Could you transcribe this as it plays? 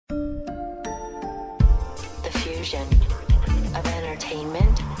fusion of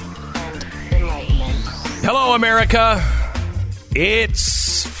entertainment and enlightenment. Hello, America.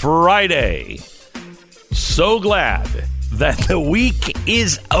 It's Friday. So glad that the week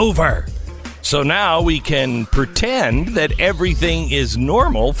is over. So now we can pretend that everything is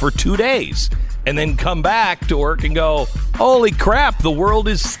normal for 2 days and then come back to work and go, holy crap, the world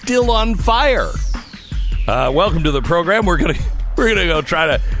is still on fire. Welcome to the program. We're gonna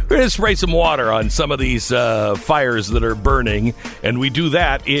spray some water on some of these fires that are burning, and we do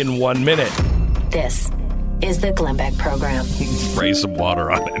that in 1 minute. This is the Glenn Beck Program. Spray some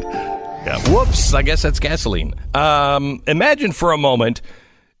water on it. Yeah. Whoops, I guess that's gasoline. Imagine for a moment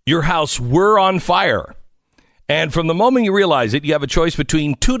your house were on fire. And from the moment you realize it, you have a choice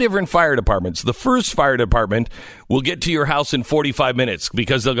between two different fire departments. The first fire department will get to your house in 45 minutes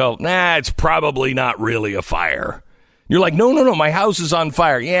because they'll go, nah, it's probably not really a fire. You're like, no, my house is on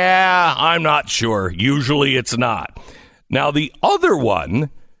fire. Yeah, I'm not sure. Usually it's not. Now, the other one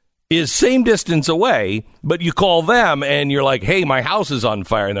is same distance away, but you call them and you're like, hey, my house is on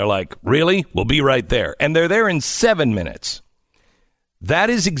fire. And they're like, really? We'll be right there. And they're there in 7 minutes.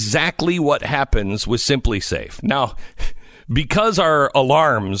 That is exactly what happens with Simply Safe. Now, because our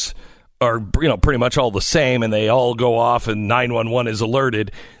alarms are, pretty much all the same and they all go off and 911 is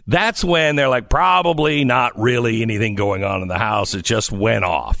alerted, that's when they're like, probably not really anything going on in the house. It just went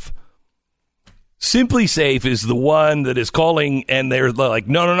off. Simply Safe is the one that is calling and they're like,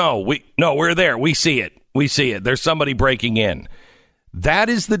 no, we're there. We see it. There's somebody breaking in. That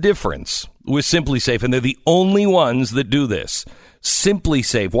is the difference with Simply Safe, and they're the only ones that do this. Simply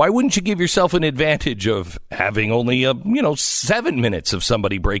Safe. Why wouldn't you give yourself an advantage of having only 7 minutes of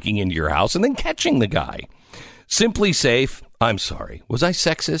somebody breaking into your house and then catching the guy? Simply Safe. I'm sorry. Was I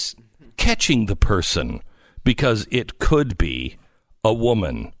sexist? Catching the person, because it could be a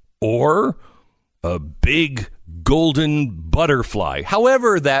woman or a big golden butterfly,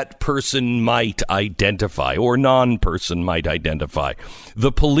 however that person might identify or non-person might identify.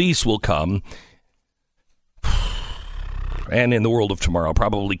 The police will come and in the world of tomorrow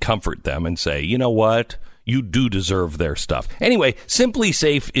probably comfort them and say, you know what? You do deserve their stuff. Anyway, Simply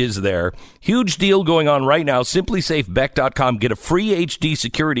Safe is there. Huge deal going on right now. SimplySafeBeck.com. Get a free HD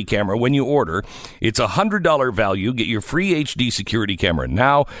security camera when you order. It's a $100 value. Get your free HD security camera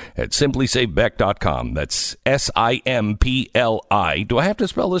now at SimplySafeBeck.com. That's SIMPLI. Do I have to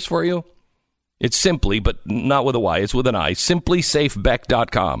spell this for you? It's Simply, but not with a Y. It's with an I.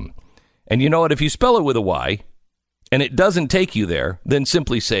 SimplySafeBeck.com. And you know what? If you spell it with a Y, and it doesn't take you there, then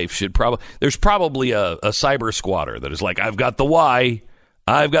Simply Safe should there's probably a cyber squatter that is like, I've got the Y.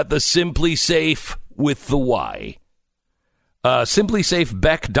 I've got the Simply Safe with the Y.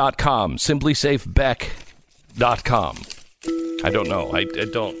 SimplySafeBeck.com. SimplySafeBeck.com. I don't know. I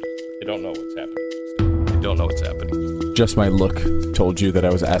don't know what's happening. I don't know what's happening. Just my look told you that I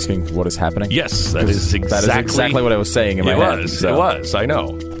was asking what is happening? Yes, that is exactly what I was saying in my head. It was. I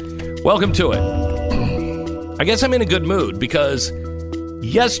know. Welcome to it. I guess I'm in a good mood because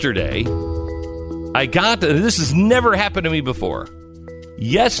yesterday this has never happened to me before.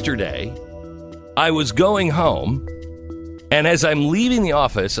 Yesterday, I was going home, and as I'm leaving the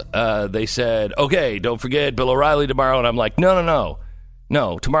office, they said, okay, don't forget Bill O'Reilly tomorrow. And I'm like, no,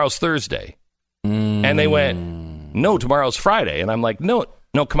 tomorrow's Thursday. And they went, no, tomorrow's Friday. And I'm like, no,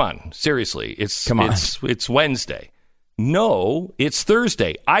 come on, seriously, it's Wednesday. No, it's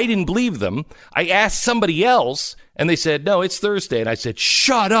Thursday. I didn't believe them. I asked somebody else, and they said, no, it's Thursday. And I said,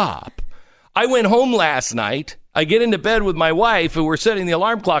 shut up. I went home last night. I get into bed with my wife, and we're setting the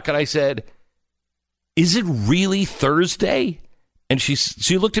alarm clock, and I said, is it really Thursday? And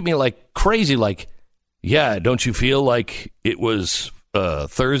she looked at me like crazy, like, yeah, don't you feel like it was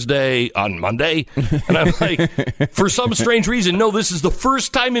Thursday on Monday? And I'm like, for some strange reason, no, this is the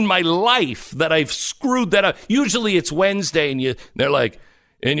first time in my life that I've screwed that up. Usually it's Wednesday, and you're like,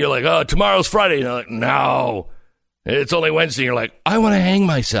 oh, tomorrow's Friday. And you're like, no, it's only Wednesday. And you're like, I want to hang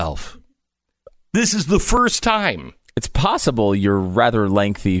myself. This is the first time. It's possible your rather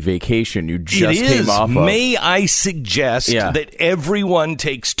lengthy vacation you just came off of. May I suggest that everyone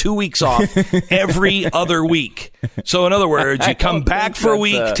takes 2 weeks off every other week? So in other words, you come back for a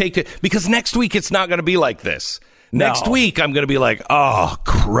week, because next week it's not going to be like this. Next week I'm going to be like, oh,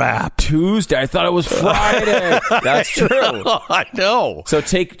 crap. Tuesday. I thought it was Friday. That's true. I know. So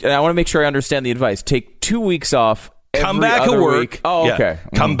I want to make sure I understand the advice. Take 2 weeks off. Come back to work. Week. Oh, okay.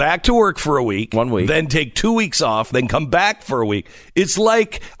 Yeah. Come back to work for a week. 1 week. Then take 2 weeks off. Then come back for a week. It's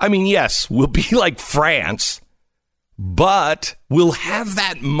like, yes, we'll be like France, but we'll have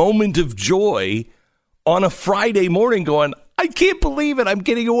that moment of joy on a Friday morning going, I can't believe it. I'm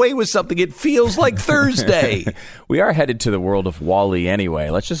getting away with something. It feels like Thursday. We are headed to the world of Wall-E anyway.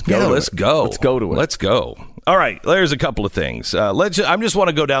 Let's just go. Let's go. Let's go to it. Let's go. All right. There's a couple of things. I just want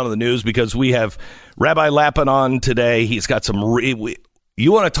to go down to the news because we have Rabbi Lapin on today. He's got some.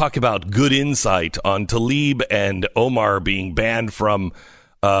 You want to talk about good insight on Tlaib and Omar being banned from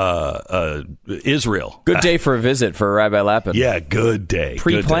Israel. Good day for a visit for Rabbi Lapin. Yeah, good day.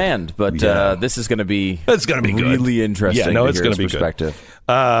 Pre-planned, but this is going to be really good. interesting. Yeah, no, it's going to be perspective.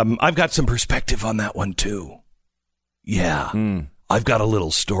 Good. I've got some perspective on that one too. Yeah, I've got a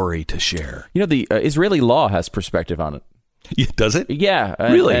little story to share. You know, the Israeli law has perspective on it. Yeah, does it? Yeah,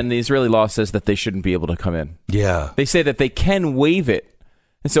 really. And the Israeli law says that they shouldn't be able to come in. Yeah, they say that they can waive it.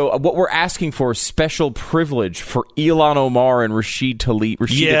 And so what we're asking for is special privilege for Ilhan Omar and Rashida Tlaib.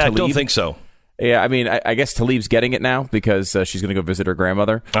 I don't think so. Yeah, I mean, I guess Tlaib's getting it now because she's going to go visit her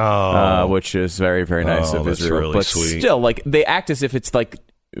grandmother, which is very, very nice of Israel. Really but sweet. Still, like, they act as if it's like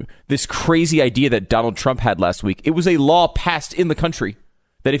this crazy idea that Donald Trump had last week. It was a law passed in the country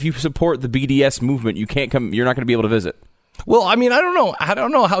that if you support the BDS movement, you can't come. You're not going to be able to visit. Well, I mean, I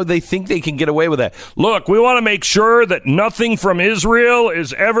don't know how they think they can get away with that. Look, we want to make sure that nothing from Israel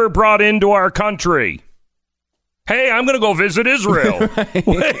is ever brought into our country. Hey, I'm going to go visit Israel.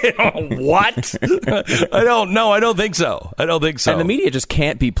 What? I don't know. I don't think so. And the media just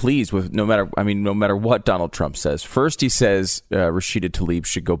can't be pleased with no matter what Donald Trump says. First, he says Rashida Tlaib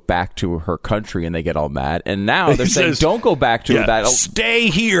should go back to her country, and they get all mad. And now they're saying, don't go back to her. Stay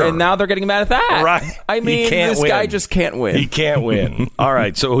here. And now they're getting mad at that. Right. I mean, this guy just can't win. He can't win. All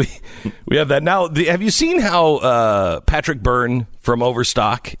right. So we have that. Now, have you seen how Patrick Byrne from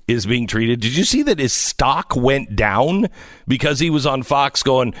Overstock is being treated? Did you see that his stock went down because he was on Fox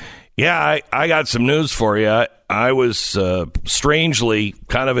going, yeah, I got some news for you. I was strangely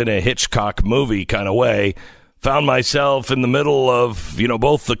kind of in a Hitchcock movie kind of way, found myself in the middle of,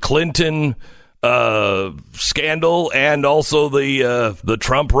 both the Clinton scandal and also the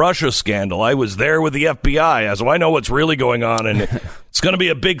Trump-Russia scandal. I was there with the FBI, so I know what's really going on, and it's going to be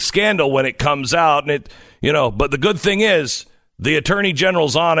a big scandal when it comes out. And but the good thing is, the Attorney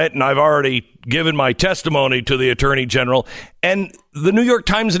General's on it, and I've already given my testimony to the Attorney General. And the New York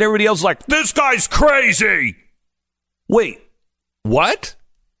Times and everybody else is like, this guy's crazy. Wait, what?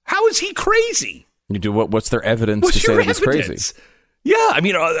 How is he crazy? You do what's their evidence to say that he's crazy? Yeah, I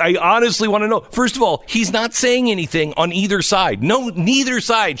mean, I honestly want to know. First of all, he's not saying anything on either side. No, neither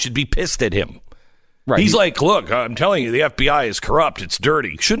side should be pissed at him. Right. He's like, look, I'm telling you, the FBI is corrupt. It's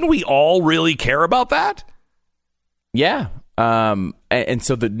dirty. Shouldn't we all really care about that? Yeah. And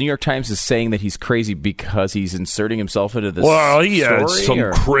so the New York Times is saying that he's crazy because he's inserting himself into this Well, he story, had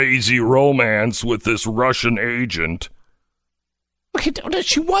some crazy romance with this Russian agent. Okay,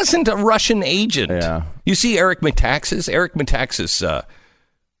 she wasn't a Russian agent. Yeah. You see Eric Metaxas? Eric Metaxas,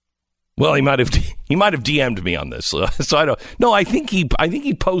 well, he might have DM'd me on this. So I don't. No, I think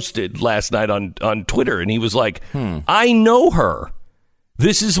he posted last night on Twitter, and he was like, I know her.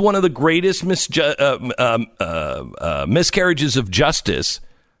 This is one of the greatest miscarriages of justice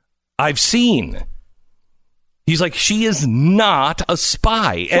I've seen. He's like, she is not a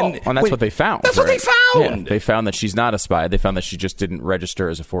spy. And that's what they found. That's what they found. Yeah, they found that she's not a spy. They found that she just didn't register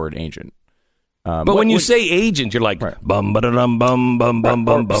as a foreign agent. But when you say agent, you're like, bum, ba-da-dum, bum, bum, bum,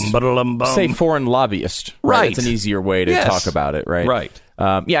 bum, bum, ba-da-dum, bum. Say foreign lobbyist. Right. It's an easier way to talk about it, right? Right.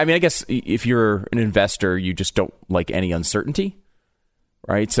 Yeah, I mean, I guess if you're an investor, you just don't like any uncertainty.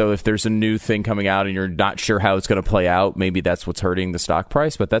 Right. So if there's a new thing coming out and you're not sure how it's going to play out, maybe that's what's hurting the stock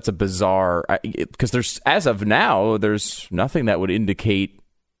price. But that's a bizarre, because as of now, there's nothing that would indicate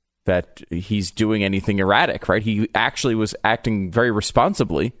that he's doing anything erratic. Right. He actually was acting very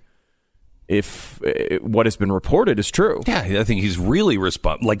responsibly. If what has been reported is true. Yeah, I think he's really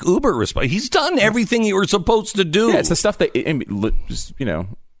like uber responsible. He's done everything you were supposed to do. Yeah, it's the stuff that,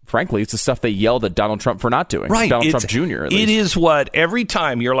 frankly, it's the stuff they yelled at Donald Trump for not doing. Right. Donald Trump Jr., at least. It is what every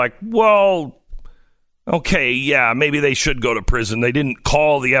time you're like, well, okay, yeah, maybe they should go to prison. They didn't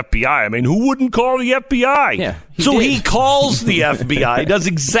call the FBI. I mean, who wouldn't call the FBI? Yeah, he calls the FBI, does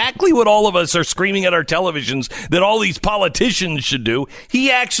exactly what all of us are screaming at our televisions that all these politicians should do.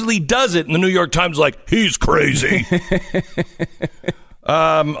 He actually does it, and the New York Times is like, he's crazy.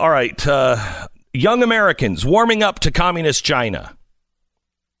 All right. Young Americans warming up to communist China.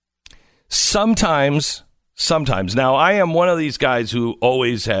 Sometimes. Now, I am one of these guys who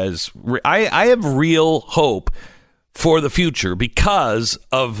always has... I have real hope for the future because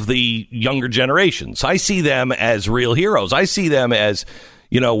of the younger generations. I see them as real heroes. I see them as,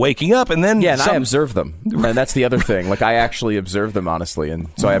 waking up and then I observe them, and that's the other thing. Like, I actually observe them honestly, and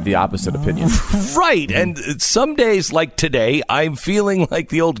so I have the opposite opinion. Right, and some days like today, I'm feeling like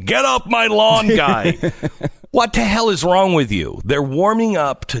the old "get off my lawn" guy. What the hell is wrong with you? They're warming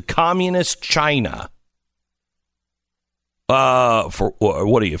up to communist China. For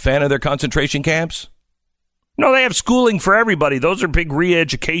what are you, a fan of their concentration camps? No, they have schooling for everybody. Those are big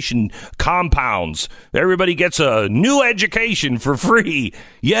re-education compounds. Everybody gets a new education for free.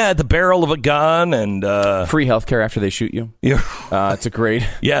 Yeah, the barrel of a gun and free healthcare after they shoot you. Yeah, it's a great.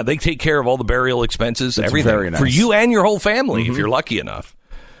 Yeah, they take care of all the burial expenses, It's everything very nice. for you and your whole family if you're lucky enough.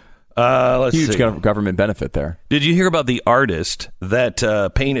 Let's Huge see. government benefit there. Did you hear about the artist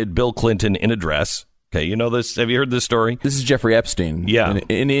that painted Bill Clinton in a dress? Okay, you know this? Have you heard this story? This is Jeffrey Epstein. Yeah,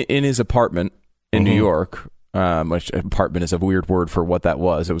 in his apartment in New York. Which apartment is a weird word for what that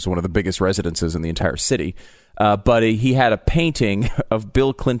was. It was one of the biggest residences in the entire city. But he had a painting of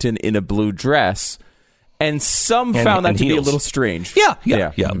Bill Clinton in a blue dress, and some found that to be a little strange.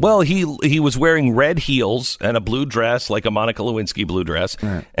 Yeah. Well, he was wearing red heels and a blue dress, like a Monica Lewinsky blue dress,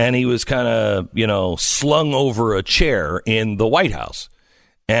 right. And he was kind of, slung over a chair in the White House.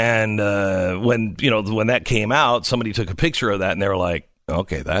 And when that came out, somebody took a picture of that, and they were like,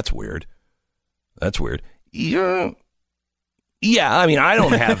 okay, that's weird. That's weird. Yeah, I mean, I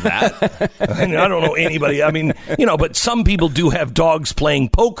don't have that. I don't know anybody. I mean, but some people do have dogs playing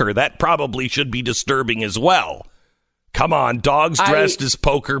poker. That probably should be disturbing as well. Come on, dogs dressed as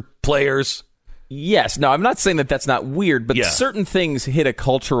poker players. Yes. No, I'm not saying that that's not weird, but certain things hit a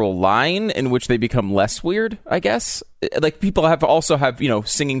cultural line in which they become less weird, I guess. Like, people have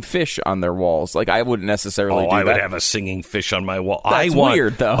singing fish on their walls. Like, I wouldn't necessarily do that. I would have a singing fish on my wall. That's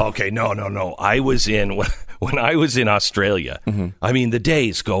weird, though. Okay, no. I was when I was in Australia, I mean, the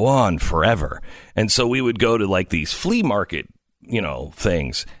days go on forever. And so we would go to, like, these flea market,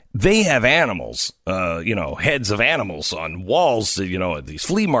 things. They have animals, heads of animals on walls, at these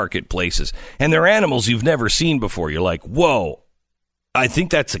flea market places. And they're animals you've never seen before. You're like, whoa, I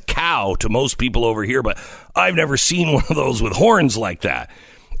think that's a cow to most people over here, but I've never seen one of those with horns like that.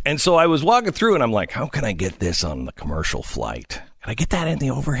 And so I was walking through, and I'm like, how can I get this on the commercial flight? Can I get that in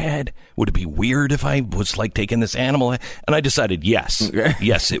the overhead? Would it be weird if I was like taking this animal? And I decided, yes.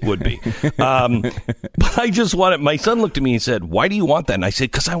 Yes, it would be. But I just wanted, my son looked at me and said, why do you want that? And I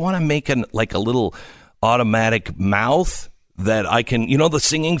said, because I want to make a little automatic mouth that I can, the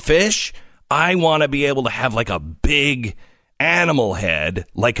singing fish. I want to be able to have like a big animal head.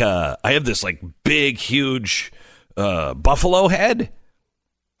 I have this like big, huge buffalo head.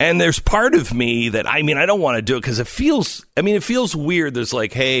 And there's part of me that, I don't want to do it because it feels weird. There's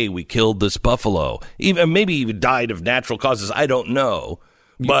like, hey, we killed this buffalo. Maybe even died of natural causes. I don't know.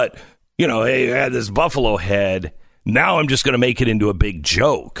 But, hey, I had this buffalo head. Now I'm just going to make it into a big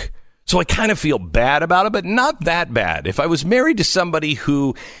joke. So I kind of feel bad about it, but not that bad. If I was married to somebody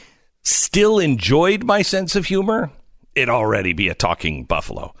who still enjoyed my sense of humor, it'd already be a talking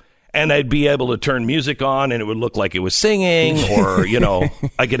buffalo. And I'd be able to turn music on and it would look like it was singing, or,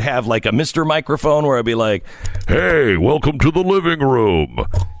 I could have like a Mr. Microphone where I'd be like, hey, welcome to the living room.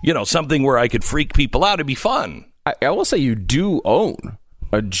 Something where I could freak people out. It'd be fun. I will say you do own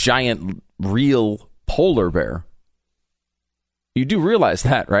a giant real polar bear. You do realize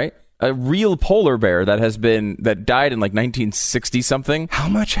that, right? A real polar bear that died in like 1960 something. How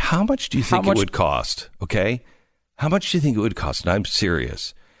much do you think it would cost? Okay. How much do you think it would cost? And I'm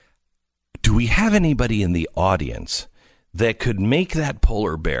serious. Do we have anybody in the audience that could make that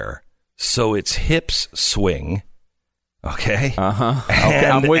polar bear so its hips swing? Okay. Okay,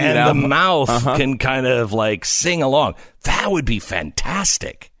 I'm with you now. And the mouth can kind of like sing along. That would be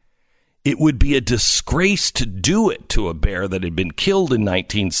fantastic. It would be a disgrace to do it to a bear that had been killed in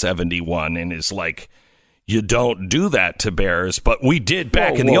 1971 and is like, you don't do that to bears, but we did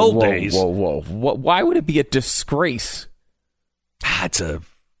back in the old days. Whoa. Why would it be a disgrace? That's a...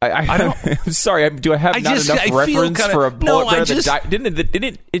 I'm sorry. Do I have enough reference for a polar bear that died? Didn't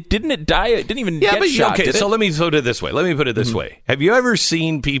it die? It didn't even get shot. Okay, so let me put it this way. Have you ever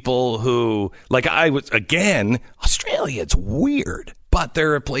seen people who, like Australia, it's weird, but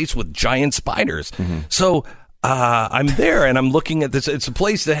they're a place with giant spiders. So I'm there and I'm looking at this. It's a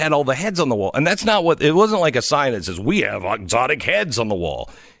place that had all the heads on the wall. And that's not it wasn't like a sign that says, we have exotic heads on the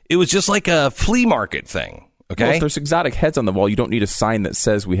wall. It was just like a flea market thing. Okay. Well, if there's exotic heads on the wall, you don't need a sign that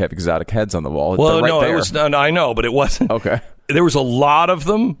says we have exotic heads on the wall. It was. No, I know, but it wasn't. Okay. There was a lot of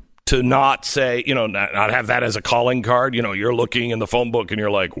them to not say, not have that as a calling card. You're looking in the phone book and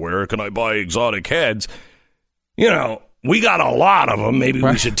you're like, where can I buy exotic heads? We got a lot of them. Maybe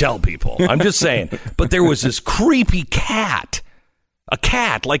we should tell people. I'm just saying. But there was this creepy cat. a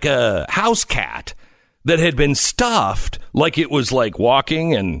cat, like a house cat, that had been stuffed like it was like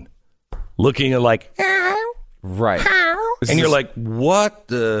walking and looking at like, right. And you're like, what?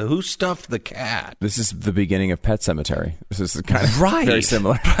 Who stuffed the cat? This is the beginning of Pet Sematary. This is kind of Very very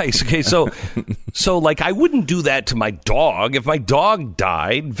similar. Right. Okay. So like, I wouldn't do that to my dog. If my dog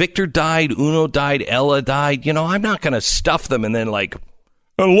died, Victor died, Uno died, Ella died, I'm not going to stuff them and then like,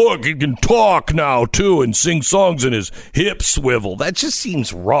 and look, he can talk now, too, and sing songs and his hips swivel. That just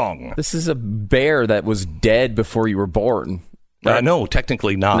seems wrong. This is a bear that was dead before you were born. Right? No,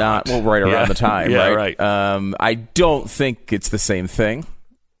 technically not. Right around the time, yeah, right? I don't think it's the same thing.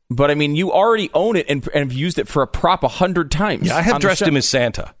 But, I mean, you already own it and have used it for a prop 100 times. Yeah, I have dressed him as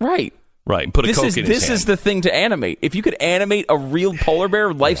Santa. Right. Right, and put a Coke in his hand. This is the thing to animate. If you could animate a real polar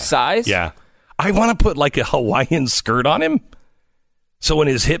bear life size. Yeah. I want to put, like, a Hawaiian skirt on him. So when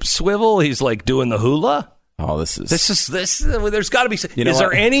his hips swivel, he's like doing the hula. Oh, this. There's got to be. Is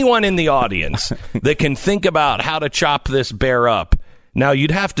there anyone in the audience that can think about how to chop this bear up? Now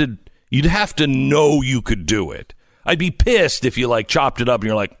you'd have to know you could do it. I'd be pissed if you like chopped it up and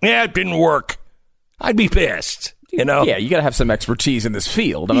you're like, yeah, it didn't work. I'd be pissed. Yeah, you got to have some expertise in this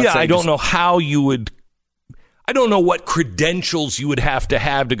field. I don't know how you would. I don't know what credentials you would have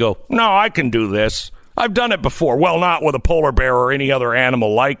to go. No, I can do this. I've done it before. Well, not with a polar bear or any other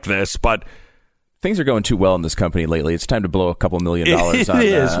animal like this, but things are going too well in this company lately. It's time to blow a couple $1 million on a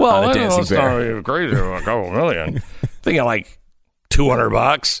dancing bear. Not even crazy, a couple million. Thinking like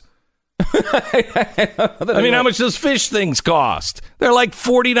 $200. I mean, how much does fish things cost? They're like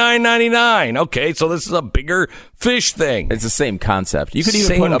 $49.99. Okay, so this is a bigger fish thing. It's the same concept. You could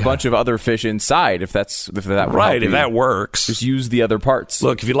even put a bunch of other fish inside if that right. If that works, just use the other parts.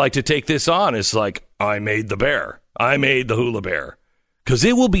 Look, if you'd like to take this on, it's like I made the bear. I made the hula bear because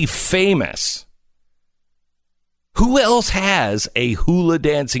it will be famous. Who else has a hula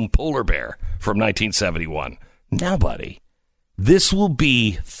dancing polar bear from 1971? Nobody. This will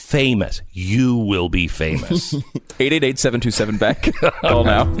be famous. You will be famous. 888-727-BECK. Call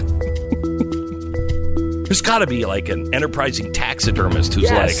now. There's got to be like an enterprising taxidermist who's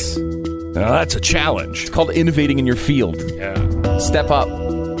like, oh, that's a challenge. It's called innovating in your field. Yeah. Step up.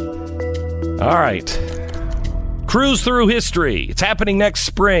 All right. Cruise through history. It's happening next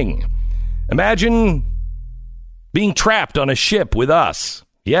spring. Imagine being trapped on a ship with us.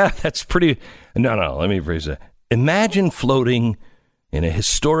 Yeah, that's pretty... No, let me rephrase that. Imagine floating in a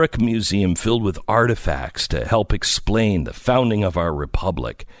historic museum filled with artifacts to help explain the founding of our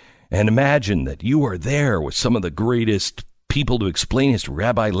republic. And imagine that you are there with some of the greatest people to explain history.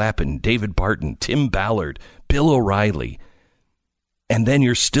 Rabbi Lapin, David Barton, Tim Ballard, Bill O'Reilly. And then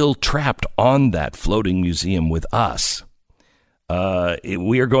you're still trapped on that floating museum with us.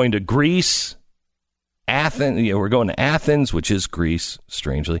 We are going to Greece. Athens, we're going to Athens, which is Greece,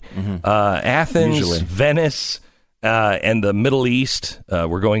 strangely. Mm-hmm. Athens, usually. Venice, and the Middle East.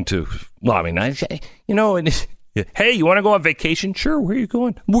 We're going to. Well, I mean, hey, you want to go on vacation? Sure. Where are you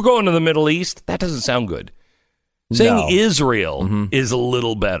going? We're going to the Middle East. That doesn't sound good. Saying Israel is a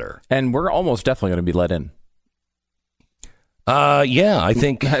little better, and we're almost definitely going to be let in. Yeah, I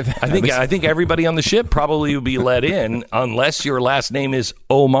think everybody on the ship probably will be let in unless your last name is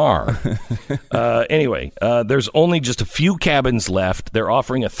Omar. Anyway, there's only just a few cabins left. They're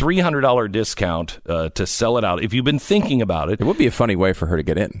offering a $300 discount to sell it out. If you've been thinking about it, it would be a funny way for her to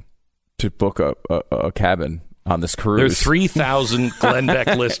get in, to book a cabin on this cruise. There's 3,000 Glenn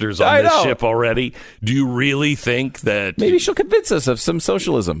Beck listeners on this ship already. Do you really think that maybe she'll convince us of some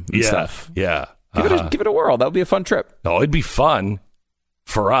socialism and stuff? Yeah. Give it a whirl. That would be a fun trip. Oh, it'd be fun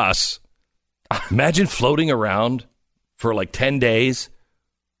for us. Imagine floating around for like 10 days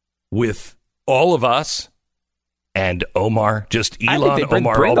with all of us and Omar, just Elon,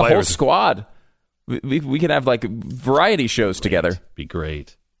 Omar, bring the whole squad. We could have like variety shows together. Be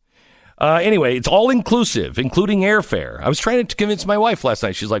great. Anyway, it's all inclusive, including airfare. I was trying to convince my wife last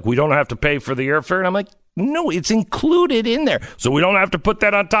night. She's like, we don't have to pay for the airfare. And I'm like, no, it's included in there. So we don't have to put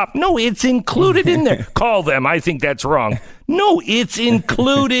that on top. No, it's included in there. Call them. I think that's wrong. No, it's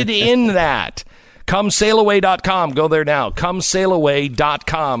included in that. ComeSailAway.com. Go there now.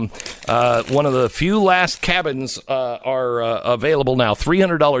 ComeSailAway.com. One of the few last cabins are available now.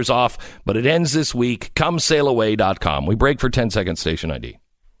 $300 off, but it ends this week. ComeSailAway.com. We break for 10 seconds. Station ID.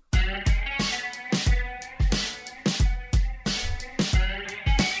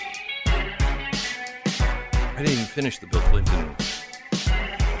 I didn't even finish the Bill Clinton.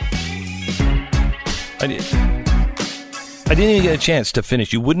 I didn't even get a chance to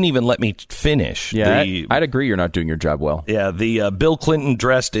finish. You wouldn't even let me finish. Yeah, I'd agree you're not doing your job well. Yeah, the Bill Clinton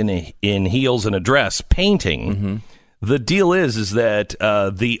dressed in heels and a dress painting the deal is that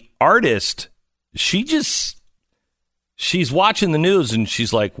the artist, she's watching the news and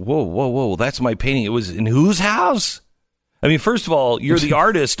she's like, whoa, that's my painting. It was in whose house? I mean, first of all, you're the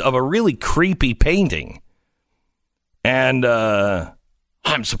artist of a really creepy painting. And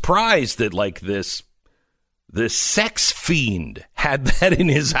I'm surprised that like this sex fiend had that in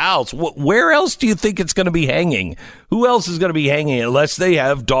his house. Where else do you think it's going to be hanging? Who else is going to be hanging it unless they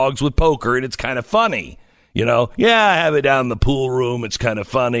have dogs with poker and it's kind of funny? You know, yeah, I have it down in the pool room. It's kind of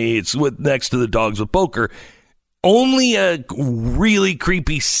funny. It's next to the dogs with poker. Only a really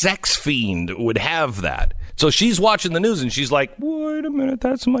creepy sex fiend would have that. So she's watching the news and she's like, wait a minute,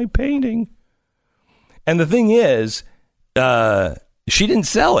 that's my painting. And the thing is, she didn't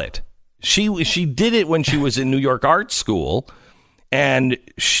sell it. She did it when she was in New York art school, and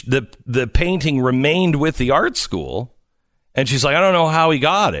the painting remained with the art school. And she's like, I don't know how he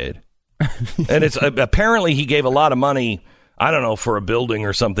got it. And it's apparently he gave a lot of money, I don't know, for a building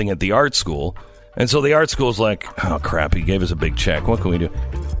or something at the art school. And so the art school's like, oh, crap, he gave us a big check. What can we do?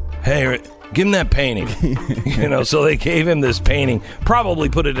 Hey, give him that painting. So they gave him this painting, probably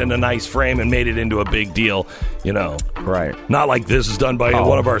put it in a nice frame and made it into a big deal, Right. Not like this is done by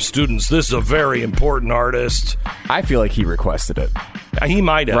one of our students. This is a very important artist. I feel like he requested it. He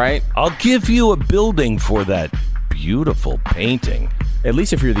might have. Right? I'll give you a building for that beautiful painting. At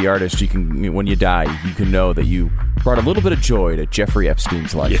least if you're the artist, you can, when you die, you can know that you brought a little bit of joy to Jeffrey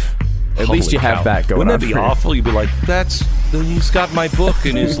Epstein's life. Yeah. At least you have that going on. Wouldn't that be awful? You'd be like, he's got my book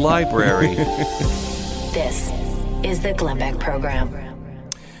in his library. This is the Glenn Beck Program.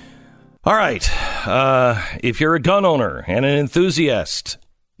 All right. If you're a gun owner and an enthusiast,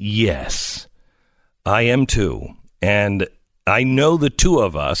 yes, I am too. And I know the two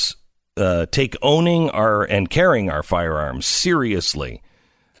of us take owning and carrying our firearms seriously.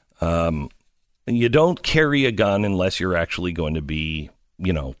 You don't carry a gun unless you're actually going to be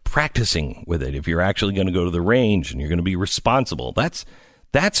practicing with it. If you're actually going to go to the range and you're going to be responsible, that's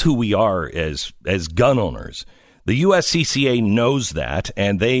who we are as gun owners. The USCCA knows that,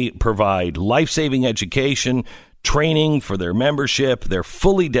 and they provide life-saving education, training for their membership. They're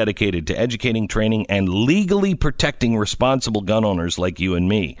fully dedicated to educating, training, and legally protecting responsible gun owners like you and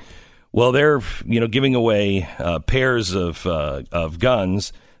me. Well, they're giving away pairs of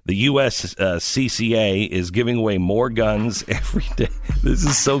guns. The USCCA is giving away more guns every day. This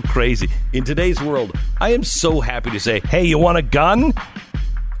is so crazy. In today's world, I am so happy to say, hey, you want a gun?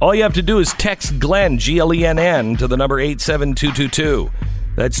 All you have to do is text Glenn, Glenn, to the number 87222.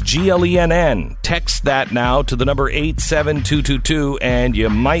 That's Glenn. Text that now to the number 87222, and you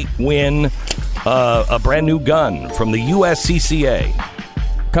might win a brand new gun from the USCCA.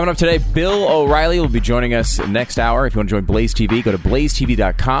 Coming up today, Bill O'Reilly will be joining us next hour. If you want to join Blaze TV, go to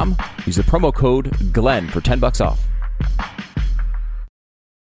blazetv.com. Use the promo code Glenn for $10 off.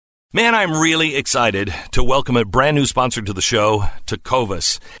 Man, I'm really excited to welcome a brand new sponsor to the show,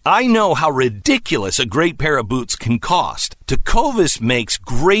 Tecovas. I know how ridiculous a great pair of boots can cost. Tecovas makes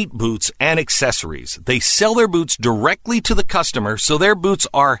great boots and accessories. They sell their boots directly to the customer, so their boots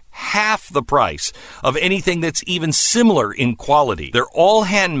are half the price of anything that's even similar in quality. They're all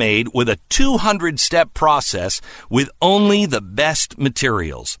handmade with a 200-step process with only the best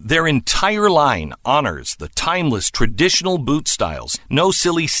materials. Their entire line honors the timeless traditional boot styles. No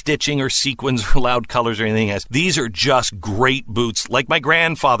silly stitching or sequins or loud colors or anything else. These are just great boots like my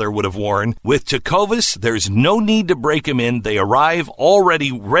grandfather would have worn. With Tecovas, there's no need to break them in. They arrive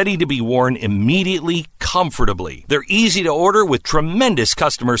already ready to be worn immediately, comfortably. They're easy to order with tremendous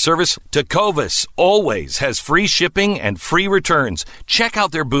customer service. Tecovas always has free shipping and free returns. Check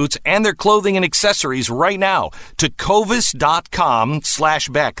out their boots and their clothing and accessories right now.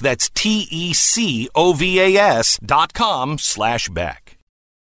 Tecovas.com/Beck. That's TECOVAS.com/Beck.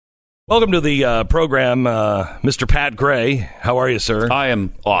 Welcome to the program, Mr. Pat Gray. How are you, sir? I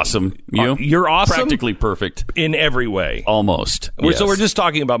am awesome. You? You're awesome? Practically perfect. In every way. Almost. Yes. So we're just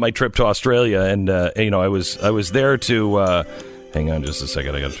talking about my trip to Australia, and I was there to hang on just a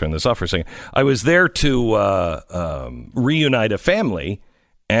second. I got to turn this off for a second. I was there to reunite a family,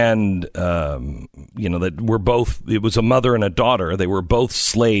 and that we're both. It was a mother and a daughter. They were both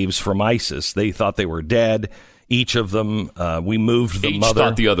slaves from ISIS. They thought they were dead. Each of them, we moved the mother. Each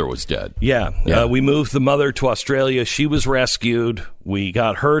thought the other was dead. Yeah. We moved the mother to Australia. She was rescued. We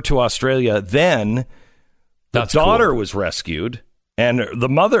got her to Australia. Then the daughter was rescued. And the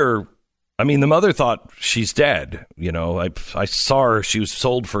mother thought she's dead. I saw her. She was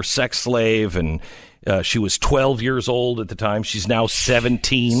sold for sex slave, and she was 12 years old at the time. She's now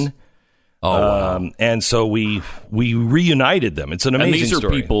 17. Oh, wow. And so we reunited them. It's an amazing story. And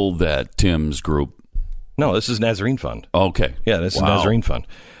these are people that Tim's group No, this is Nazarene Fund. Okay. Yeah, this is Nazarene Fund.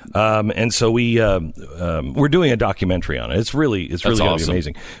 And so we're doing a documentary on it. It's really going to be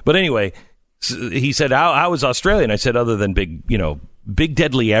amazing. But anyway, he said, how was Australia? And I said, other than big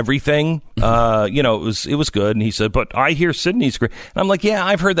deadly everything, it was good. And he said, but I hear Sydney's great. And I'm like, yeah,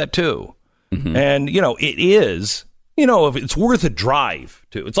 I've heard that too. Mm-hmm. And, it is, if it's worth a drive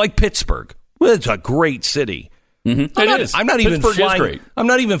to. It's like Pittsburgh. Well, it's a great city. Mm-hmm. I'm not even Pittsburgh flying. is great. I'm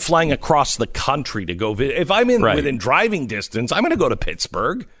not even flying across the country to go visit. If I'm within driving distance, I'm going to go to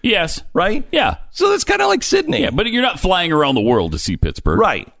Pittsburgh. Yes. Right? Yeah. So that's kind of like Sydney. Yeah, but you're not flying around the world to see Pittsburgh.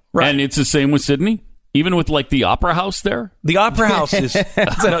 Right. And it's the same with Sydney? Even with, like, the Opera House there? The Opera House is...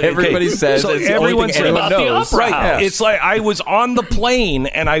 That's what everybody says. So it's everyone the says only thing about anyone the knows. Opera Right. House. It's like I was on the plane,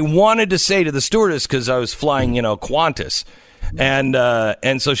 and I wanted to say to the stewardess, because I was flying, Qantas,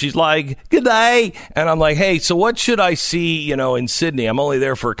 and so she's like, good day. And I'm like, hey, so what should I see, in Sydney? I'm only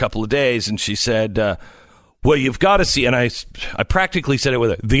there for a couple of days. And she said... well, you've got to see, and I practically said it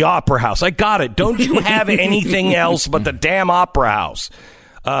with her, the Opera House. I got it. Don't you have anything else but the damn Opera House?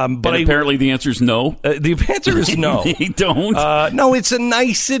 But apparently the answer is no. The answer is no. They don't. No, it's a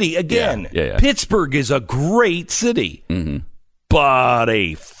nice city. Again, Yeah. Pittsburgh is a great city. Mm-hmm. But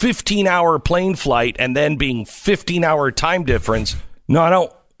a 15-hour plane flight and then being 15-hour time difference, no, I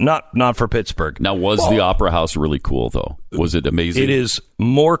don't. Not for Pittsburgh. Now, was the Opera House really cool, though? Was it amazing? It is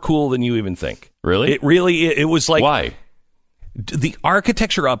more cool than you even think. Really? It was like... Why? The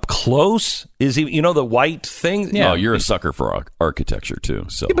architecture up close is, the white thing. Yeah. Oh, you're a sucker for architecture, too.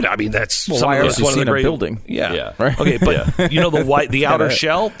 So. Yeah, but I mean, that's why else one of the great building? Yeah. Right? Okay, but the outer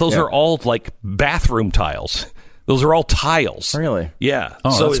shell, those are all like bathroom tiles. Those are all tiles. Really? Yeah. Oh,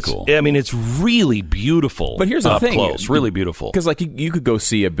 so that's it's cool. I mean, it's really beautiful. But here's the thing. Close, really beautiful. Because you could go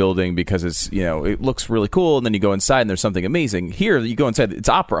see a building because it's, it looks really cool, and then you go inside and there's something amazing. Here, you go inside, it's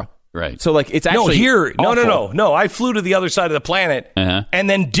opera. Right. So, it's actually No. I flew to the other side of the planet and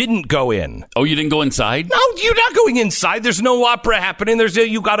then didn't go in. Oh, you didn't go inside? No, you're not going inside. There's no opera happening.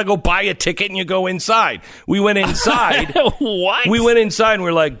 You got to go buy a ticket and you go inside. We went inside. What? We went inside and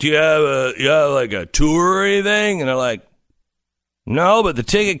we're like, do you have like a tour or anything? And they're like, no, but the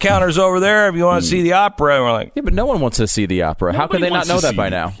ticket counter's over there if you want to see the opera. And we're like, yeah, but no one wants to see the opera. How could they not know that by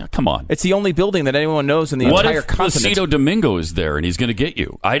now? Come on. It's the only building that anyone knows in the entire continent. What if Placido Domingo is there and he's going to get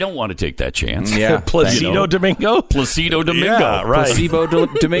you? I don't want to take that chance. Yeah. Placido Domingo? Placido Domingo. Yeah, right. Placido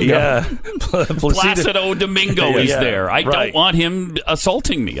Domingo. Yeah. Placido Domingo is there. I don't want him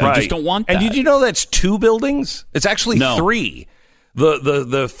assaulting me. I just don't want that. And did you know that's 2 buildings? It's actually 3.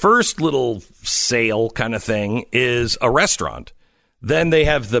 The first little sale kind of thing is a restaurant. Then they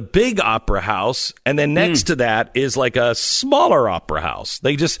have the big opera house, and then next to that is like a smaller opera house.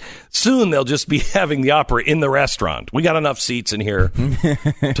 Soon they'll just be having the opera in the restaurant. We got enough seats in here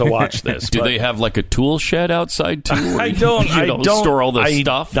to watch this. Do they have like a tool shed outside too? I don't store all the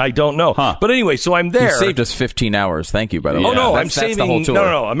stuff. I don't know. Huh. But anyway, so I'm there. You saved us 15 hours. Thank you, by the way. Oh, no, that's I'm saving. the whole tour.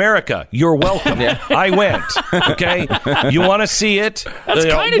 No, America, you're welcome. I went. Okay? You want to see it? That's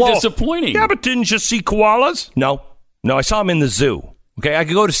kind of disappointing. Yeah, but didn't you see koalas? No, I saw them in the zoo. Okay, I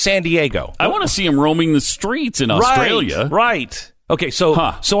could go to San Diego. I want to see him roaming the streets in Australia. Right. Okay, so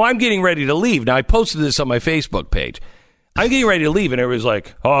I'm getting ready to leave. Now, I posted this on my Facebook page. I'm getting ready to leave, and everybody's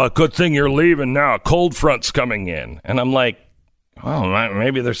like, oh, good thing you're leaving now. Cold front's coming in. And I'm like, oh,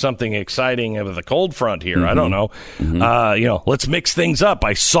 maybe there's something exciting with the cold front here. I don't know. Mm-hmm. Let's mix things up.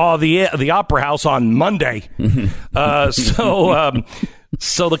 I saw the Opera House on Monday. So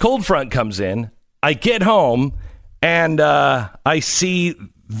the cold front comes in. I get home. And I see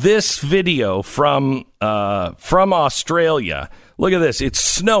this video from Australia. Look at this. It's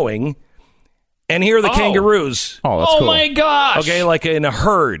snowing. And here are the kangaroos. Oh, that's cool. Oh, my gosh. Okay, like in a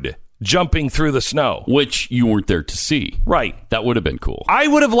herd jumping through the snow. Which you weren't there to see. Right. That would have been cool. I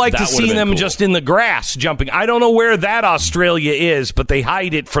would have liked to see them just in the grass jumping. I don't know where that Australia is, but they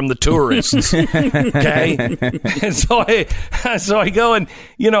hide it from the tourists. Okay? And so I go and,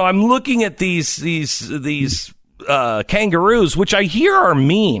 I'm looking at these kangaroos, which I hear are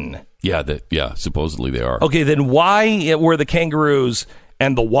mean. Yeah, supposedly they are. Okay, then why were the kangaroos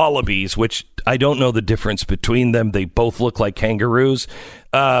and the wallabies, which I don't know the difference between them, they both look like kangaroos,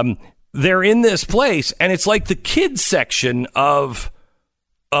 they're in this place, and it's like the kids section of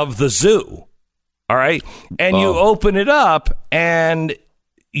the zoo, all right? And you open it up, and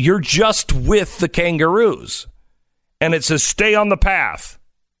you're just with the kangaroos, and it says, stay on the path.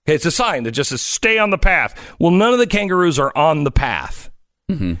 Okay, it's a sign that just says, stay on the path. Well, none of the kangaroos are on the path.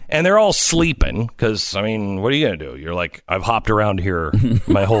 Mm-hmm. And they're all sleeping because, what are you going to do? You're like, I've hopped around here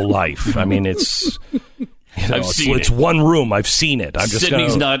my whole life. I've seen it's one room. I've seen it.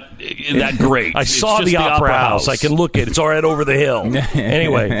 Sydney's not that great. I saw the Opera House. I can look at it. It's right over the hill.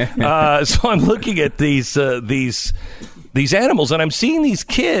 Anyway, so I'm looking at these animals, and I'm seeing these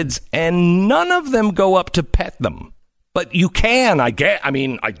kids, and none of them go up to pet them. But you can. I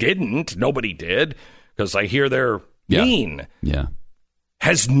didn't. Nobody did, because I hear they're mean. Yeah.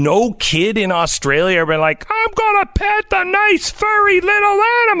 Has no kid in Australia ever been like, I'm going to pet the nice, furry little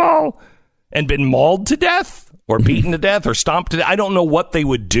animal, and been mauled to death or beaten to death or stomped to death? I don't know what they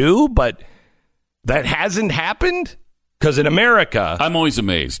would do, but that hasn't happened? Because in America... I'm always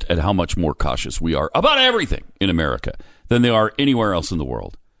amazed at how much more cautious we are about everything in America than they are anywhere else in the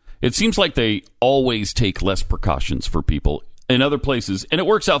world. It seems like they always take less precautions for people in other places, and it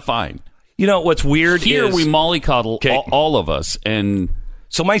works out fine. You know, what's weird Here is... we mollycoddle all of us, and...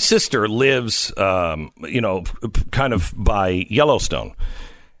 So my sister lives, kind of by Yellowstone.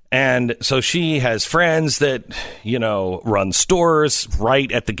 And so she has friends that, run stores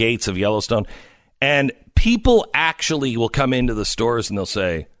right at the gates of Yellowstone. And people actually will come into the stores and they'll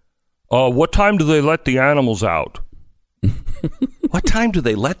say, what time do they let the animals out? What time do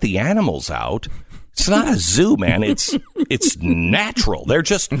they let the animals out? It's not a zoo, man. It's natural. They're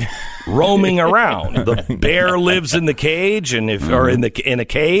just roaming around. The bear lives in the cage in a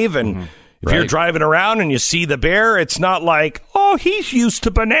cave, and if you're driving around and you see the bear, it's not like, he's used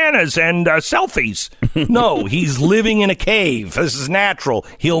to bananas and selfies. No, he's living in a cave. This is natural.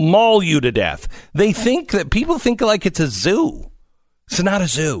 He'll maul you to death. People think like it's a zoo. It's not a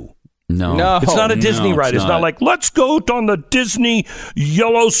zoo. No, it's not a Disney ride. It's not like, let's go on the Disney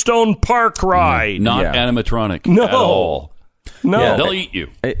Yellowstone Park ride. Not animatronic at all. No. Yeah, they'll eat you.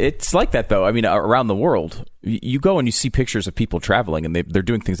 It's like that, though. I mean, around the world, you go and you see pictures of people traveling, and they're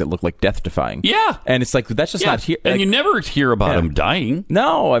doing things that look like death-defying. Yeah. And it's like, that's just not here. And you never hear about them dying.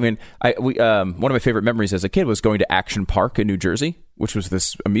 No, I mean, one of my favorite memories as a kid was going to Action Park in New Jersey, which was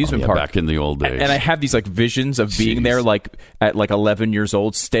this amusement park back in the old days. And I have these visions of being there at 11 years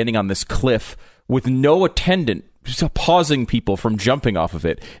old, standing on this cliff with no attendant, just pausing people from jumping off of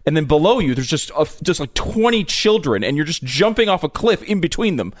it. And then below you, there's just 20 children, and you're just jumping off a cliff in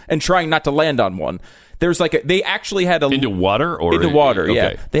between them and trying not to land on one. There's they actually had into water. Okay.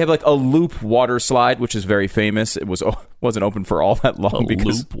 Yeah. They have a loop water slide, which is very famous. It wasn't open for all that long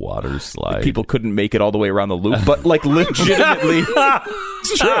because loop water slide. People couldn't make it all the way around the loop, but legitimately,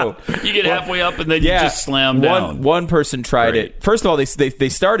 it's true. You get halfway up and then you just slam down. One person tried it. First of all, they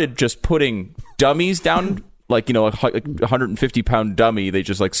started just putting dummies down. A 150-pound dummy, they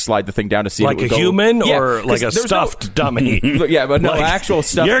just slide the thing down to see like if it would a go. human or like a stuffed dummy. Yeah, but no, actual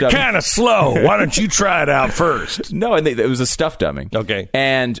stuffed You're dummy. You're kind of slow. Why don't you try it out first? No, and it was a stuffed dummy. Okay,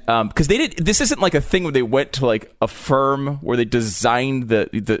 and because this isn't like a thing where they went to a firm where they designed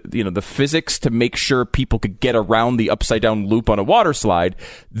the physics to make sure people could get around the upside down loop on a water slide.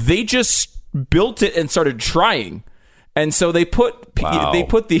 They just built it and started trying. And so they put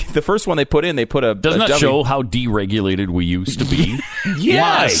the first one they put a doesn't that dummy. show how deregulated we used to be?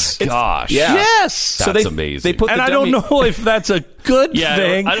 Yes. My gosh. Yeah. Yes. That's amazing. They put and I don't know if that's a good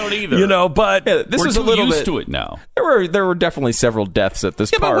thing. I don't either. But this we're is a little used bit to it now. There were definitely several deaths at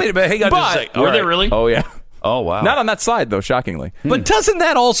this park. But wait a minute, hang on just a second. Were there really? Oh yeah. Oh wow. Not on that side though, shockingly. But doesn't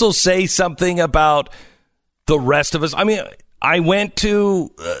that also say something about the rest of us? I mean, I went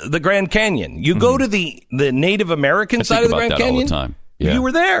to the Grand Canyon. You go to the Native American side of the Grand Canyon all the time. Yeah. You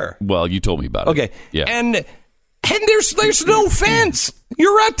were there. Well, you told me about it. Okay. Yeah. And there's no fence.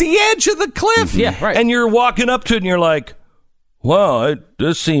 You're at the edge of the cliff. Yeah, right. And you're walking up to it and you're like, well,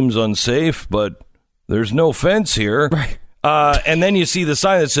 this seems unsafe, but there's no fence here. Right. And then you see the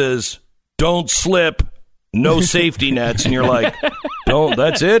sign that says, don't slip, no safety nets. And you're like,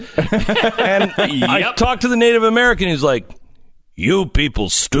 that's it? And I talked to the Native American. He's like, you people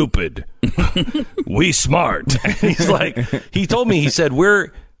stupid. We smart. And he told me, he said,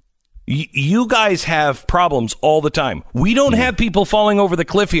 you guys have problems all the time. We don't have people falling over the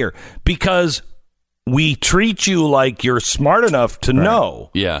cliff here because we treat you like you're smart enough to know.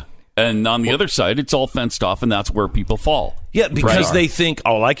 Yeah. And on the other side, it's all fenced off, and that's where people fall. Yeah, because they think,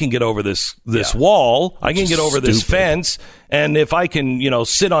 I can get over this wall. I can get over this fence. And if I can,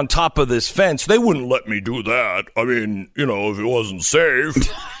 sit on top of this fence, they wouldn't let me do that. I mean, if it wasn't safe.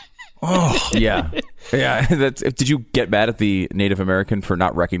 Yeah. Did you get mad at the Native American for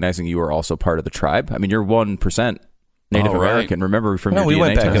not recognizing you were also part of the tribe? I mean, you're 1% Native American. Remember from your we DNA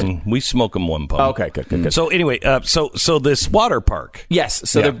went back test? and we smoke them one pump. Okay, good. So anyway, so this water park. Yes,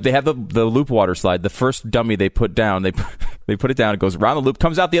 so they have the loop water slide. The first dummy they put down, they put it down. It goes around the loop,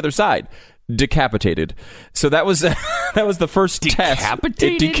 comes out the other side, decapitated. So that was the first test.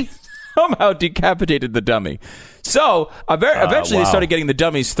 Decapitated? somehow decapitated the dummy. So eventually they started getting the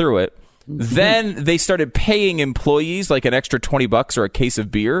dummies through it. Then they started paying employees like an extra $20 or a case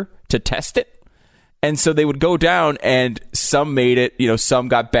of beer to test it. And so they would go down, and some made it, some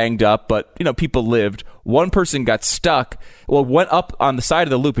got banged up, but, people lived. One person got stuck, went up on the side of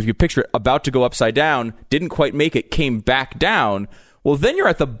the loop, if you picture it, about to go upside down, didn't quite make it, came back down. Well, then you're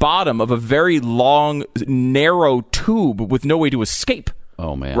at the bottom of a very long, narrow tube with no way to escape.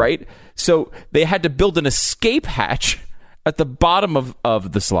 Oh, man. Right? So they had to build an escape hatch at the bottom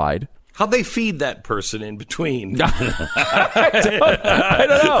of the slide. How'd they feed that person in between? I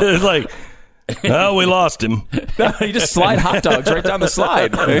don't know. It's like... Oh, we lost him. No, you just slide hot dogs right down the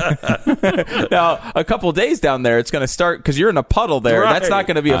slide. Now, a couple of days down there, it's going to start, because you're in a puddle there. Right. That's not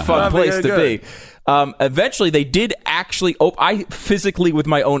going to be a fun place to be. Eventually, they did actually I physically, with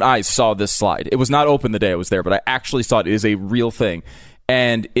my own eyes, saw this slide. It was not open the day I was there, but I actually saw it. It is a real thing.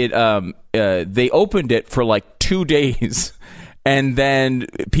 And they opened it for like 2 days. And then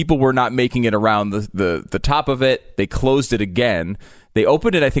people were not making it around the top of it. They closed it again. They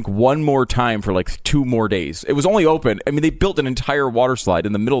opened it, I think, one more time for like 2 more days. It was only open. I mean, they built an entire water slide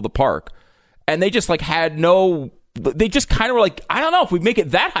in the middle of the park. And they just like they just kind of were like, I don't know, if we make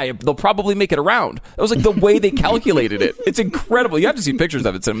it that high, they'll probably make it around. That was like the way they calculated it. It's incredible. You have to see pictures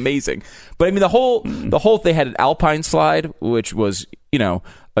of it. It's amazing. But I mean, the whole, they had an alpine slide, which was, a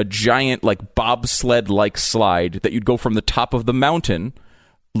giant like bobsled-like slide that you'd go from the top of the mountain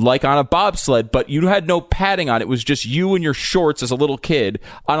like on a bobsled, but you had no padding on. It was just you and your shorts as a little kid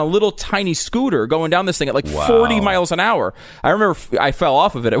on a little tiny scooter going down this thing at like 40 miles an hour. I remember I fell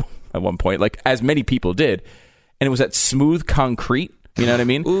off of it at one point, like as many people did, and it was at smooth concrete. You know what I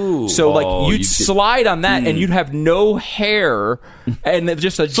mean? Ooh. So you'd slide on that, and you'd have no hair, and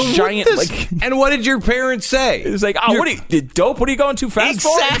just a giant And what did your parents say? It was like, what are you dope? What are you going too fast for?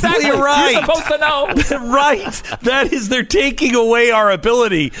 Exactly right. You're supposed to know. Right. That is, they're taking away our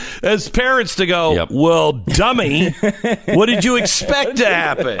ability as parents to go, well, dummy, what did you expect to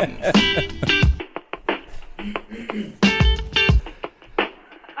happen?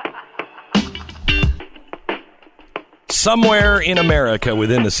 Somewhere in America,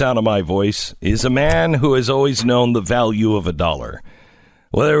 within the sound of my voice, is a man who has always known the value of $1.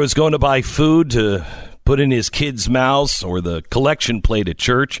 Whether it was going to buy food to put in his kids' mouths, or the collection plate at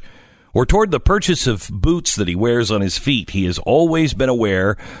church, or toward the purchase of boots that he wears on his feet, he has always been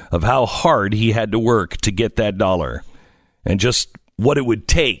aware of how hard he had to work to get that $1, and just what it would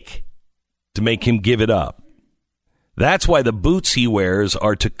take to make him give it up. That's why the boots he wears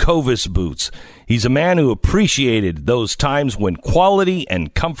are Tecovas boots. He's a man who appreciated those times when quality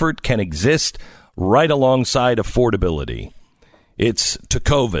and comfort can exist right alongside affordability. It's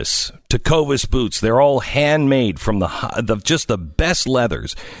Tecovas boots. They're all handmade from just the best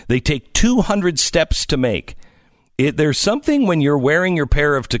leathers. They take 200 steps to make. There's something when you're wearing your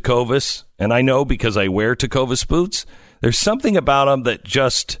pair of Tecovas, and I know because I wear Tecovas boots, there's something about them that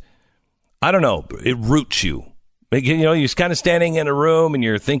just, I don't know, it roots you. You're just kind of standing in a room and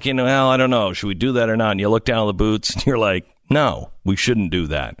you're thinking, well, I don't know, should we do that or not? And you look down at the boots and you're like, no, we shouldn't do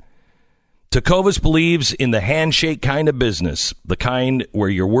that. Tecovas believes in the handshake kind of business, the kind where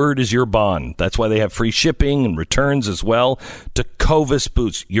your word is your bond. That's why they have free shipping and returns as well. Tecovas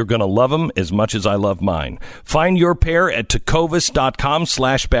boots. You're going to love them as much as I love mine. Find your pair at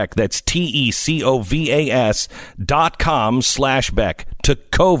tecovas.com/Beck. That's TECOVAS.com/Beck.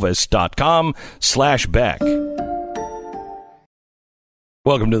 Tecovas.com/Beck.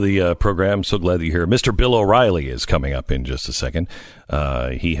 Welcome to the program. So glad that you're here. Mr. Bill O'Reilly is coming up in just a second.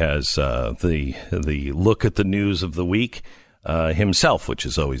 He has the look at the news of the week himself, which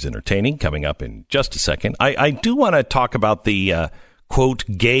is always entertaining, coming up in just a second. I do want to talk about the, quote,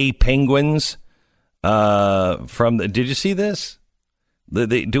 gay penguins did you see this?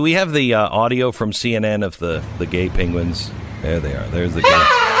 Do we have the audio from CNN of the gay penguins? There they are. There's the gay.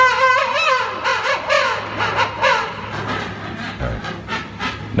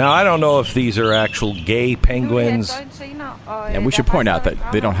 Now, I don't know if these are actual gay penguins. And we should point out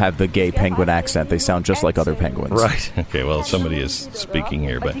that they don't have the gay penguin accent. They sound just like other penguins. Right. Okay, well, somebody is speaking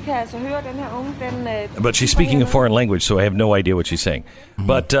here. But she's speaking a foreign language, so I have no idea what she's saying. Mm-hmm.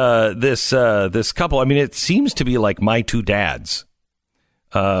 But this couple, I mean, it seems to be like My Two Dads.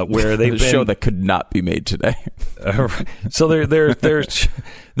 Where they've been, show that could not be made today. So they're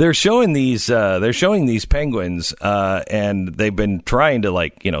showing these penguins, and they've been trying to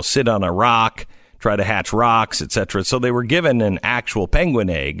sit on a rock, try to hatch rocks, etc. So they were given an actual penguin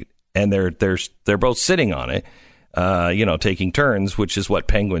egg, and they're both sitting on it, taking turns, which is what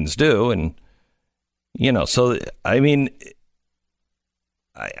penguins do, and so I mean,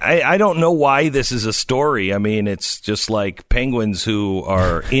 I don't know why this is a story. I mean, it's just like penguins who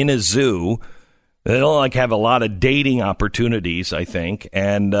are in a zoo. They don't like have a lot of dating opportunities, I think.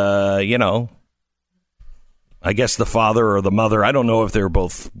 And, I guess the father or the mother, I don't know if they're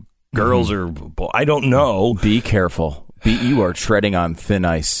both girls or I don't know. Be careful. You are treading on thin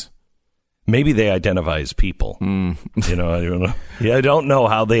ice. Maybe they identify as people. I don't know. Yeah, I don't know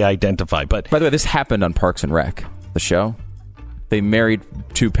how they identify. But by the way, this happened on Parks and Rec, the show. They married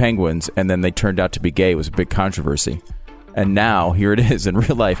 2 penguins, and then they turned out to be gay. It was a big controversy. And now, here it is in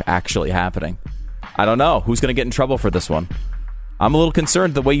real life actually happening. I don't know. Who's going to get in trouble for this one? I'm a little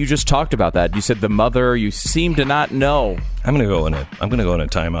concerned the way you just talked about that. You said the mother, you seem to not know. I'm going to go in a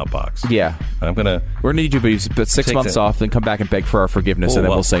timeout box. Yeah. We're going to need you but 6 months off, then come back and beg for our forgiveness, and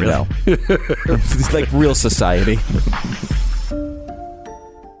then we'll say no. It's like real society.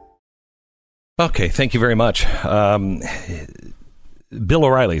 Okay, thank you very much. Bill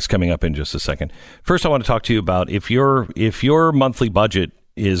O'Reilly is coming up in just a second. First, I want to talk to you about if your monthly budget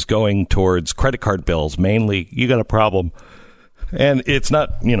is going towards credit card bills, mainly, you got a problem. And it's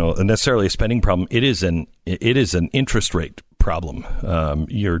not, necessarily a spending problem. It is an interest rate problem.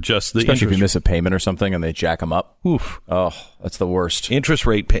 You're just especially if you miss a payment or something and they jack them up. Oof. Oh, that's the worst. Interest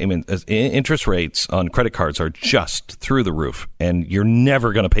rates on credit cards are just through the roof, and you're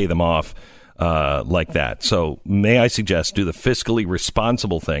never going to pay them off like that. So may I suggest do the fiscally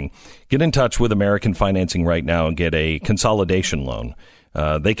responsible thing. Get in touch with American Financing right now and get a consolidation loan.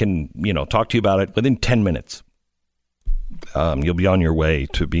 They can, talk to you about it within 10 minutes. You'll be on your way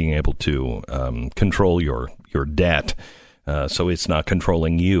to being able to control your debt so it's not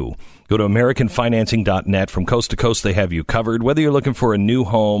controlling you. Go to AmericanFinancing.net. From coast to coast, they have you covered. Whether you're looking for a new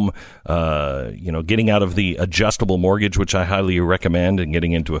home, getting out of the adjustable mortgage, which I highly recommend, and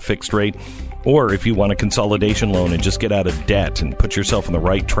getting into a fixed rate, or if you want a consolidation loan and just get out of debt and put yourself on the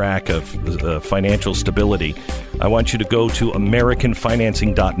right track of financial stability, I want you to go to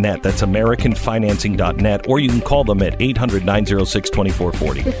AmericanFinancing.net. That's AmericanFinancing.net, or you can call them at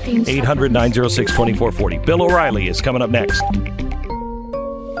 800-906-2440. 800-906-2440. Bill O'Reilly is coming up next.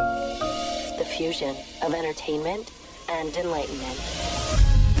 Fusion of entertainment and enlightenment.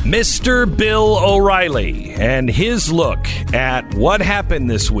 Mr. Bill O'Reilly and his look at what happened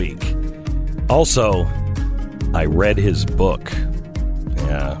this week. Also, I read his book.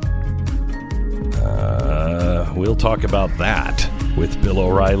 Yeah. We'll talk about that with Bill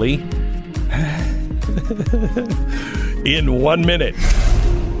O'Reilly in 1 minute.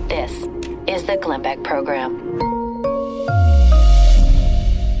 This is the Glenn Beck Program.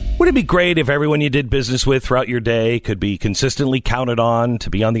 Would it be great if everyone you did business with throughout your day could be consistently counted on to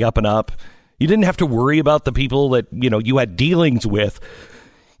be on the up and up? You didn't have to worry about the people that, you had dealings with,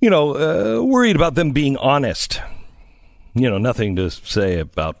 worried about them being honest. Nothing to say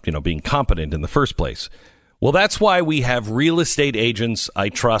about, being competent in the first place. Well, that's why we have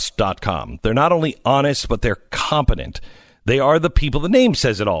realestateagentsitrust.com. They're not only honest, but they're competent. They are the people. The name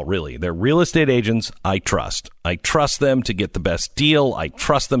says it all, really. They're real estate agents I trust. I trust them to get the best deal. I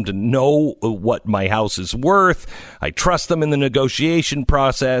trust them to know what my house is worth. I trust them in the negotiation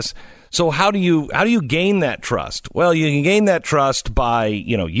process. So how do you gain that trust? Well, you can gain that trust by,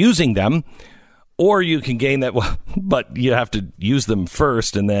 using them, or you can gain that, but you have to use them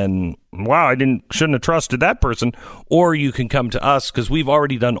first and then, wow, shouldn't have trusted that person. Or you can come to us because we've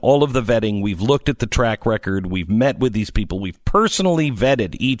already done all of the vetting. We've looked at the track record. We've met with these people. We've personally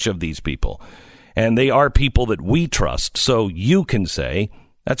vetted each of these people. And they are people that we trust. So you can say,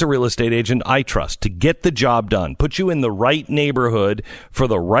 that's a real estate agent I trust to get the job done, put you in the right neighborhood for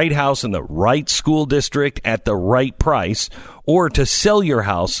the right house in the right school district at the right price, or to sell your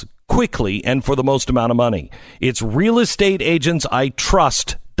house quickly and for the most amount of money. It's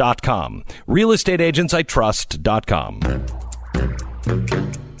realestateagentsitrust.com. Realestateagentsitrust.com.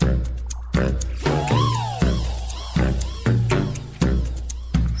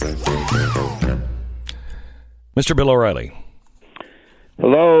 Mr. Bill O'Reilly.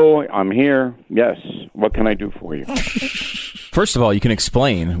 Hello, I'm here. Yes. What can I do for you? First of all, you can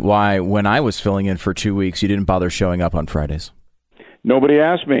explain why when I was filling in for 2 weeks, you didn't bother showing up on Fridays. Nobody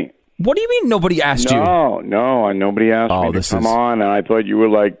asked me. What do you mean nobody asked you? No, nobody asked me to come on, and I thought you were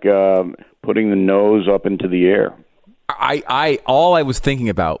like putting the nose up into the air. All I was thinking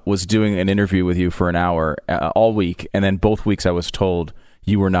about was doing an interview with you for an hour all week, and then both weeks I was told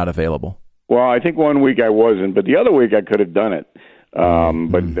you were not available. Well, I think 1 week I wasn't, but the other week I could have done it.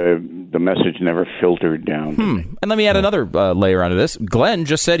 But the message never filtered down. And let me add another layer onto this. Glenn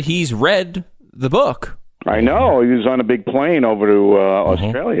just said he's read the book. I know. He was on a big plane over to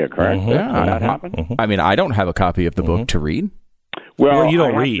Australia, correct? Yeah, that happened. I mean, I don't have a copy of the book to read. Well, you don't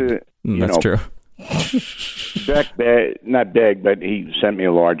I have read. to, That's true. not beg, but he sent me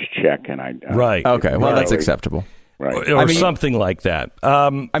a large check, and I Right. Okay, well, that's Right. acceptable. Right. Or something like that.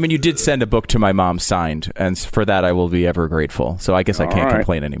 I mean, you did send a book to my mom signed, and for that I will be ever grateful. So I guess I can't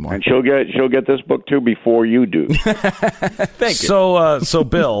complain anymore. And she'll get this book too before you do. Thank you. So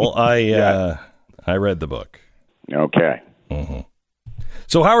Bill, I read the book. Okay. Mm-hmm.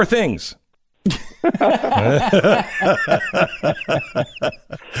 So how are things? I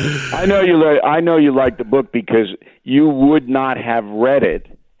know you like the book because you would not have read it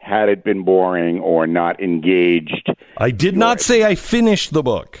had it been boring or not engaged. I did not say I finished the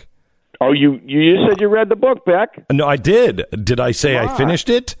book. Oh, you said you read the book, Beck. No, I did. Did I say I finished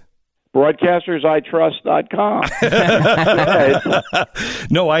it? BroadcastersITrust.com.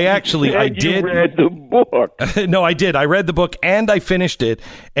 No, I did. You read the book. No, I did. I read the book and I finished it,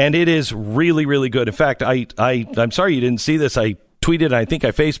 and it is really, really good. In fact, I'm sorry you didn't see this. I tweeted, I think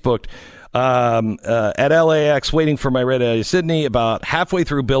I Facebooked at LAX, waiting for my red eye to Sydney, about halfway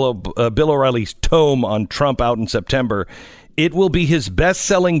through Bill O'Reilly's tome on Trump out in September. It will be his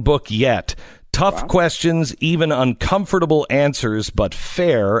best-selling book yet. Tough questions, even uncomfortable answers, but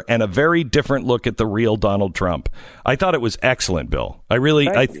fair and a very different look at the real Donald Trump. I thought it was excellent, Bill. I really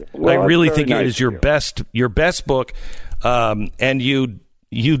think it is your best book, and you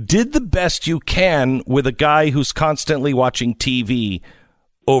did the best you can with a guy who's constantly watching TV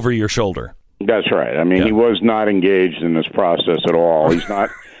over your shoulder. That's right. I mean, he was not engaged in this process at all. He's not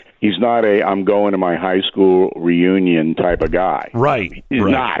a I'm going to my high school reunion type of guy. Right. He's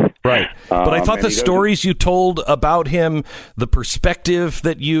not. Right. But I thought the stories you told about him, the perspective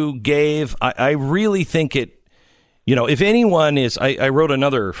that you gave, I really think it, if anyone is, I wrote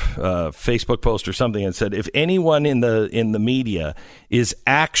another Facebook post or something and said, if anyone in the media is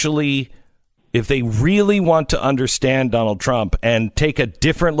actually, if they really want to understand Donald Trump and take a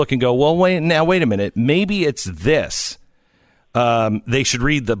different look and go, well, wait a minute, maybe it's this. They should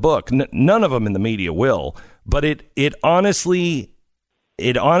read the book. None of them in the media will, but it honestly,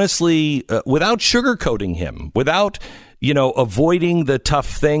 without sugarcoating him, without, avoiding the tough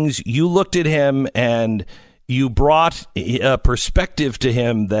things, you looked at him and you brought a perspective to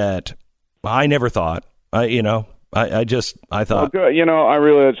him that I never thought. I thought. Well, good. I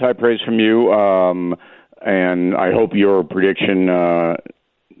really, that's high praise from you. And I hope your prediction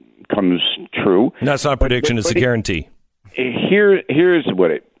comes true. No, it's not a prediction; it's a guarantee. Here's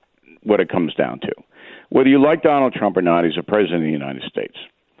what it comes down to. Whether you like Donald Trump or not, he's a president of the United States.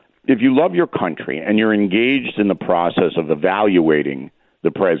 If you love your country and you're engaged in the process of evaluating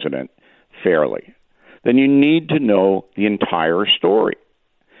the president fairly, then you need to know the entire story.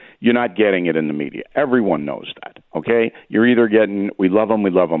 You're not getting it in the media. Everyone knows that, okay? You're either getting, we love him,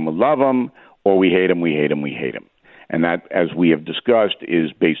 or we hate him. And that, as we have discussed,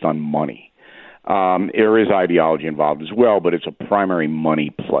 is based on money. There is ideology involved as well, but it's a primary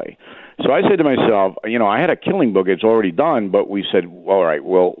money play. So I said to myself, I had a killing book. It's already done, but we said, well, all right,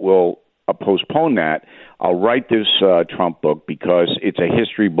 we'll postpone that. I'll write this Trump book because it's a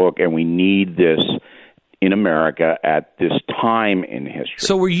history book, and we need this in America at this time in history.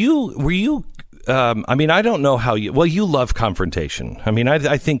 So were you I don't know how you love confrontation. I mean,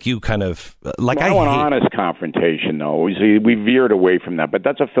 I think you kind of I want honest confrontation, though. We veered away from that, but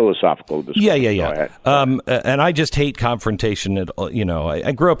that's a philosophical discussion. Yeah. And I just hate confrontation.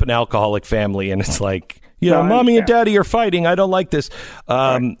 I grew up in an alcoholic family, and it's like, mommy and daddy are fighting. I don't like this.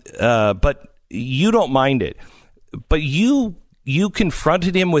 But you don't mind it. But you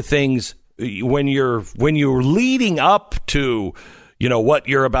confronted him with things when you're leading up to what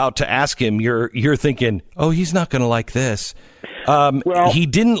you're about to ask him, you're thinking, oh, he's not going to like this. He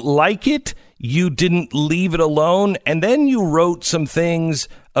didn't like it. You didn't leave it alone. And then you wrote some things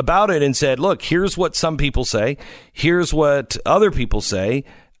about it and said, look, here's what some people say. Here's what other people say.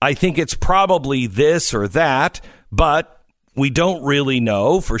 I think it's probably this or that, but we don't really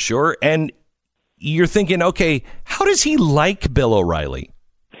know for sure. And you're thinking, okay, how does he like Bill O'Reilly?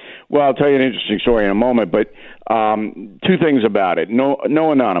 Well, I'll tell you an interesting story in a moment, but two things about it. No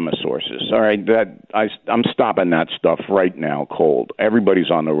anonymous sources. All right, I'm stopping that stuff right now, cold. Everybody's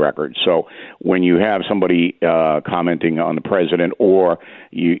on the record. So when you have somebody commenting on the president, or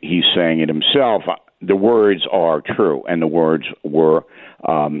he's saying it himself, the words are true, and the words were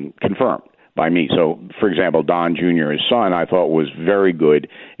confirmed by me. So, for example, Don Jr., his son, I thought was very good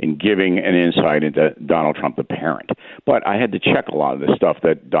in giving an insight into Donald Trump, the parent. But I had to check a lot of the stuff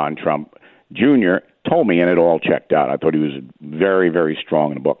that Don Trump Jr. told me, and it all checked out. I thought he was very, very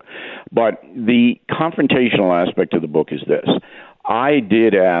strong in the book. But the confrontational aspect of the book is this. I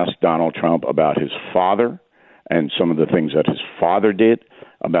did ask Donald Trump about his father and some of the things that his father did,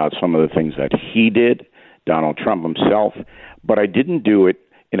 about some of the things that he did, Donald Trump himself, but I didn't do it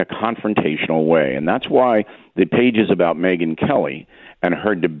in a confrontational way. And that's why the pages about Megyn Kelly and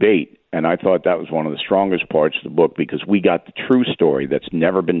her debate, and I thought that was one of the strongest parts of the book, because we got the true story that's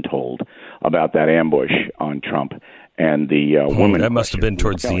never been told about that ambush on Trump and the woman. That must have been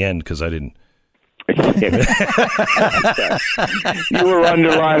towards the end, because I didn't. You were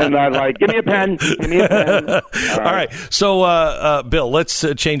underlining that, like, give me a pen. All right. So, Bill, let's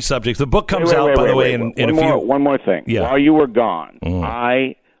change subjects. The book comes out, by the way, in a few. One more thing. Yeah. While you were gone,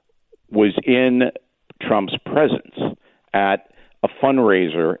 I was in Trump's presence at a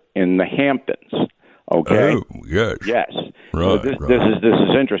fundraiser in the Hamptons. Okay. Oh, yes. Yes. Right. So this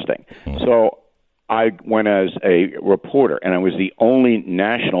is interesting. So I went as a reporter, and I was the only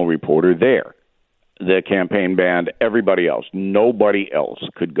national reporter there. The campaign banned everybody else. Nobody else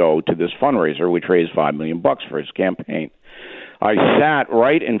could go to this fundraiser, which raised $5 million for his campaign. I sat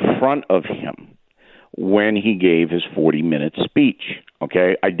right in front of him when he gave his 40-minute speech.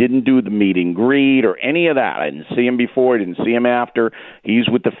 Okay, I didn't do the meet and greet or any of that. I didn't see him before. I didn't see him after. He's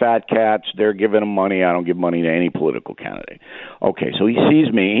with the fat cats. They're giving him money. I don't give money to any political candidate. Okay, so he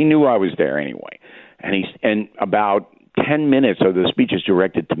sees me. He knew I was there anyway, and about 10 minutes of the speech is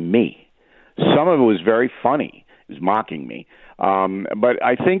directed to me. Some of it was very funny. He was mocking me. But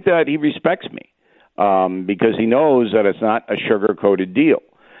I think that he respects me because he knows that it's not a sugar-coated deal.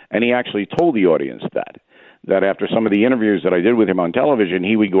 And he actually told the audience that after some of the interviews that I did with him on television,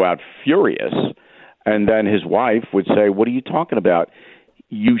 he would go out furious. And then his wife would say, "What are you talking about?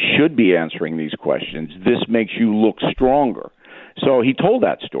 You should be answering these questions. This makes you look stronger." So he told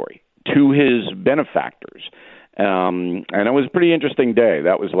that story to his benefactors. And it was a pretty interesting day.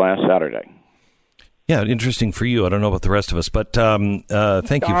 That was last Saturday. Yeah, interesting for you. I don't know about the rest of us, but thank you for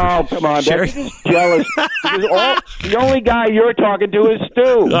sharing. Come on, you're just jealous. The only guy you're talking to is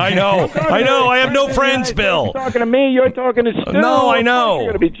Stu. I know. I have no friends, Bill. You're talking to me. You're talking to Stu. No, I know.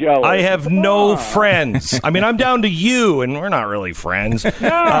 You're going to be jealous. I have no friends. I mean, I'm down to you, and we're not really friends.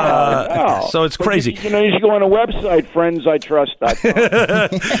 No. So it's crazy. You should go on a website,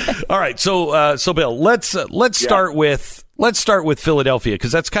 friendsitrust.com. All right, so Bill, let's start with Philadelphia,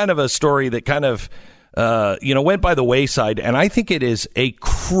 because that's kind of a story that kind of went by the wayside, and I think it is a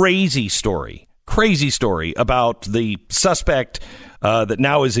crazy story about the suspect that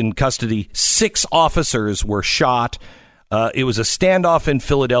now is in custody. 6 officers were shot. It was a standoff in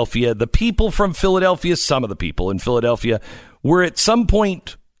Philadelphia. The people from Philadelphia, some of the people in Philadelphia, were at some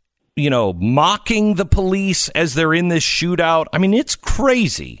point, mocking the police as they're in this shootout. I mean, it's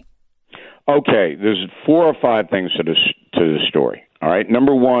crazy. Okay, there's 4 or 5 things to the story. All right,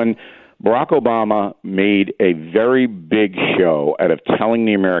 number one, Barack Obama made a very big show out of telling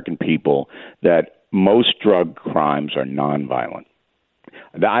the American people that most drug crimes are nonviolent.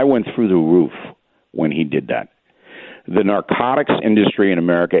 I went through the roof when he did that. The narcotics industry in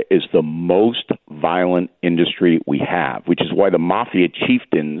America is the most violent industry we have, which is why the mafia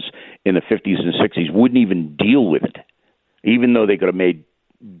chieftains in the 50s and 60s wouldn't even deal with it, even though they could have made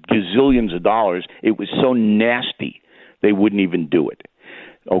gazillions of dollars. It was so nasty they wouldn't even do it.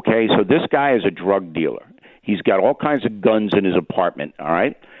 Okay, so this guy is a drug dealer. He's got all kinds of guns in his apartment, all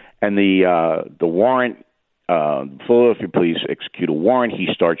right? And the warrant, Philadelphia police execute a warrant. He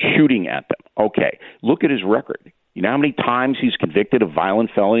starts shooting at them. Okay, look at his record. You know how many times he's convicted of violent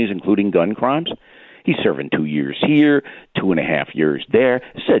felonies, including gun crimes? He's serving 2 years here, 2.5 years there.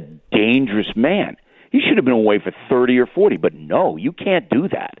 This is a dangerous man. He should have been away for 30 or 40, but no, you can't do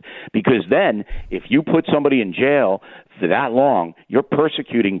that, because then if you put somebody in jail for that long, you're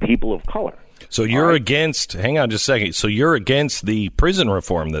persecuting people of color. So you're against, hang on just a second, so you're against the prison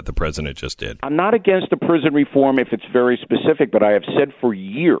reform that the president just did? I'm not against the prison reform if it's very specific, but I have said for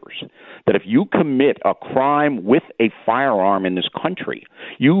years that if you commit a crime with a firearm in this country,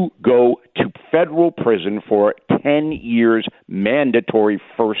 you go to federal prison for 10 years mandatory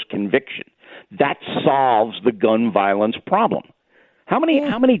first conviction. That solves the gun violence problem. How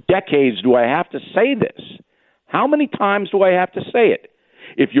many decades do I have to say this? How many times do I have to say it?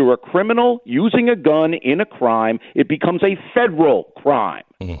 If you're a criminal using a gun in a crime, it becomes a federal crime,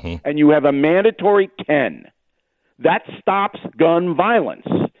 and you have a mandatory 10. That stops gun violence.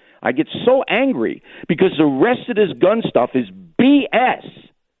 I get so angry because the rest of this gun stuff is BS.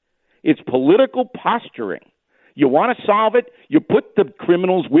 It's political posturing. You want to solve it, you put the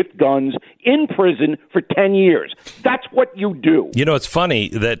criminals with guns in prison for 10 years. That's what you do. You know, it's funny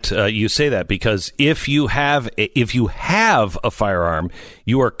that you say that, because if you have a firearm,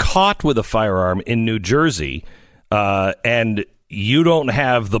 you are caught with a firearm in New Jersey, and you don't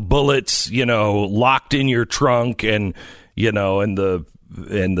have the bullets, locked in your trunk and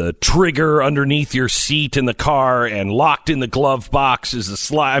the trigger underneath your seat in the car and locked in the glove box is a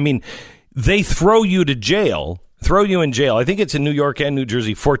slide. I mean, they throw you in jail. I think it's in New York and New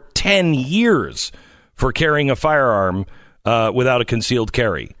Jersey for 10 years for carrying a firearm without a concealed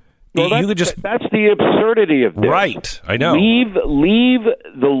carry. Well, that's the absurdity of this. Right, I know. Leave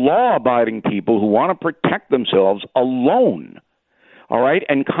the law-abiding people who want to protect themselves alone, all right,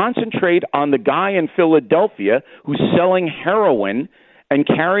 and concentrate on the guy in Philadelphia who's selling heroin and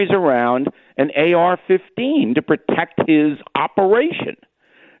carries around an AR-15 to protect his operation.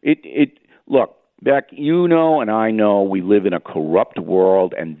 Look, Beck, and I know we live in a corrupt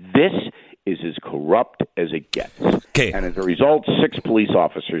world, and this is as corrupt as it gets. Okay. And as a result, 6 police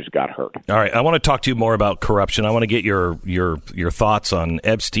officers got hurt. All right, I want to talk to you more about corruption. I want to get your thoughts on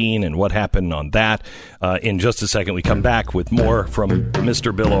Epstein and what happened on that in just a second. We come back with more from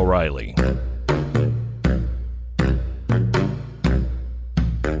Mr. Bill O'Reilly.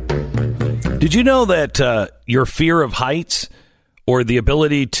 Did you know that your fear of heights or the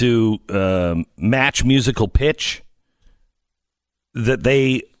ability to match musical pitch, that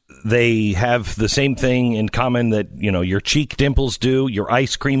they have the same thing in common that, your cheek dimples do, your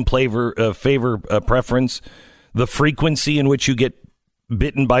ice cream favor preference, the frequency in which you get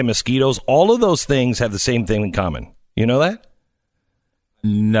bitten by mosquitoes, all of those things have the same thing in common. You know that?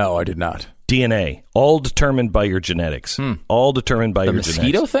 No, I did not. DNA, all determined by your genetics. All determined by your genetics. The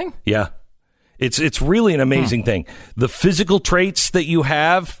mosquito thing? Yeah. It's really an amazing thing. The physical traits that you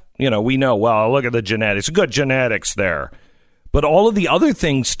have, we know, well, look at the genetics. Good genetics there. But all of the other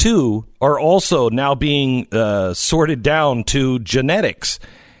things, too, are also now being sorted down to genetics.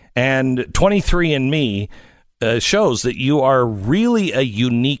 And 23andMe shows that you are really a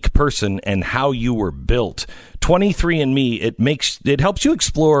unique person and how you were built. 23andMe, it helps you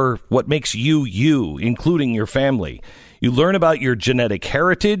explore what makes you you, including your family. You learn about your genetic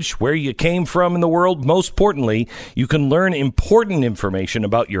heritage, where you came from in the world. Most importantly, you can learn important information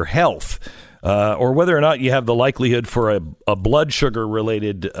about your health, or whether or not you have the likelihood for a blood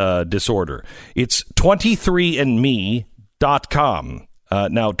sugar-related disorder. It's 23andme.com.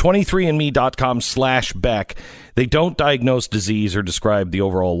 Now, 23andme.com/Beck. They don't diagnose disease or describe the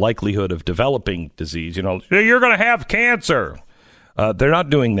overall likelihood of developing disease. You're going to have cancer. They're not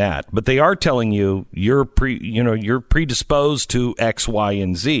doing that, but they are telling you you're predisposed to X, Y,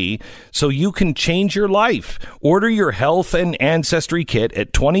 and Z, so you can change your life. Order your health and ancestry kit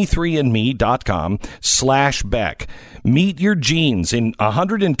at 23andme.com/Beck. Meet your genes in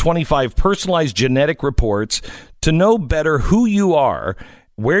 125 personalized genetic reports to know better who you are,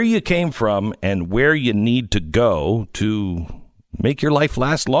 where you came from, and where you need to go to make your life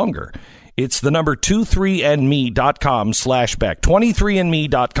last longer. It's the number 23andme.com/Beck.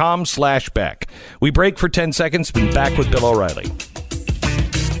 23andme.com/Beck. We break for 10 seconds. Be back with Bill O'Reilly.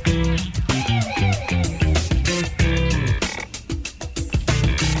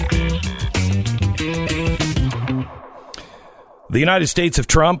 The United States of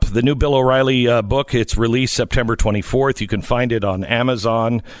Trump, the new Bill O'Reilly book. It's released September 24th. You can find it on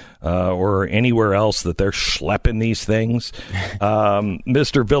Amazon or anywhere else that they're schlepping these things.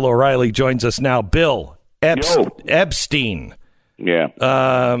 Mr. Bill O'Reilly joins us now. Bill, Epstein.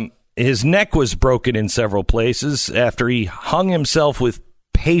 Yeah. His neck was broken in several places after he hung himself with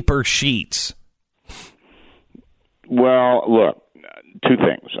paper sheets. Well, look, 2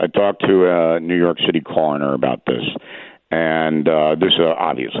 things. I talked to a New York City coroner about this. And this is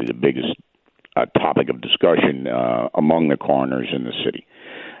obviously the biggest topic of discussion among the coroners in the city.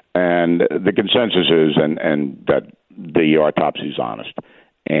 And the consensus is and that the autopsy is honest.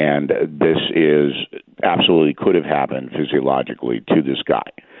 And this is absolutely could have happened physiologically to this guy.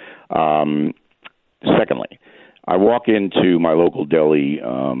 Secondly, I walk into my local deli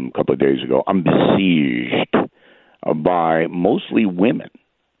a couple of days ago. I'm besieged by mostly women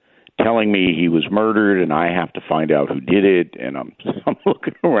telling me he was murdered and I have to find out who did it. And I'm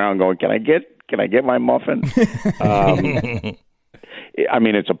looking around going, can I get my muffin? I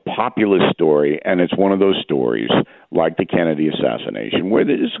mean, it's a populist story, and it's one of those stories like the Kennedy assassination where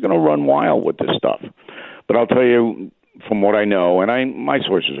they're just going to run wild with this stuff. But I'll tell you, from what I know, and my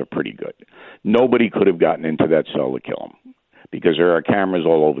sources are pretty good, nobody could have gotten into that cell to kill him because there are cameras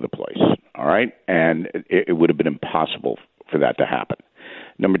all over the place, all right? And it would have been impossible for that to happen.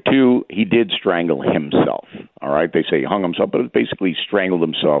 Number 2, he did strangle himself, all right? They say he hung himself, but it basically strangled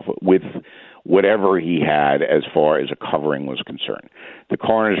himself with whatever he had as far as a covering was concerned. The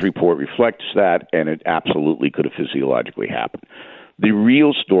coroner's report reflects that, and it absolutely could have physiologically happened. The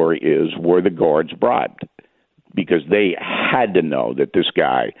real story is, were the guards bribed? because they had to know that this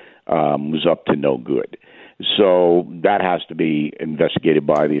guy was up to no good. So that has to be investigated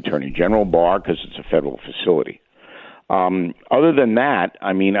by the Attorney General, Barr, because it's a federal facility. Other than that,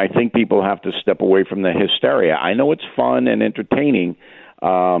 I mean, I think people have to step away from the hysteria. I know it's fun and entertaining,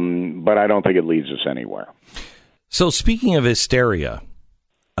 but I don't think it leads us anywhere. So speaking of hysteria,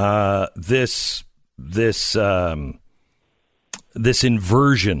 this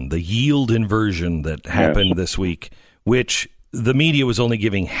inversion, the yield inversion that happened this week, which the media was only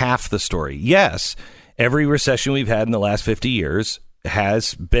giving half the story. Yes, every recession we've had in the last 50 years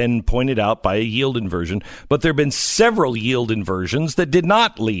has been pointed out by a yield inversion, but there have been several yield inversions that did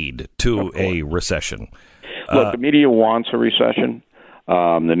not lead to a recession. Look, the media wants a recession.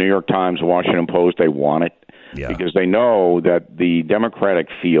 The New York Times, the Washington Post, they want it because they know that the Democratic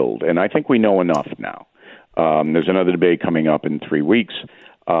field, and I think we know enough now. There's another debate coming up in 3 weeks,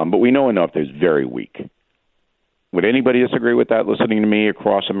 but we know enough that it's very weak. Would anybody disagree with that, listening to me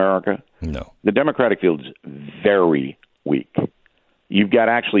across America? No. The Democratic field is very weak. You've got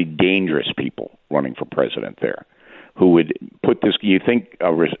actually dangerous people running for president there who would put this. You think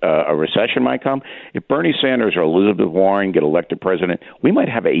a recession might come? If Bernie Sanders or Elizabeth Warren get elected president, we might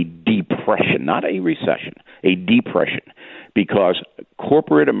have a depression, not a recession, a depression, because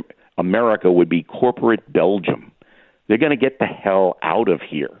corporate America would be corporate Belgium. They're going to get the hell out of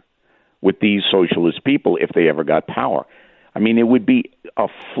here with these socialist people if they ever got power. I mean, it would be a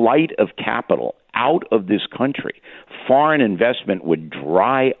flight of capital out of this country. Foreign investment would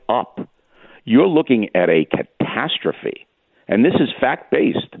dry up. You're looking at a catastrophe. And this is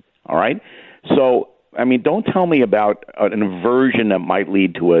fact-based, all right? So, I mean, don't tell me about an inversion that might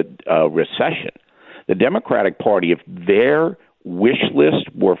lead to a recession. The Democratic Party, if their wish list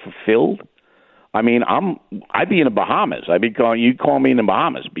were fulfilled, I mean, I'd be in the Bahamas. You'd call me in the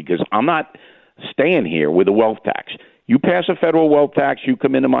Bahamas because I'm not staying here with a wealth tax. You pass a federal wealth tax, you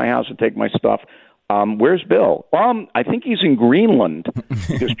come into my house and take my stuff. Where's Bill? Well, I think he's in Greenland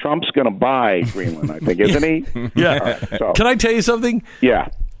because Trump's going to buy Greenland, I think, isn't he? Yeah. So, can I tell you something? Yeah.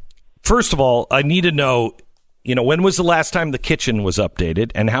 First of all, I need to know, when was the last time the kitchen was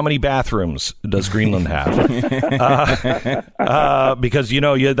updated and how many bathrooms does Greenland have? Because,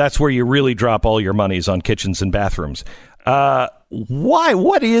 that's where you really drop all your monies on kitchens and bathrooms. Why?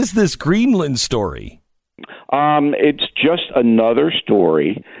 What is this Greenland story? It's just another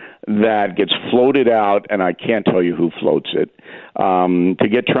story that gets floated out, and I can't tell you who floats it, to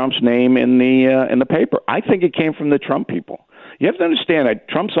get Trump's name in the paper. I think it came from the Trump people. You have to understand that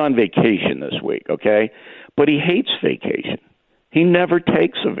Trump's on vacation this week, okay? But he hates vacation. He never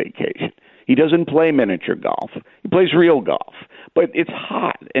takes a vacation. He doesn't play miniature golf. He plays real golf. But it's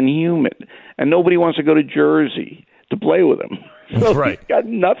hot and humid, and nobody wants to go to Jersey to play with him. So right. He's got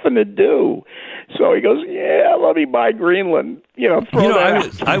nothing to do. So he goes, let me buy Greenland.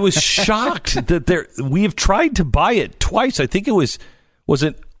 I was shocked that we have tried to buy it twice. I think was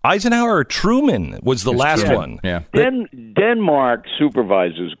it Eisenhower or Truman was the last one. Yeah. Denmark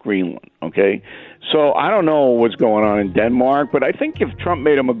supervises Greenland, okay? So I don't know what's going on in Denmark, but I think if Trump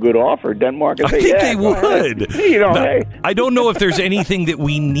made them a good offer, Denmark would say, I think they would. Hey. I don't know if there's anything that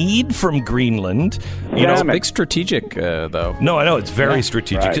we need from Greenland. It's big strategic, though. No, I know. It's very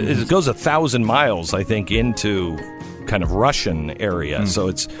strategic. Right. It goes 1,000 miles, I think, into kind of Russian area. So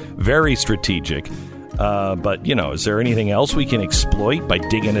it's very strategic. But, is there anything else we can exploit by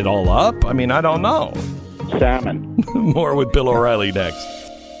digging it all up? I mean, I don't know. Salmon. More with Bill O'Reilly next.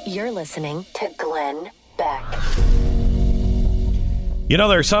 You're listening to Glenn Beck.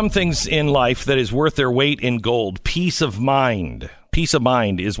 There are some things in life that is worth their weight in gold. Peace of mind. Peace of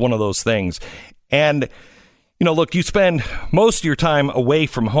mind is one of those things. And, look, you spend most of your time away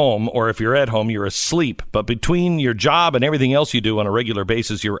from home, or if you're at home, you're asleep. But between your job and everything else you do on a regular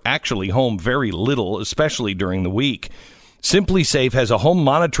basis, you're actually home very little, especially during the week. Simply Safe has a home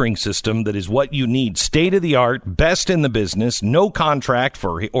monitoring system that is what you need. State-of-the-art, best in the business, no contract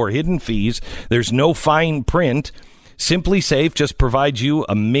or hidden fees. There's no fine print. Simply Safe just provides you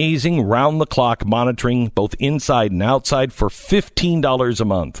amazing round-the-clock monitoring, both inside and outside, for $15 a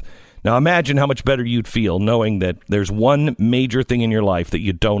month. Now imagine how much better you'd feel knowing that there's one major thing in your life that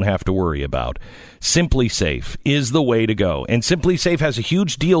you don't have to worry about. Simply Safe is the way to go. And Simply Safe has a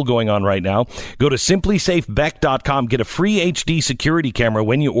huge deal going on right now. Go to simplysafebeck.com. Get a free HD security camera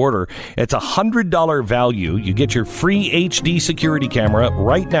when you order. It's $100 value. You get your free HD security camera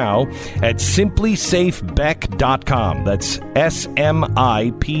right now at simplysafebeck.com. That's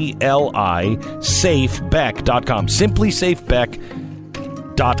SMIPLI safebeck.com.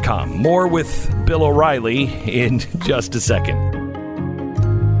 simplysafebeck.com. More with Bill O'Reilly in just a second.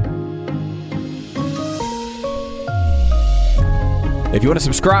 If you want to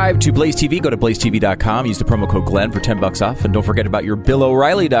subscribe to Blaze TV, go to blazetv.com. Use the promo code Glenn for $10 off. And don't forget about your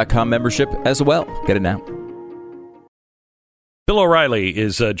BillO'Reilly.com membership as well. Get it now. Bill O'Reilly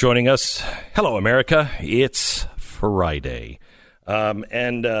is joining us. Hello, America. It's Friday.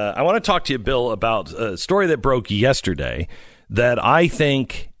 And I want to talk to you, Bill, about a story that broke yesterday that I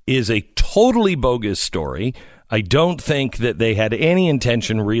think is a totally bogus story. I don't think that they had any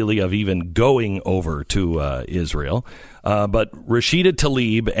intention really of even going over to Israel. But Rashida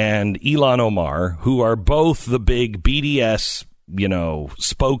Tlaib and Ilhan Omar, who are both the big BDS,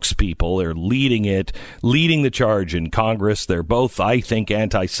 spokespeople, they're leading the charge in Congress. They're both, I think,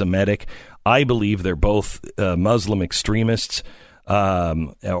 anti-Semitic. I believe they're both Muslim extremists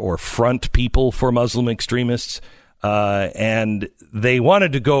or front people for Muslim extremists. And they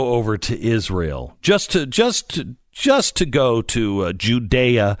wanted to go over to Israel just to go to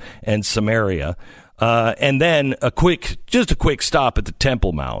Judea and Samaria, and then a quick stop at the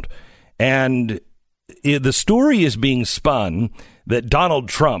Temple Mount. And the story is being spun that Donald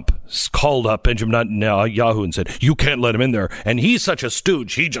Trump called up Benjamin Netanyahu and said, "You can't let him in there. And he's such a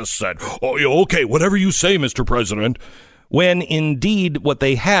stooge. He just said, 'Oh, okay, whatever you say, Mr. President.'" When indeed what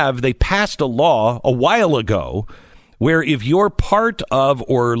they passed a law a while ago where if you're part of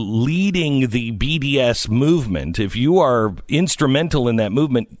or leading the BDS movement, if you are instrumental in that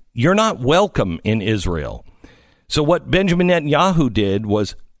movement, you're not welcome in Israel. So what Benjamin Netanyahu did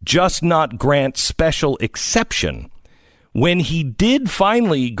was just not grant special exception. When he did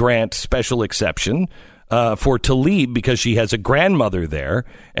finally grant special exception for Tlaib because she has a grandmother there,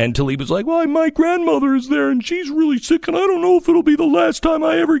 and Tlaib was like, "Well, my grandmother is there and she's really sick and I don't know if it'll be the last time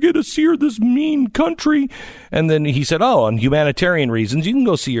I ever get to see her, this mean country." And then he said, "Oh, on humanitarian reasons, you can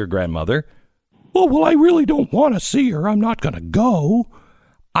go see your grandmother." Well, I really don't want to see her. I'm not going to go."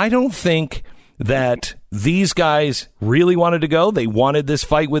 I don't think that these guys really wanted to go. They wanted this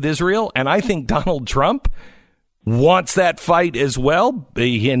fight with Israel. And I think Donald Trump wants that fight as well,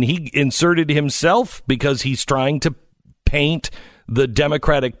 and he inserted himself because he's trying to paint the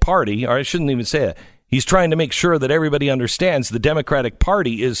Democratic Party, or I shouldn't even say it. He's trying to make sure that everybody understands the Democratic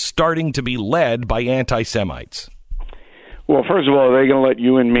Party is starting to be led by anti-Semites. Well, first of all, are they going to let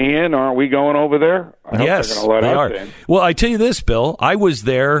you and me in? Aren't we going over there? Yes, they're going to let us in. Well, I tell you this, Bill, I was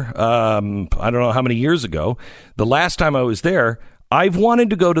there, I don't know how many years ago. The last time I was there, I've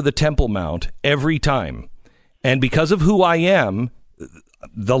wanted to go to the Temple Mount every time. And because of who I am,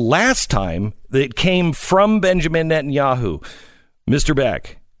 the last time it came from Benjamin Netanyahu, Mr.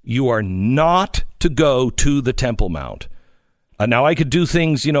 Beck, you are not to go to the Temple Mount. Now, I could do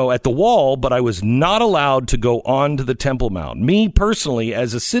things, at the wall, but I was not allowed to go on to the Temple Mount. Me personally,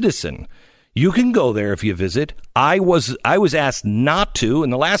 as a citizen, you can go there if you visit. I was asked not to,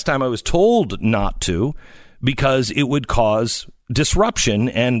 and the last time I was told not to because it would cause disruption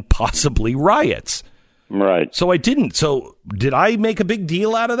and possibly riots. Right. So I didn't. So did I make a big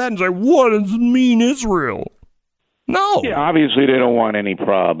deal out of that and say, what does it mean, Israel? No. Yeah, obviously they don't want any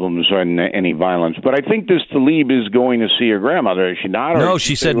problems or any violence. But I think this Tlaib is going to see her grandmother. Is she not? No,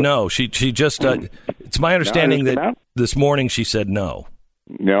 she said no. She just, it's my understanding that this morning she said no.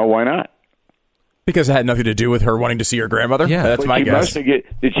 No, why not? Because it had nothing to do with her wanting to see her grandmother? Yeah. That's my guess. Did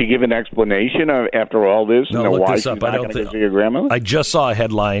she give an explanation after all this? No, look why this she's up. not going to go see her grandmother? I just saw a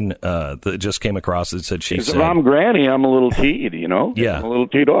headline that just came across that said she said... If I'm Granny, I'm a little teed, Yeah. I'm a little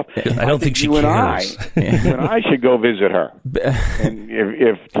teed off. I don't think she cares. You and I should go visit her. And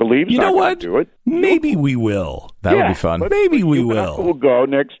if Tlaib's not going to do it... Maybe we will. That would be fun. Maybe we will. We'll go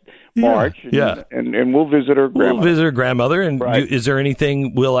next March, and we'll visit her grandmother. We'll visit her grandmother, and is there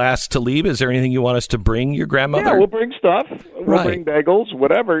anything we'll ask Tlaib? Is there anything you want us to bring your grandmother? Yeah, we'll bring stuff. We'll bring bagels,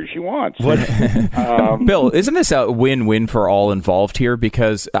 whatever she wants. Bill, isn't this a win-win for all involved here?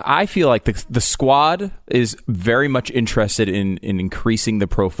 Because I feel like the squad is very much interested in increasing the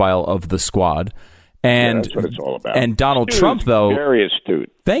profile of the squad. And that's what it's all about. And Donald Trump, though, very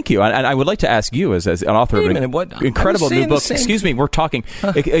astute. Thank you. And I would like to ask you, as an author of an incredible new book. Excuse me, we're talking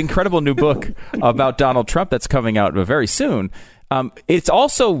incredible new book about Donald Trump that's coming out very soon. It's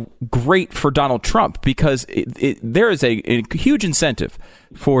also great for Donald Trump because there is a huge incentive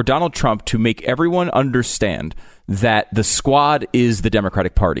for Donald Trump to make everyone understand that the squad is the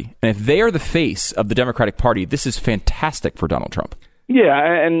Democratic Party, and if they are the face of the Democratic Party, this is fantastic for Donald Trump.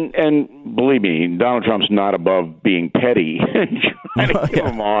 Yeah, and believe me, Donald Trump's not above being petty and trying to give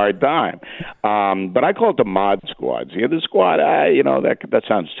him a hard time. But I call it the mod squad. See, the squad, that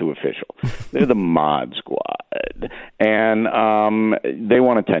sounds too official. They're the mod squad. And they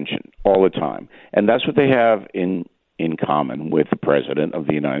want attention all the time. And that's what they have in common with the President of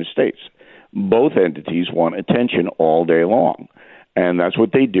the United States. Both entities want attention all day long. And that's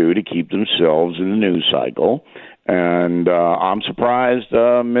what they do to keep themselves in the news cycle. And I'm surprised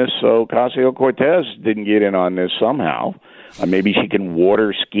Miss Ocasio-Cortez didn't get in on this somehow. Maybe she can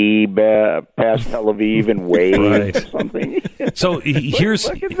water ski past Tel Aviv and wave Right. or something. So here's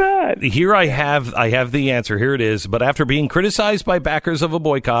look at that. Here I have the answer. Here it is. But after being criticized by backers of a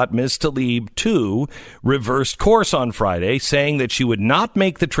boycott, Ms. Tlaib, too, reversed course on Friday, saying that she would not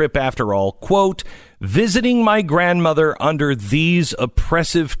make the trip after all. Quote, visiting my grandmother under these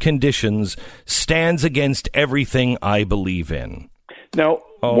oppressive conditions stands against everything I believe in. Now,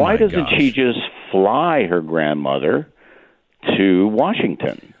 Oh, why my doesn't gosh. she just fly her grandmother to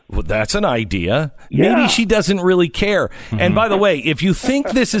Washington? Well, that's an idea. Yeah. Maybe she doesn't really care. And by the way, if you think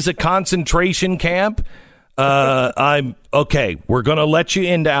this is a concentration camp, I'm okay. We're going to let you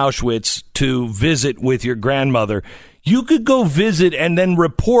into Auschwitz to visit with your grandmother. You could go visit and then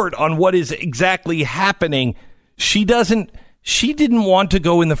report on what is exactly happening. She didn't want to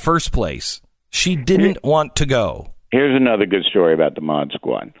go in the first place. She didn't want to go. Here's another good story about the Mod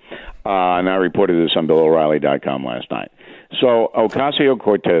Squad. And I reported this on BillO'Reilly.com last night. So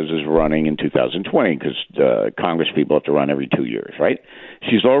Ocasio-Cortez is running in 2020 because Congress people have to run every 2 years, right?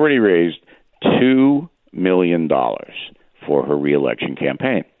 She's already raised $2 million for her reelection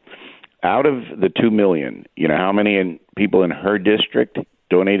campaign. Out of the $2 million, you know how many people in her district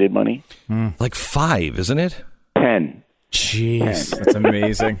donated money? Like 5, isn't it? 10. Jeez, that's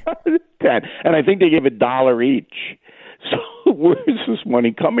amazing. 10. And I think they gave $1 each. So where's this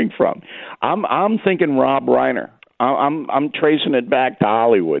money coming from? I'm thinking Rob Reiner. I'm tracing it back to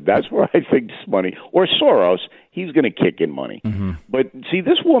Hollywood. That's where I think this money, or Soros, he's going to kick in money. Mm-hmm. But see,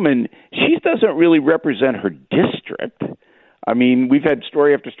 this woman, she doesn't really represent her district. I mean, we've had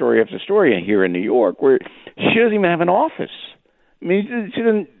story after story after story here in New York where she doesn't even have an office. I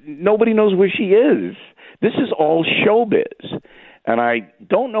mean, nobody knows where she is. This is all showbiz. And I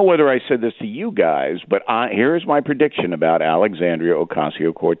don't know whether I said this to you guys, but here's my prediction about Alexandria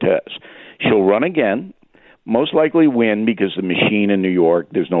Ocasio-Cortez. She'll run again, most likely win because the machine in New York,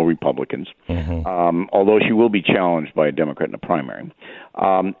 there's no Republicans, although she will be challenged by a Democrat in the primary.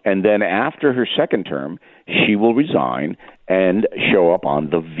 And then after her second term, she will resign and show up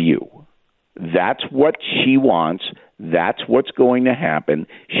on The View. That's what she wants. That's what's going to happen.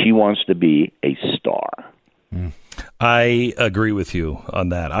 She wants to be a star. I agree with you on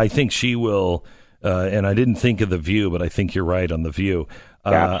that. I think she will, and I didn't think of The View, but I think you're right on The View.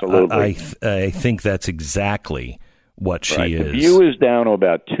 Absolutely. I think that's exactly what she is. The View is down to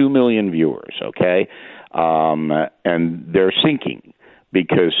about 2 million viewers, okay? And they're sinking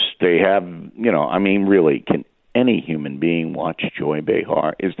because they have, really, can any human being watch Joy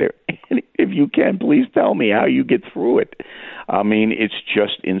Behar? Is there any, if you can, please tell me how you get through it. I mean, it's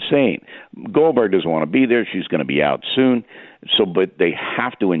just insane. Goldberg doesn't want to be there. She's going to be out soon. But they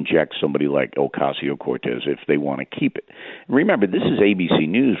have to inject somebody like Ocasio-Cortez if they want to keep it. Remember, this is ABC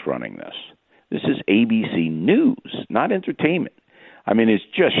News running this. This is ABC News, not entertainment. I mean, it's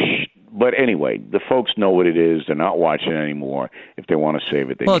just... But anyway, the folks know what it is. They're not watching it anymore. If they want to save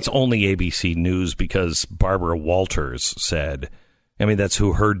it, it's only ABC News because Barbara Walters said... I mean, that's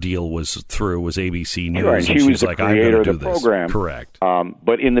who her deal was through, was ABC News. Right, and she was the like, creator I'm going to of do the this. program. Correct.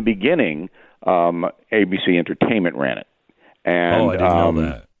 But in the beginning, ABC Entertainment ran it. And, I didn't know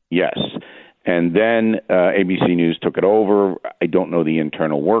that. Yes. And then ABC News took it over. I don't know the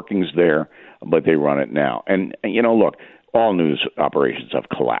internal workings there, but they run it now. And look, all news operations have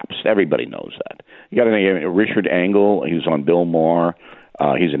collapsed. Everybody knows that. You got a name, Richard Engel. He was on Bill Maher.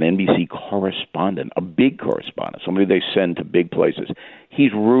 He's an NBC correspondent, a big correspondent, somebody they send to big places.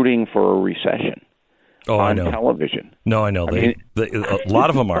 He's rooting for a recession on television. No, I know. A lot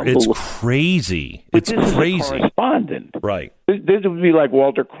of them are. It's crazy. It's crazy. Is a correspondent. Right. This would be like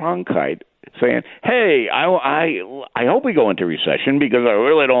Walter Cronkite saying, hey, I hope we go into recession because I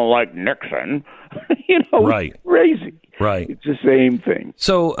really don't like Nixon. Right. It's crazy. Right. It's the same thing.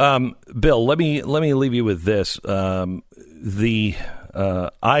 So, Bill, let me leave you with this. The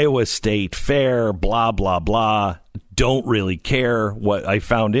Iowa State Fair, blah, blah, blah, don't really care. What I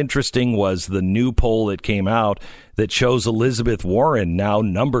found interesting was the new poll that came out that shows Elizabeth Warren now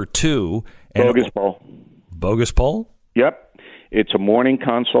number 2. Bogus poll. Bogus poll? Yep. It's a morning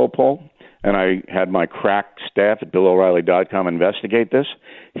consult poll, and I had my crack staff at BillO'Reilly.com investigate this.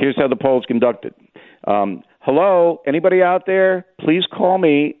 Here's how the poll is conducted. Hello, anybody out there? Please call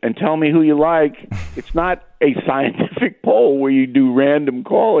me and tell me who you like. It's not a scientific poll where you do random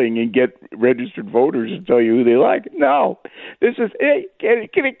calling and get registered voters to tell you who they like. No, this is, hey, can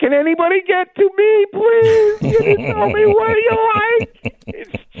anybody get to me, please? Can you tell me what you like?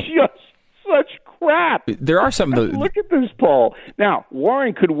 It's just such crap. There are some. Look at this poll. Now,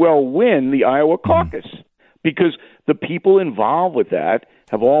 Warren could well win the Iowa caucus because the people involved with that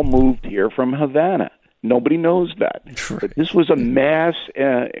have all moved here from Havana. Nobody knows that. But this was a mass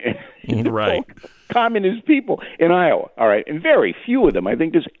right. communist people in Iowa. All right, and very few of them. I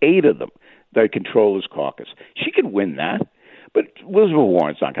think there's 8 of them that control his caucus. She could win that, but Elizabeth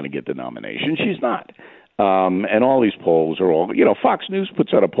Warren's not going to get the nomination. She's not. And all these polls are all, Fox News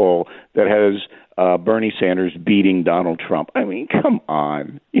puts out a poll that has Bernie Sanders beating Donald Trump. I mean, come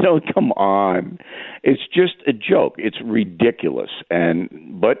on. Come on. It's just a joke. It's ridiculous.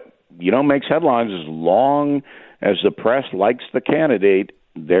 But makes headlines as long as the press likes the candidate.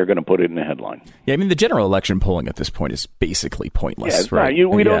 They're going to put it in the headline. Yeah, I mean, the general election polling at this point is basically pointless. Yeah, right?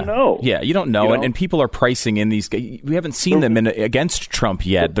 We don't know. Yeah, you don't know. And people are pricing in these. We haven't seen them against Trump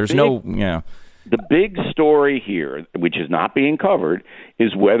yet. There's no. The big story here, which is not being covered,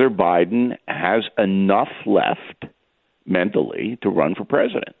 is whether Biden has enough left mentally to run for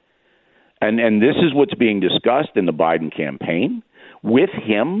president. And this is what's being discussed in the Biden campaign. With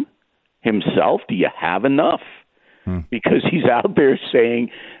himself, do you have enough? Because he's out there saying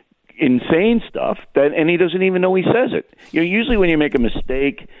insane stuff, and he doesn't even know he says it. Usually when you make a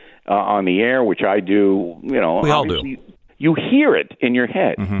mistake on the air, which I do, we all do. You hear it in your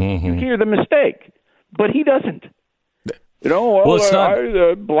head. You hear the mistake, but he doesn't. It's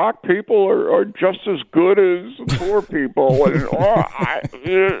not... black people are just as good as poor people. And,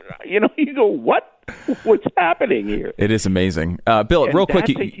 you go, what? What's happening here? It is amazing. Bill, real quick.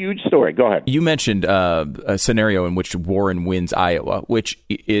 That's a huge story. Go ahead. You mentioned a scenario in which Warren wins Iowa, which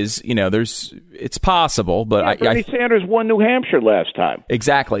is, it's possible. But Bernie Sanders won New Hampshire last time.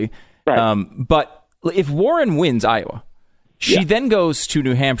 Exactly. Right. But if Warren wins Iowa, she then goes to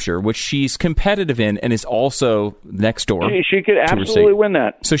New Hampshire, which she's competitive in and is also next door. She could absolutely win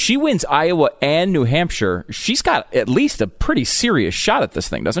that. So she wins Iowa and New Hampshire. She's got at least a pretty serious shot at this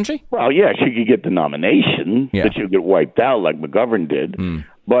thing, doesn't she? Well, yeah, she could get the nomination, but she'll get wiped out like McGovern did.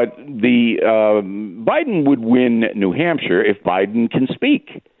 But the Biden would win New Hampshire if Biden can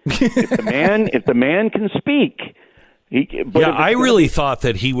speak. if the man can speak. I really thought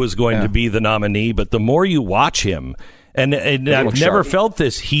that he was going to be the nominee, but the more you watch him, and I've never felt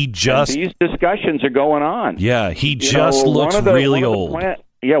this. These discussions are going on. Yeah, he just looks really old.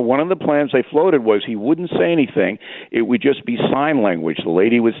 One of the plans they floated was he wouldn't say anything. It would just be sign language. The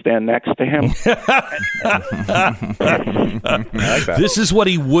lady would stand next to him. This is what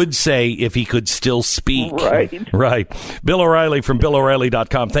he would say if he could still speak. Right. Bill O'Reilly from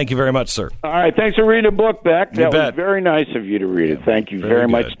BillO'Reilly.com. Thank you very much, sir. All right. Thanks for reading a book, Beck. That was very nice of you to read it. Thank you very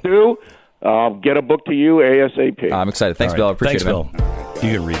much, Stu. I'll get a book to you ASAP. I'm excited. Thanks, Bill. I appreciate it. Bill.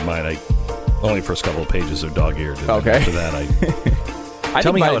 You can read mine. Only first couple of pages are dog-eared. Okay. After that,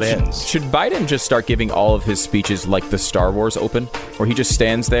 tell me how it ends. Should Biden just start giving all of his speeches like the Star Wars open, where he just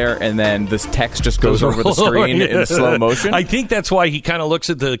stands there and then this text just goes over the screen in slow motion? I think that's why he kind of looks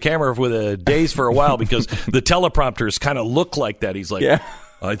at the camera with a daze for a while, because the teleprompters kind of look like that. He's like,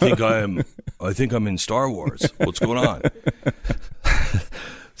 I think I'm in Star Wars. What's going on?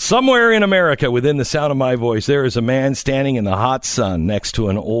 Somewhere in America, within the sound of my voice, there is a man standing in the hot sun next to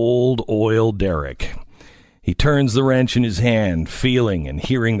an old oil derrick. He turns the wrench in his hand, feeling and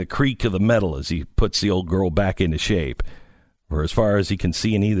hearing the creak of the metal as he puts the old girl back into shape. For as far as he can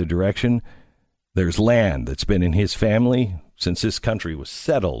see in either direction, there's land that's been in his family since this country was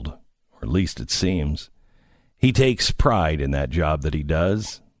settled, or at least it seems. He takes pride in that job that he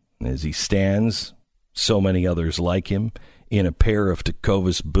does. And as he stands, so many others like him, in a pair of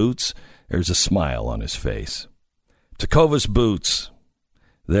Tecovas boots, there's a smile on his face. Tecovas boots,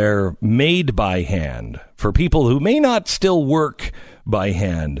 they're made by hand for people who may not still work by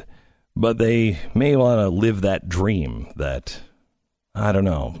hand, but they may want to live that dream that, I don't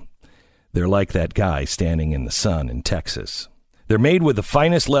know, they're like that guy standing in the sun in Texas. They're made with the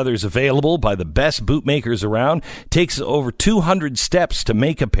finest leathers available by the best boot makers around. Takes over 200 steps to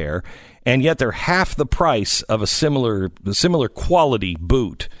make a pair, and yet they're half the price of a similar quality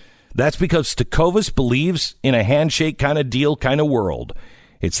boot. That's because Tecovas believes in a handshake kind of deal, kind of world.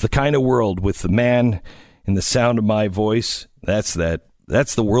 It's the kind of world with the man in the sound of my voice. That's the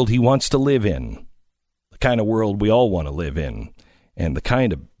world he wants to live in. The kind of world we all want to live in. And the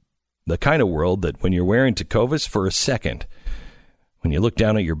kind of world that when you're wearing Tecovas for a second, when you look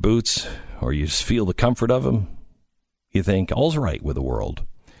down at your boots or you just feel the comfort of them, you think all's right with the world.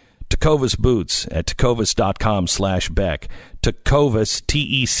 Tecovas boots at tecovas.com/Beck. Tecovas,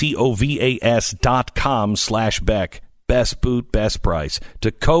 TECOVAS.com/Beck. Best boot, best price.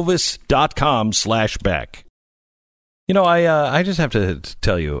 Tecovas.com/Beck. You know, I just have to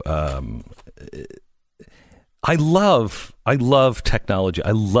tell you, I love technology.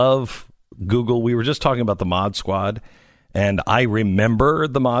 I love Google. We were just talking about the Mod Squad, and I remember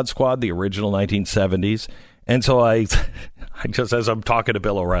the Mod Squad, the original 1970s. And so I just, as I'm talking to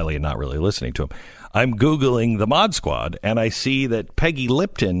Bill O'Reilly and not really listening to him, I'm Googling the Mod Squad, and I see that Peggy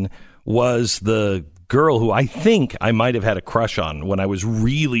Lipton was the girl who I think I might have had a crush on when I was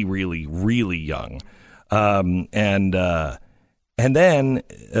really, really, really young. And then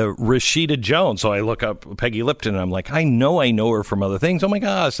Rashida Jones. So I look up Peggy Lipton, and I'm like, I know her from other things. Oh, my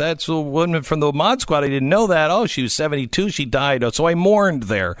gosh, that's a woman from the Mod Squad. I didn't know that. Oh, she was 72. She died. So I mourned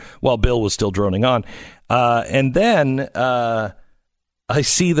there while Bill was still droning on. And then I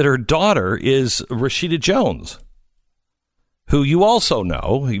see that her daughter is Rashida Jones, who you also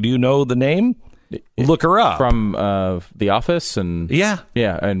know. Do you know the name? Look her up. From The Office and... Yeah,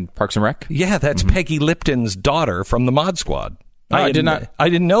 and Parks and Rec. Yeah, that's Peggy Lipton's daughter from the Mod Squad. I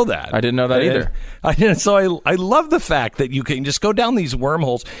didn't know that. I didn't know that either. I didn't. So I love the fact that you can just go down these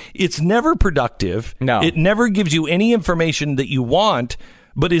wormholes. It's never productive. No. It never gives you any information that you want,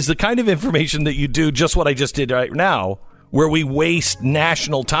 but is the kind of information that you do just what I just did right now, where we waste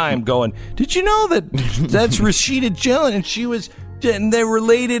national time going, did you know that that's Rashida Jones and she was, and they're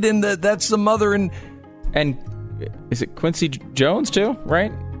related, and that's the mother, and is it Quincy Jones too,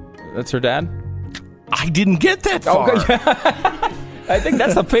 right? That's her dad? I didn't get that far. I think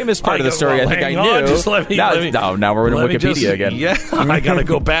that's the famous part of the story. I think I knew. Just let me, now we're in Wikipedia again. Yeah, I got to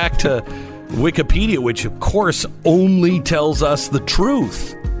go back to Wikipedia, which of course only tells us the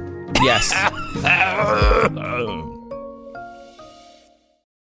truth. Yes.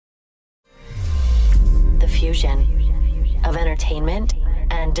 The fusion of entertainment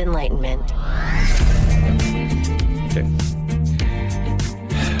and enlightenment. Okay.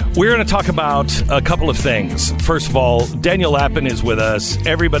 We're going to talk about a couple of things. First of all, Daniel Lapin is with us.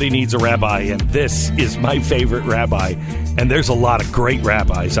 Everybody needs a rabbi, and this is my favorite rabbi. And there's a lot of great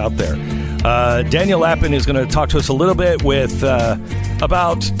rabbis out there. Daniel Lapin is going to talk to us a little bit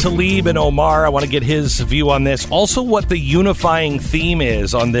about Tlaib and Omar. I want to get his view on this. Also, what the unifying theme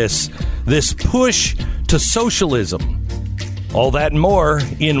is on this push to socialism. All that and more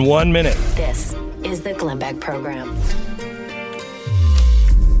in 1 minute. This is the Glenn Beck Program.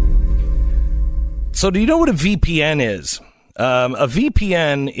 So do you know what a VPN is? A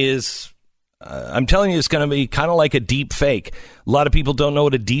VPN is, I'm telling you, it's going to be kind of like a deep fake. A lot of people don't know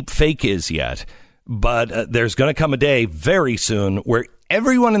what a deep fake is yet, but there's going to come a day very soon where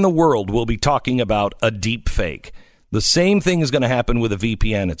everyone in the world will be talking about a deep fake. The same thing is going to happen with a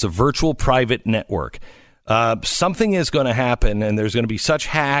VPN. It's a virtual private network. Something is going to happen, and there's going to be such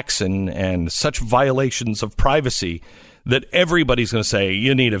hacks and such violations of privacy that everybody's going to say,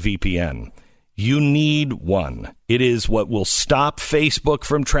 you need a VPN. You need one. It is what will stop Facebook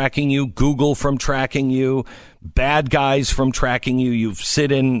from tracking you, Google from tracking you, bad guys from tracking you. You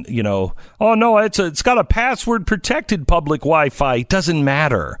sit in, oh no, it's got a password protected public Wi-Fi. Doesn't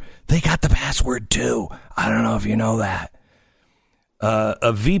matter. They got the password too. I don't know if you know that.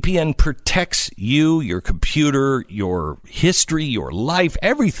 A VPN protects you, your computer, your history, your life,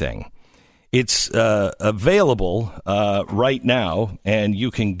 everything. It's available right now, and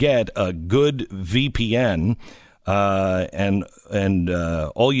you can get a good VPN, and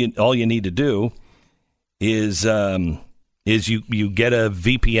all you need to do is you get a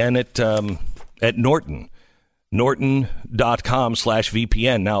VPN at Norton,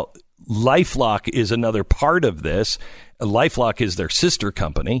 norton.com/VPN. Now, LifeLock is another part of this. LifeLock is their sister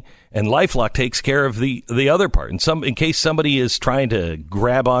company, and LifeLock takes care of the other part. In case somebody is trying to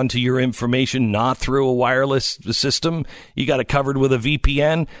grab onto your information not through a wireless system, you got it covered with a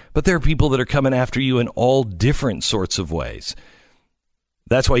VPN. But there are people that are coming after you in all different sorts of ways.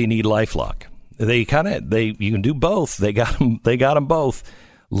 That's why you need LifeLock. You can do both. They got them both.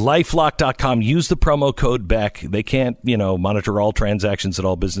 LifeLock.com. Use the promo code BECK. They can't monitor all transactions at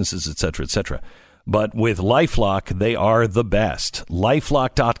all businesses, et cetera, et cetera. But with LifeLock, they are the best.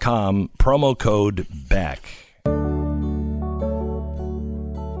 LifeLock.com, promo code BECK.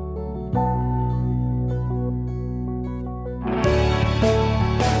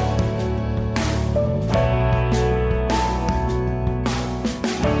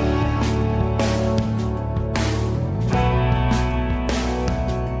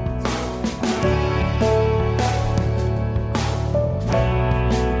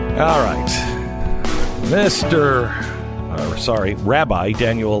 All right. Rabbi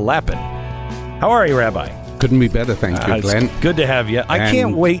Daniel Lapin. How are you, Rabbi? Couldn't be better, thank you, Glenn. It's good to have you. I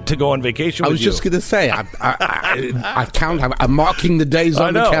can't wait to go on vacation with you. I was just going to say, I'm marking the days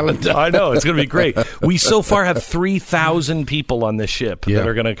on the calendar. I know, it's going to be great. We so far have 3,000 people on this ship that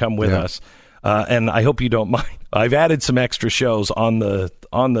are going to come with us. and I hope you don't mind. I've added some extra shows on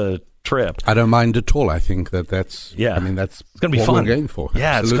the trip. I don't mind at all. I think that's yeah. I mean, that's it's going to be what fun. we're going for.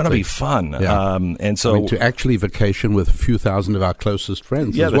 Yeah, Absolutely. it's going to be fun. Yeah. And so to actually vacation with a few thousand of our closest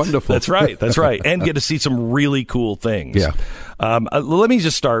friends is wonderful. That's right. That's right. And get to see some really cool things. Yeah. Let me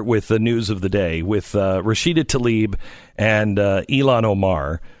just start with the news of the day with Rashida Tlaib and Ilhan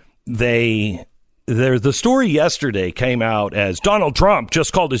Omar. The story yesterday came out as Donald Trump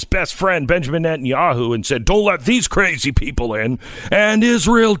just called his best friend Benjamin Netanyahu and said, "Don't let these crazy people in," and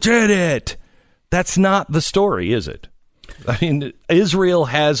Israel did it. That's not the story, is it? I mean, Israel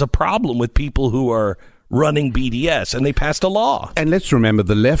has a problem with people who are running BDS, and they passed a law. And let's remember,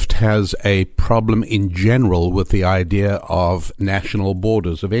 the left has a problem in general with the idea of national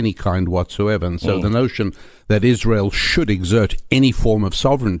borders of any kind whatsoever. And so the notion that Israel should exert any form of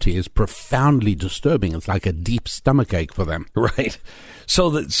sovereignty is profoundly disturbing. It's like a deep stomachache for them. Right. So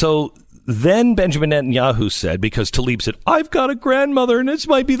then Benjamin Netanyahu said, because Tlaib said, "I've got a grandmother, and this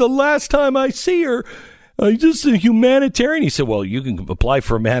might be the last time I see her. I'm just a humanitarian." He said, "Well, you can apply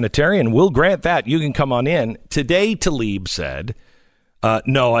for a humanitarian. We'll grant that. You can come on in." Today, Tlaib said,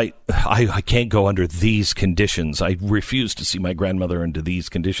 "No, I can't go under these conditions. I refuse to see my grandmother under these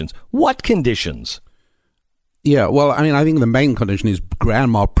conditions." What conditions? Yeah, well, I mean, I think the main condition is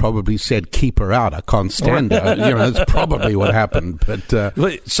Grandma probably said, "Keep her out. I can't stand her." That's probably what happened.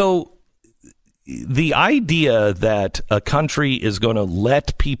 But so the idea that a country is going to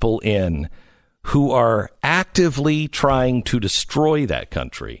let people in who are actively trying to destroy that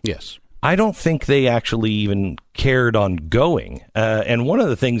country. Yes. I don't think they actually even cared on going. And one of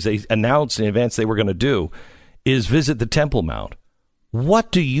the things they announced in advance they were going to do is visit the Temple Mount.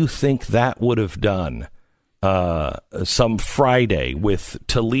 What do you think that would have done some Friday with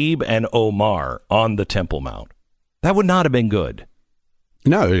Tlaib and Omar on the Temple Mount? That would not have been good.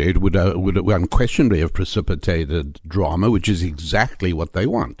 No, it would unquestionably have precipitated drama, which is exactly what they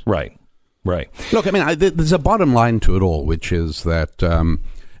want. Right. Look, I mean, there's a bottom line to it all, which is that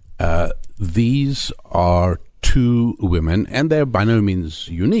these are two women, and they're by no means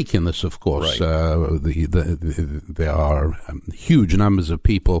unique in this, of course. Right. There are huge numbers of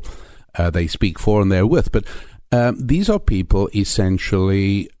people they speak for and they're with, but these are people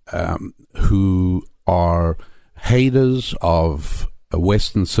essentially who are haters of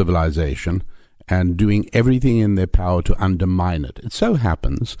Western civilization and doing everything in their power to undermine it. It so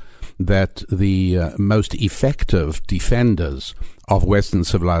happens that the most effective defenders of Western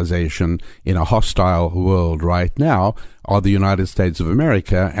civilization in a hostile world right now are the United States of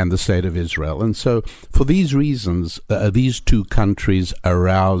America and the State of Israel. And so for these reasons, these two countries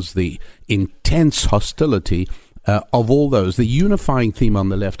arouse the intense hostility of all those. The unifying theme on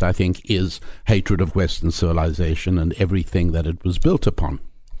the left, I think, is hatred of Western civilization and everything that it was built upon.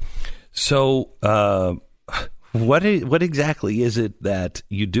 So what exactly is it that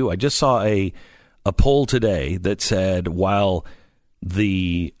you do? I just saw a poll today that said while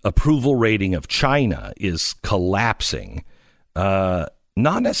the approval rating of China is collapsing, not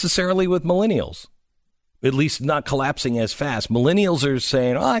necessarily with millennials, at least not collapsing as fast. Millennials are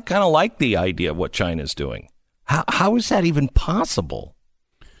saying, "Oh, I kind of like the idea of what China's doing." How is that even possible?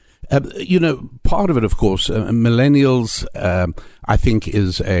 Part of it, of course, millennials, I think,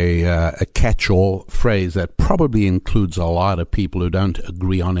 is a catch-all phrase that probably includes a lot of people who don't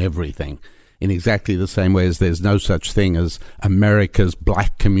agree on everything, in exactly the same way as there's no such thing as America's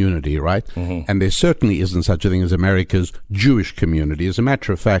black community, right? Mm-hmm. And there certainly isn't such a thing as America's Jewish community. As a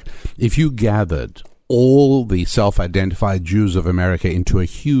matter of fact, if you gathered all the self-identified Jews of America into a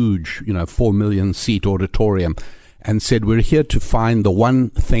huge, 4 million seat auditorium and said, "We're here to find the one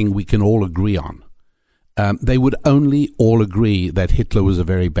thing we can all agree on," they would only all agree that Hitler was a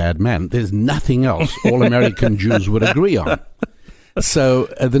very bad man. There's nothing else all American Jews would agree on. So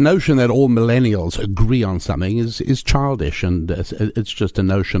the notion that all millennials agree on something is childish, and it's just a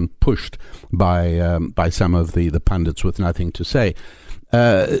notion pushed by some of the pundits with nothing to say.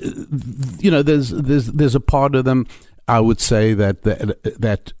 There's a part of them, I would say,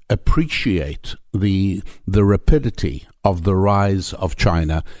 that appreciate the rapidity of the rise of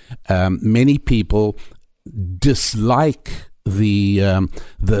China. Many people dislike the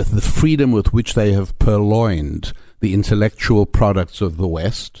freedom with which they have purloined the intellectual products of the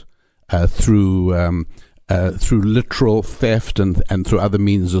West through literal theft and through other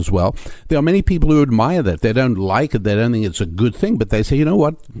means as well. There are many people who admire that. They don't like it. They don't think it's a good thing. But they say, you know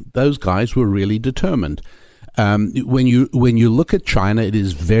what? Those guys were really determined. When you look at China, it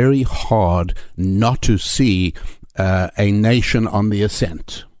is very hard not to see a nation on the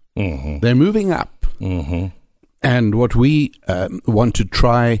ascent. Mm-hmm. They're moving up. Mm-hmm. And what we want to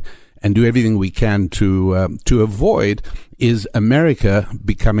try and do everything we can to avoid is America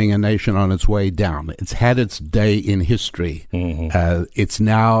becoming a nation on its way down. It's had its day in history. Mm-hmm. It's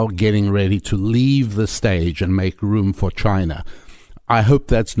now getting ready to leave the stage and make room for China. I hope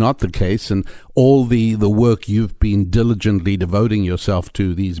that's not the case, and all the work you've been diligently devoting yourself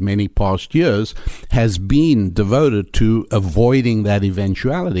to these many past years has been devoted to avoiding that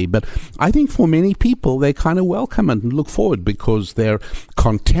eventuality. But I think for many people, they kind of welcome it and look forward, because their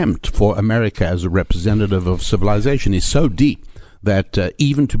contempt for America as a representative of civilization is so deep that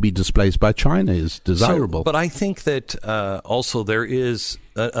even to be displaced by China is desirable. But I think that also there is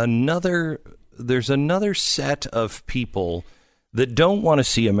there's another set of people that don't want to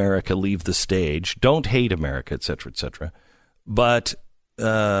see America leave the stage, don't hate America, et cetera, but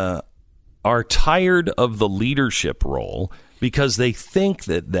are tired of the leadership role because they think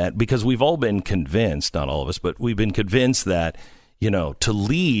that because we've all been convinced, not all of us, but we've been convinced that, to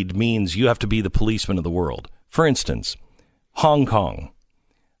lead means you have to be the policeman of the world. For instance, Hong Kong.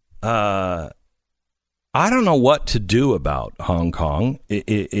 I don't know what to do about Hong Kong,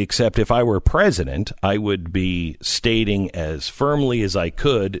 except if I were president, I would be stating as firmly as I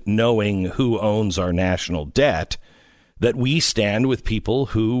could, knowing who owns our national debt, that we stand with people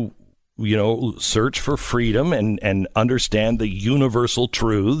who, search for freedom and understand the universal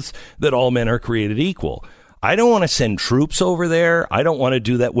truths that all men are created equal. I don't want to send troops over there. I don't want to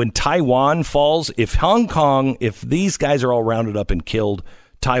do that. When Taiwan falls, if these guys are all rounded up and killed,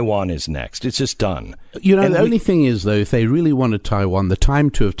 Taiwan is next. It's just done. The only thing is, though, if they really wanted Taiwan, the time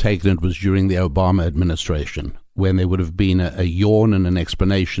to have taken it was during the Obama administration, when there would have been a yawn and an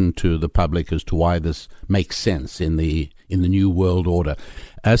explanation to the public as to why this makes sense in the new world order.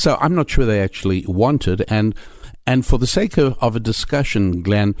 So I'm not sure they actually wanted. And for the sake of a discussion,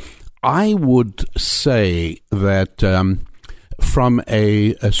 Glenn, I would say that from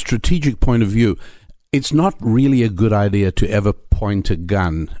a strategic point of view, it's not really a good idea to ever point a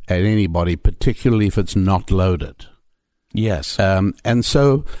gun at anybody, particularly if it's not loaded. Yes. And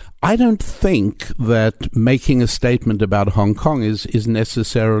so I don't think that making a statement about Hong Kong is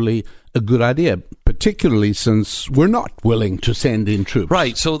necessarily a good idea, particularly since we're not willing to send in troops.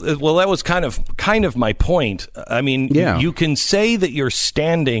 Right. So, that was kind of my point. I mean, you can say that you're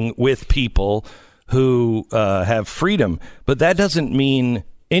standing with people who have freedom, but that doesn't mean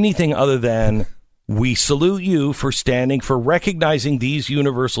anything other than we salute you for recognizing these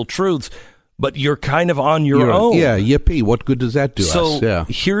universal truths, but you're kind of on your own. Yeah, yippee. What good does that do us? So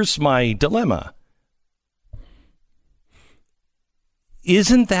here's my dilemma.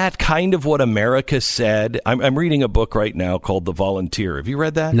 Isn't that kind of what America said? I'm reading a book right now called The Volunteer. Have you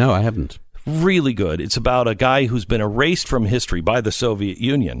read that? No, I haven't. Really good. It's about a guy who's been erased from history by the Soviet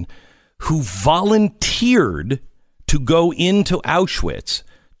Union, who volunteered to go into Auschwitz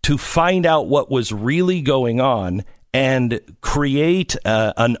to find out what was really going on and create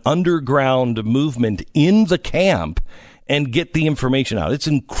an underground movement in the camp and get the information out. It's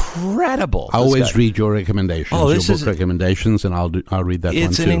incredible. I always read your recommendations, your book recommendations, and I'll read that one too.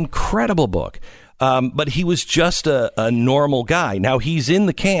 It's an incredible book. But he was just a normal guy. Now he's in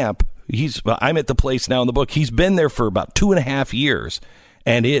the camp. I'm at the place now in the book. He's been there for about 2.5 years,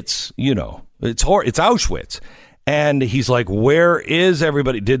 and it's Auschwitz. And he's like, where is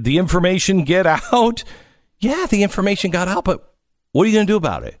everybody? Did the information get out? Yeah, the information got out, but what are you going to do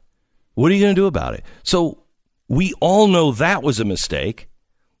about it? What are you going to do about it? So we all know that was a mistake,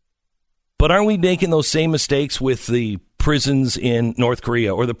 but aren't we making those same mistakes with the prisons in North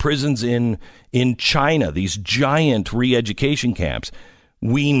Korea or the prisons in China, these giant re-education camps?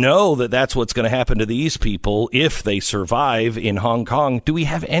 We know that that's what's going to happen to these people if they survive in Hong Kong. Do we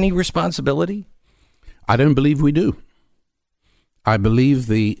have any responsibility? I don't believe we do. I believe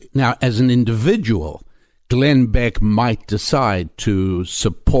now, as an individual, Glenn Beck might decide to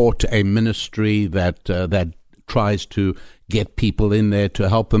support a ministry that tries to get people in there to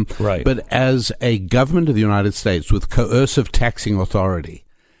help them. Right. But as a government of the United States with coercive taxing authority,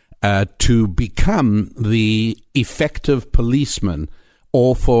 to become the effective policeman,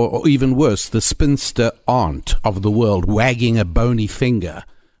 or even worse, the spinster aunt of the world, wagging a bony finger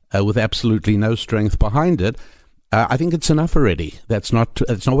with absolutely no strength behind it, I think it's enough already. That's not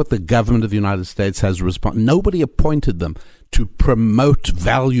what the government of the United States has responded. Nobody appointed them to promote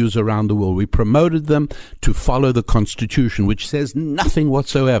values around the world. We promoted them to follow the Constitution, which says nothing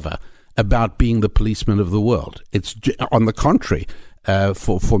whatsoever about being the policeman of the world. It's on the contrary.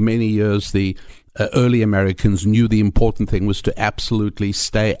 For many years, the early Americans knew the important thing was to absolutely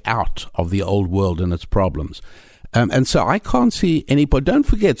stay out of the old world and its problems. And so I can't see any. But don't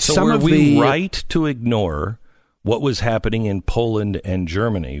forget, so are we right to ignore what was happening in Poland and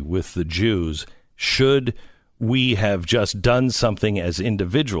Germany with the Jews, should we have just done something as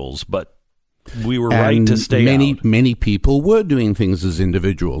individuals, but we were right to stay out. Many people were doing things as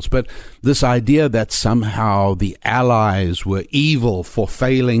individuals, but this idea that somehow the Allies were evil for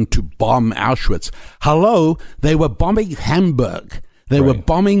failing to bomb Auschwitz. Hello, they were bombing Hamburg. They were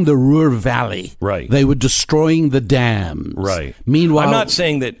bombing the Ruhr Valley. Right. They were destroying the dams. Right. Meanwhile, I'm not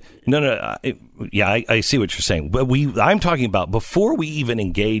saying that. I see what you're saying, but I'm talking about before we even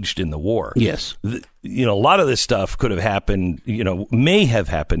engaged in the war. Yes. A lot of this stuff could have happened. May have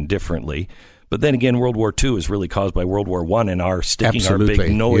happened differently. But then again, World War II is really caused by World War I and our sticking Absolutely,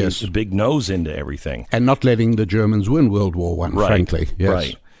 our big nose into everything. And not letting the Germans win World War I, frankly. Yes.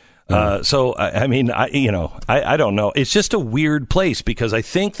 Right. So, I mean, I don't know. It's just a weird place because I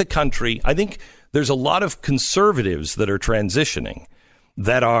think there's a lot of conservatives that are transitioning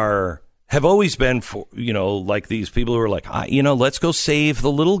that have always been, like these people who are like, let's go save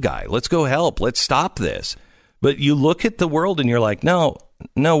the little guy. Let's go help. Let's stop this. But you look at the world and you're like, no,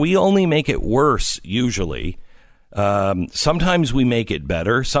 we only make it worse usually. Sometimes we make it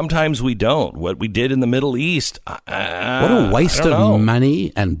better. Sometimes we don't. What we did in the Middle East. What a waste of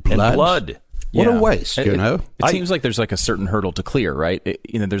money and blood. What a waste, It seems like there's like a certain hurdle to clear, right?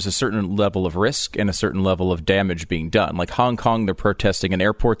 There's a certain level of risk and a certain level of damage being done. Like Hong Kong, they're protesting in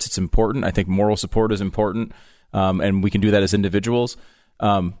airports. It's important. I think moral support is important. And we can do that as individuals.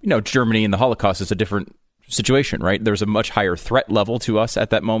 Germany and the Holocaust is a different situation, right? There's a much higher threat level to us at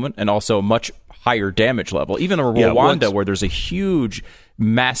that moment and also a much higher damage level. Even in Rwanda, where there's a huge,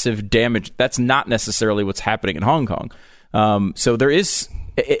 massive damage, that's not necessarily what's happening in Hong Kong. So there is,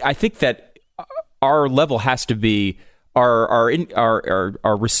 I think that our level has to be our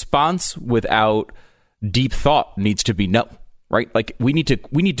response without deep thought needs to be no. Right, like we need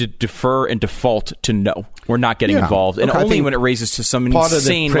to defer and default to no. We're not getting involved, and only when it raises to some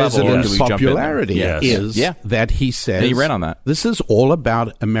insane level do we jump in. Popularity is that he says he ran on that. This is all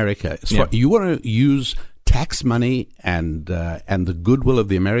about America. You want to use tax money and the goodwill of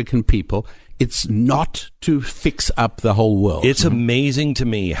the American people. It's not to fix up the whole world. It's amazing to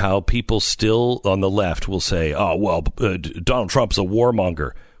me how people still on the left will say, "Oh, well, Donald Trump's a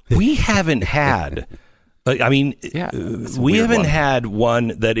warmonger." We haven't had. We haven't had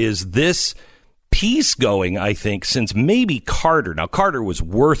one that is this piece going, I think, since maybe Carter. Now, Carter was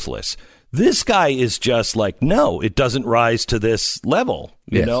worthless. This guy is just like, no, it doesn't rise to this level.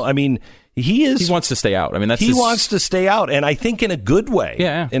 You know, I mean, he wants to stay out. I mean, he wants to stay out, and I think in a good way.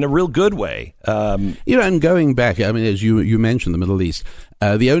 Yeah. In a real good way. And going back, I mean, as you mentioned, the Middle East,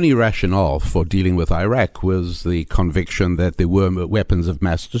 the only rationale for dealing with Iraq was the conviction that there were weapons of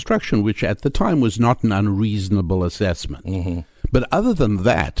mass destruction, which at the time was not an unreasonable assessment. Mm-hmm. But other than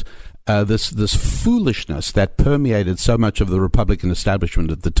that, this foolishness that permeated so much of the Republican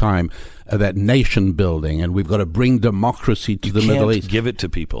establishment at the time, that nation building, and we've got to bring democracy to the Middle East. Give it to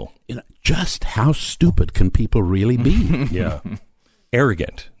people. Just how stupid can people really be? Yeah.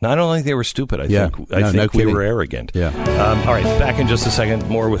 Arrogant. Not only they were stupid, I think they were arrogant. Yeah. All right, back in just a second.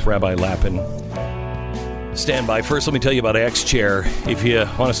 More with Rabbi Lapin. Stand by. First, let me tell you about X-Chair. If you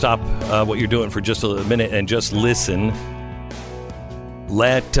want to stop what you're doing for just a minute and just listen,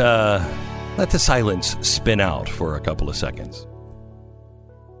 let the silence spin out for a couple of seconds.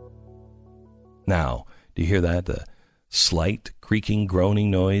 Now, do you hear that? The slight creaking,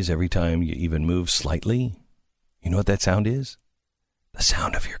 groaning noise every time you even move slightly? You know what that sound is? The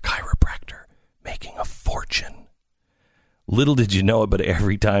sound of your chiropractor making a fortune. Little did you know it, but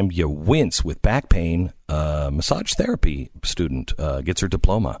every time you wince with back pain, a massage therapy student gets her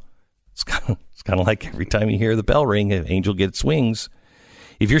diploma. It's kind of like every time you hear the bell ring, an angel gets wings.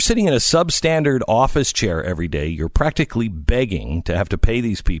 If you're sitting in a substandard office chair every day, you're practically begging to have to pay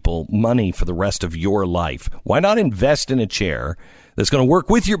these people money for the rest of your life. Why not invest in a chair that's going to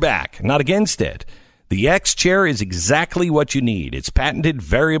work with your back, not against it? The X-Chair is exactly what you need. Its patented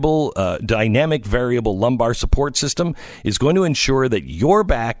dynamic variable lumbar support system is going to ensure that your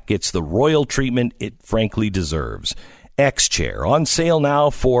back gets the royal treatment it frankly deserves. X-Chair, on sale now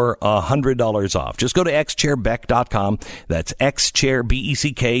for $100 off. Just go to xchairbeck.com. That's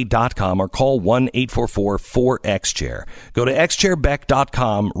xchairbeck.com or call 1-844-4XChair. Go to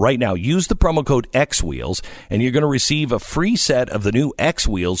xchairbeck.com right now. Use the promo code XWheels, and you're going to receive a free set of the new X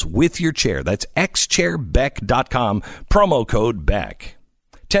Wheels with your chair. That's xchairbeck.com, promo code BECK.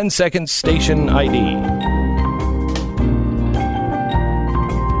 10 seconds, station ID.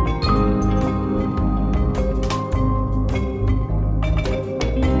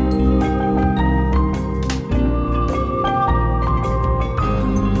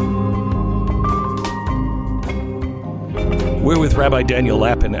 Rabbi Daniel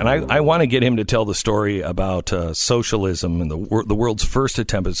Lapin, and I want to get him to tell the story about socialism and the world's first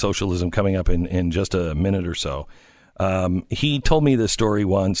attempt at socialism coming up in just a minute or so. He told me this story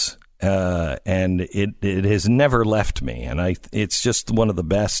once, and it has never left me, and it's just one of the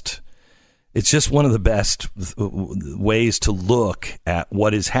best. It's just one of the best ways to look at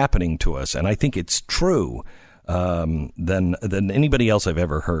what is happening to us, and I think it's true than anybody else I've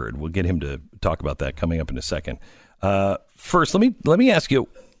ever heard. We'll get him to talk about that coming up in a second. First, let me ask you,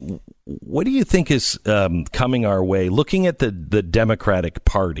 what do you think is coming our way? Looking at the Democratic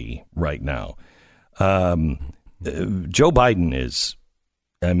Party right now, Joe Biden is.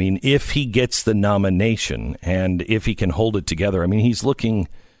 I mean, if he gets the nomination and if he can hold it together, I mean, he's looking.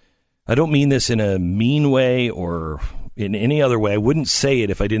 I don't mean this in a mean way or in any other way. I wouldn't say it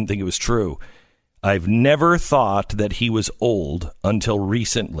if I didn't think it was true. I've never thought that he was old until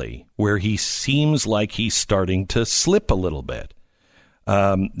recently, where he seems like he's starting to slip a little bit.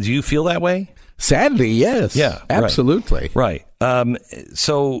 Do you feel that way? Sadly, yes. Yeah, absolutely. Right.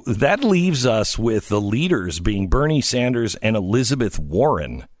 So that leaves us with the leaders being Bernie Sanders and Elizabeth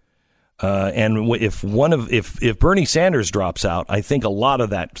Warren. And if Bernie Sanders drops out, I think a lot of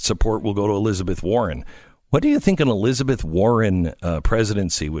that support will go to Elizabeth Warren. What do you think an Elizabeth Warren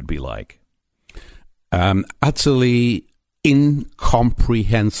presidency would be like? Utterly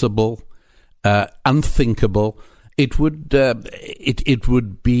incomprehensible, unthinkable. It would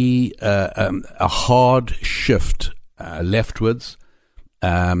be a hard shift leftwards.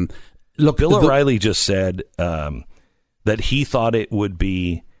 Look, Bill O'Reilly just said that he thought it would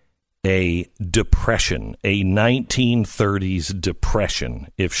be a depression, a 1930s depression,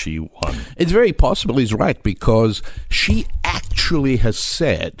 if she won. It's very possible he's right, because she actually has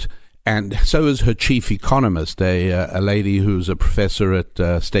said, and so is her chief economist, a lady who's a professor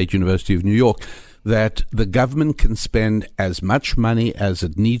at State University of New York, that the government can spend as much money as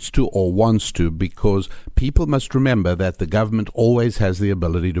it needs to or wants to, because people must remember that the government always has the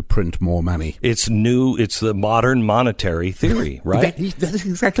ability to print more money. It's new. It's the modern monetary theory, right? That's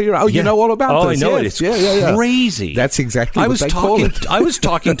exactly right. Oh, yeah. You know all about this. I know yes. it. It's crazy. That's exactly what they call it. I was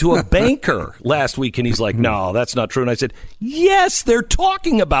talking to a banker last week, and he's like, no, that's not true. And I said, yes, they're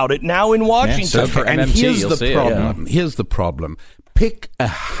talking about it now in Washington. So for and MMT, here's you'll the see problem. Here's the problem. Pick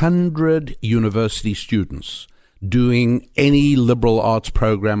 100 university students doing any liberal arts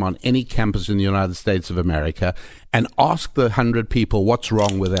program on any campus in the United States of America and ask the 100 people what's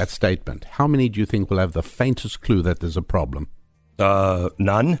wrong with that statement. How many do you think will have the faintest clue that there's a problem?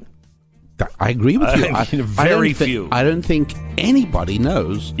 None. I agree with you. Very few. I don't think anybody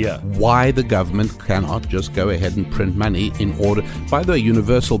knows why the government cannot just go ahead and print money in order. By the way,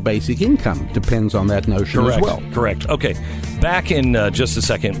 universal basic income depends on that notion as well. Correct. Okay. Back in just a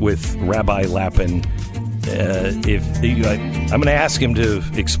second with Rabbi Lapin. I'm going to ask him to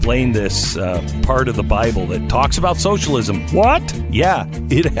explain this part of the Bible that talks about socialism. What? Yeah,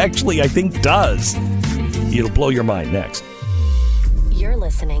 it actually, I think, does. It'll blow your mind next. You're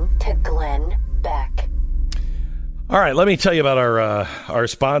listening to Glenn Beck. All right, let me tell you about our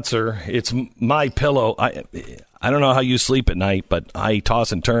sponsor. It's My Pillow. I don't know how you sleep at night, but I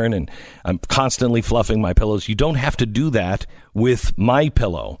toss and turn, and I'm constantly fluffing my pillows. You don't have to do that with My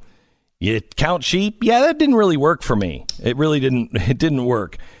Pillow. You count sheep? Yeah, that didn't really work for me. It really didn't. It didn't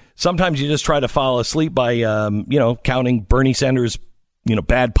work. Sometimes you just try to fall asleep by counting Bernie Sanders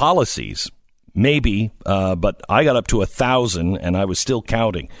bad policies. Maybe, but I got up to 1,000 and I was still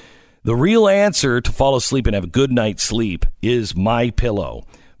counting. The real answer to fall asleep and have a good night's sleep is My Pillow.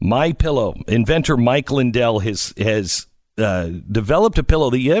 My Pillow. Inventor Mike Lindell has developed a pillow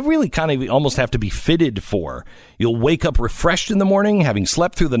that you really kind of almost have to be fitted for. You'll wake up refreshed in the morning, having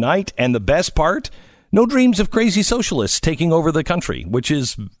slept through the night, and the best part, no dreams of crazy socialists taking over the country, which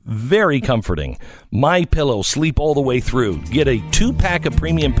is very comforting. My Pillow, sleep all the way through. Get a 2-pack of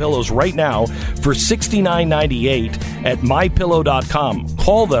premium pillows right now for $69.98 at mypillow.com.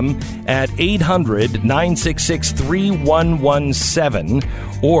 Call them at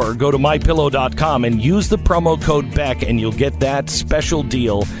 800-966-3117 or go to mypillow.com and use the promo code Beck and you'll get that special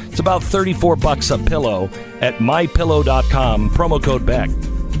deal. It's about $34 a pillow at mypillow.com. Promo code Beck.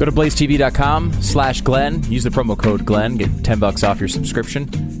 Go to blazetv.com/Glenn. Use the promo code Glenn. Get $10 off your subscription.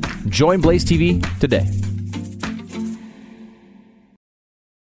 Join Blaze TV today.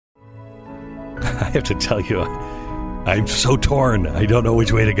 I have to tell you, I'm so torn. I don't know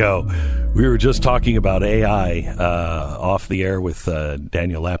which way to go. We were just talking about AI off the air with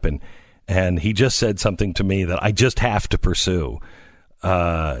Daniel Lapin, and he just said something to me that I just have to pursue.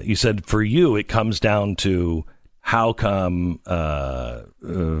 You said for you, it comes down to how come, or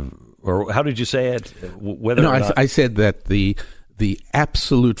how did you say it? Whether I said that the the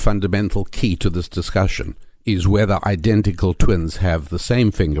absolute fundamental key to this discussion is whether identical twins have the same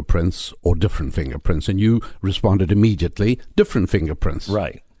fingerprints or different fingerprints. And you responded immediately, different fingerprints.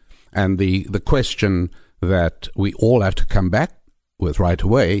 Right. And the question that we all have to come back with right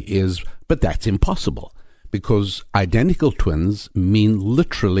away is, but that's impossible, because identical twins mean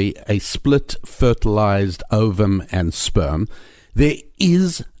literally a split fertilized ovum and sperm. There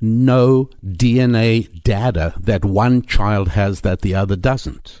is no DNA data that one child has that the other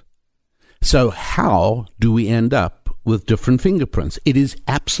doesn't. So how do we end up with different fingerprints? It is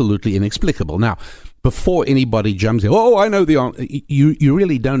absolutely inexplicable. Now, before anybody jumps in, I know the answer. You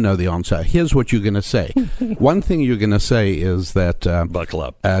really don't know the answer. Here's what you're going to say. One thing you're going to say is that buckle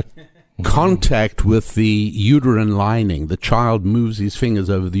up. Contact with the uterine lining. The child moves his fingers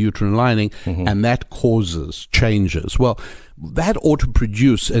over the uterine lining, and that causes changes. Well, that ought to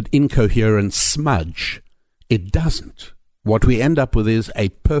produce an incoherent smudge. It doesn't. What we end up with is a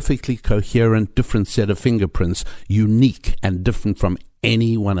perfectly coherent, different set of fingerprints, unique and different from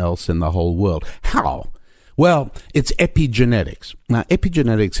anyone else in the whole world. How? Well, it's epigenetics. Now,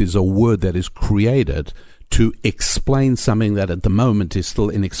 epigenetics is a word that is created to explain something that at the moment is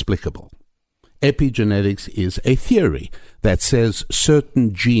still inexplicable. Epigenetics is a theory that says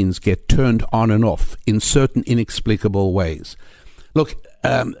certain genes get turned on and off in certain inexplicable ways. Look,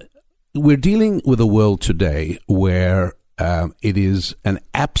 we're dealing with a world today where it is an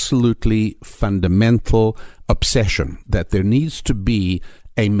absolutely fundamental obsession that there needs to be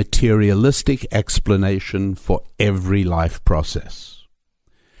a materialistic explanation for every life process.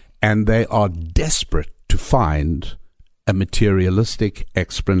 And they are desperate to find a materialistic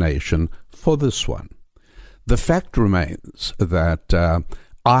explanation for this one. The fact remains that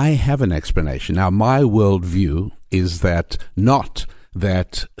I have an explanation. Now, my worldview is that not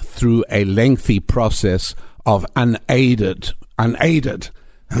that through a lengthy process of unaided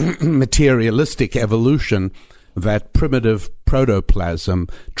materialistic evolution that primitive protoplasm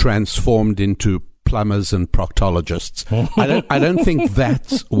transformed into plumbers and proctologists. I don't think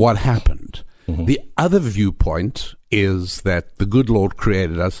that's what happened. The other viewpoint is that the good Lord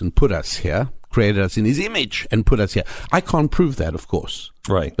created us and put us here, created us in his image and put us here. I can't prove that, of course.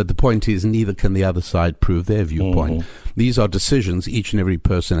 Right. But the point is, neither can the other side prove their viewpoint. These are decisions each and every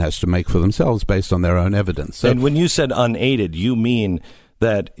person has to make for themselves based on their own evidence. So, and when you said unaided, you mean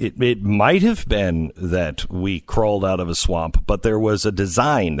that it might have been that we crawled out of a swamp, but there was a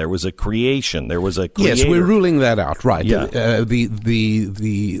design, there was a creation, there was a creator. Yes, we're ruling that out, right? Yeah.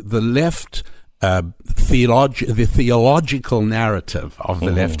 The left the theological narrative of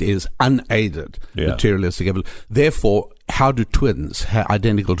the left is unaided materialistic evolution. Therefore, how do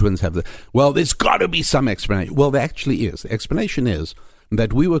identical twins have well, there's got to be some explanation. Well, there actually is. The explanation is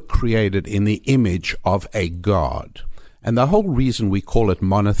that we were created in the image of a God. And the whole reason we call it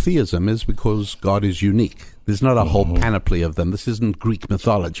monotheism is because God is unique. There's not a whole panoply of them. This isn't Greek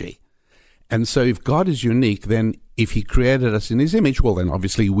mythology. And so if God is unique, then if he created us in his image, well, then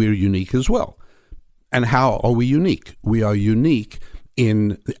obviously we're unique as well. And how are we unique? We are unique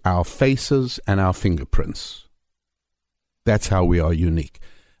in our faces and our fingerprints. That's how we are unique.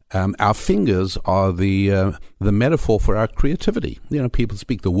 Our fingers are the metaphor for our creativity. You know, people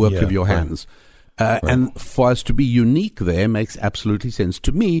speak the work of your hands. And for us to be unique there makes absolutely sense.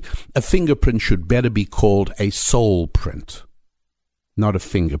 To me, a fingerprint should better be called a soul print, not a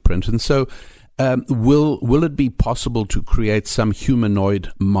fingerprint. And so will it be possible to create some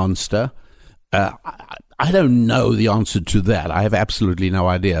humanoid monster? I don't know the answer to that. I have absolutely no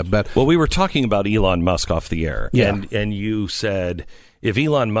idea. But well, we were talking about Elon Musk off the air, yeah. and you said if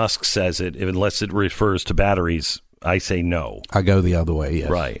Elon Musk says it, unless it refers to batteries, I say no. I go the other way. Yes.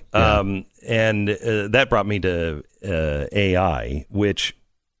 Right. Yeah. And that brought me to AI, which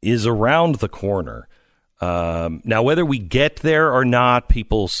is around the corner. Now, whether we get there or not,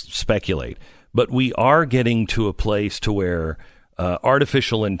 people speculate. But we are getting to a place to where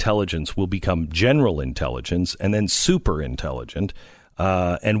artificial intelligence will become general intelligence and then super intelligent,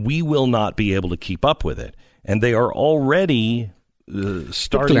 and we will not be able to keep up with it. And they are already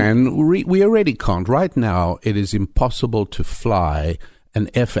starting. Glenn, we already can't. Right now, it is impossible to fly an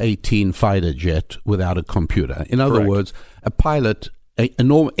F-18 fighter jet without a computer. In other words, a pilot,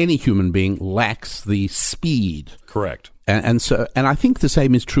 any human being, lacks the speed. Correct. And I think the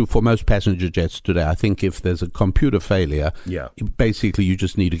same is true for most passenger jets today. I think if there's a computer failure, basically you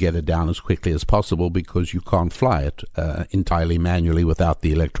just need to get it down as quickly as possible because you can't fly it entirely manually without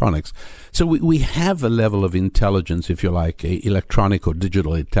the electronics. So we have a level of intelligence, if you like, electronic or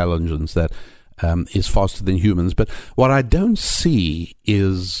digital intelligence that is faster than humans. But what I don't see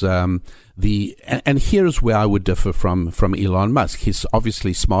is And here's where I would differ from Elon Musk. He's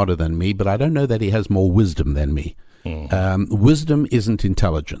obviously smarter than me, but I don't know that he has more wisdom than me. Wisdom isn't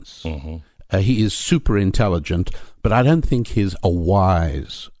intelligence. He is super intelligent, but I don't think he's a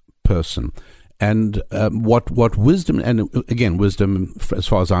wise person. And what wisdom, and again, wisdom, as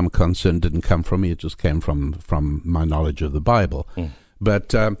far as I'm concerned, didn't come from me. It just came from my knowledge of the Bible.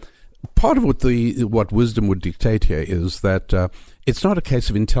 But part of what wisdom would dictate here is that it's not a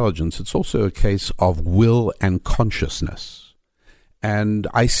case of intelligence. It's also a case of will and consciousness. And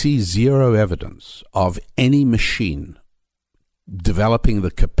I see zero evidence of any machine developing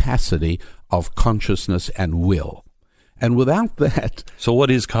the capacity of consciousness and will. And without that... So what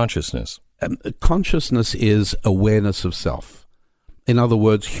is consciousness? Consciousness is awareness of self. In other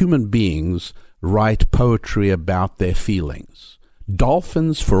words, human beings write poetry about their feelings.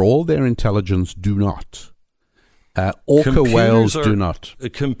 Dolphins, for all their intelligence, do not. Orca whales do not.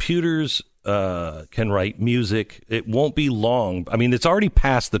 Computers can write music. It won't be long. I mean, it's already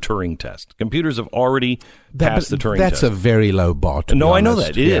passed the Turing test. Computers have already passed the Turing test. That's a very low bar, to be honest. I know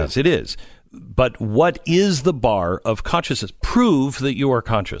that. It is. But what is the bar of consciousness? Prove that you are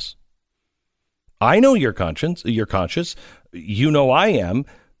conscious. I know you're conscious. You know I am.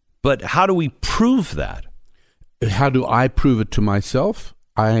 But how do we prove that? How do I prove it to myself?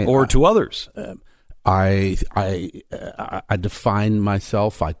 Or to others? I define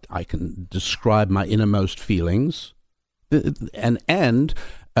myself. I can describe my innermost feelings, and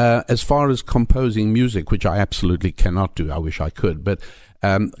as far as composing music, which I absolutely cannot do. I wish I could, but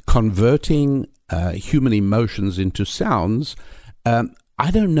converting human emotions into sounds. I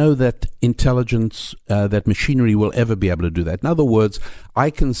don't know that intelligence, that machinery will ever be able to do that. In other words,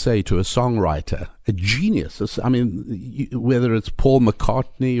 I can say to a songwriter, a genius, I mean, whether it's Paul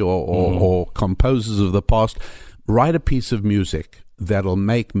McCartney or composers of the past, write a piece of music that'll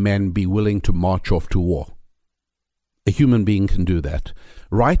make men be willing to march off to war. A human being can do that.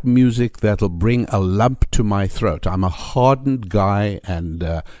 Write music that'll bring a lump to my throat. I'm a hardened guy,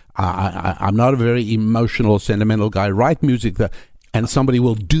 and I'm not a very emotional, sentimental guy. Write music that... And somebody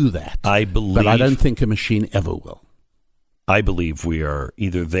will do that. I believe. But I don't think a machine ever will. I believe we are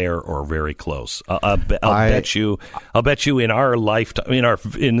either there or very close. I'll bet you in our lifetime,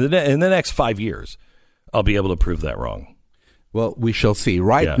 in the next 5 years, I'll be able to prove that wrong. Well, we shall see.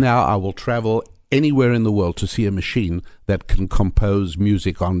 Right now, I will travel anywhere in the world to see a machine that can compose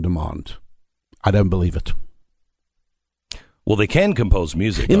music on demand. I don't believe it. Well, they can compose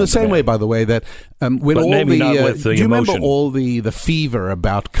music in the same way, by the way, that when but all maybe not with do you emotion. Remember all the fever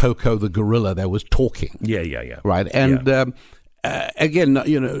about Coco the gorilla that was talking? Yeah. Right, and again,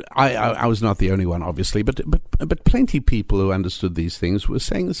 I was not the only one, obviously, but plenty of people who understood these things were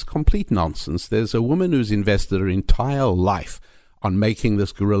saying this is complete nonsense. There's a woman who's invested her entire life on making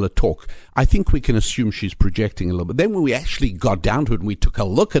this gorilla talk. I think we can assume she's projecting a little bit. Then when we actually got down to it and we took a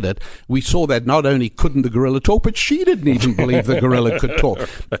look at it, we saw that not only couldn't the gorilla talk, but she didn't even believe the gorilla could talk.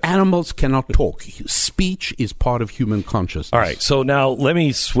 Animals cannot talk. Speech is part of human consciousness. All right, so now let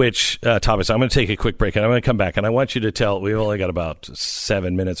me switch topics. I'm going to take a quick break, and I'm going to come back, and I want you to tell, we've only got about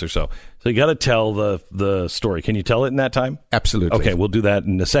 7 minutes or so. So you got to tell the story. Can you tell it in that time? Absolutely. Okay, we'll do that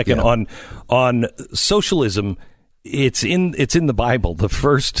in a second. Yeah. On socialism, It's in the Bible. The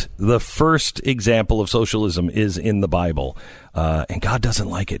first example of socialism is in the Bible, and God doesn't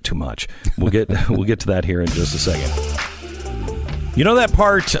like it too much. We'll get to that here in just a second. You know that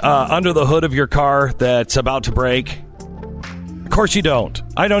part under the hood of your car that's about to break? Of course you don't.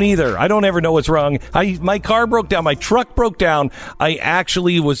 I don't either. I don't ever know what's wrong. My car broke down. My truck broke down.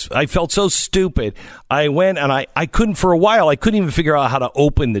 I felt so stupid. I went and I couldn't for a while. I couldn't even figure out how to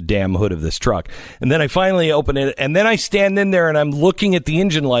open the damn hood of this truck. And then I finally opened it. And then I stand in there and I'm looking at the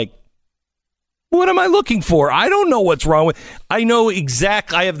engine like, what am I looking for? I don't know what's wrong with. I know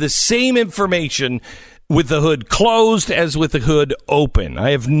exactly. I have the same information with the hood closed as with the hood open.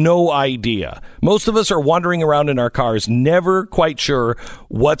 I have no idea. Most of us are wandering around in our cars, never quite sure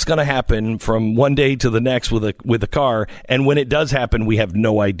what's going to happen from one day to the next with a car. And when it does happen, we have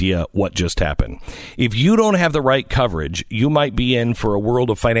no idea what just happened. If you don't have the right coverage, you might be in for a world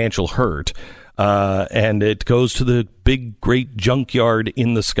of financial hurt. And it goes to the big, great junkyard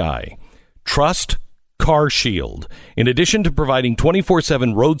in the sky. Trust Car Shield. In addition to providing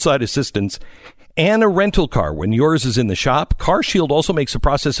 24/7 roadside assistance and a rental car when yours is in the shop, Car Shield also makes the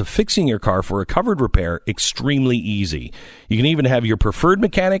process of fixing your car for a covered repair extremely easy. You can even have your preferred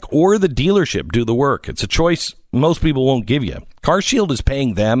mechanic or the dealership do the work. It's a choice most people won't give you. CarShield is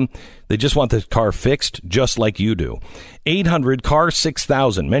paying them. They just want the car fixed, just like you do.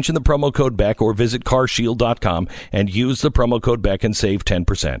 800-CAR-6000. Mention the promo code Beck or visit carshield.com and use the promo code Beck and save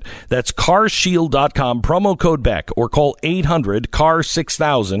 10%. That's carshield.com, promo code Beck, or call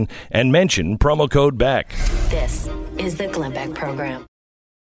 800-CAR-6000 and mention promo code Beck. This is the Glenn Beck Program.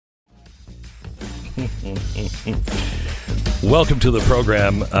 Welcome to the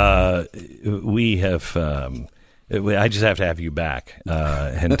program. We have... I just have to have you back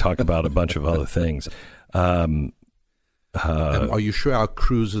and talk about a bunch of other things. Are you sure our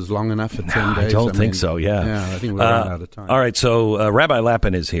cruise is long enough for 10 days? I don't think so, Yeah, I think we're running out of time. All right, so Rabbi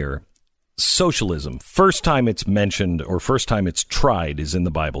Lapin is here. Socialism, first time it's mentioned or first time it's tried is in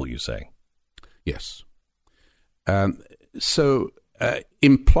the Bible, you say? Yes.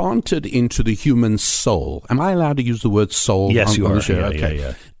 Implanted into the human soul. Am I allowed to use the word soul? Yes, you on are. the show?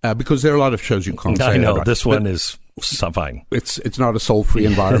 Yeah. Because there are a lot of shows you can't say I know. that, right? This one is fine. It's not a soul-free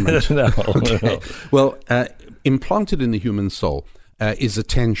environment. No. Well, implanted in the human soul is a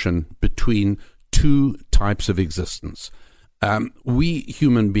tension between two types of existence. We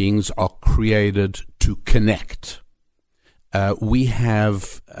human beings are created to connect. We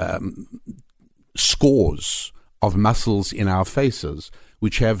have scores of muscles in our faces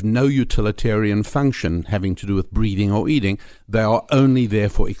which have no utilitarian function having to do with breathing or eating. They are only there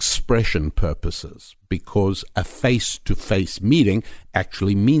for expression purposes because a face-to-face meeting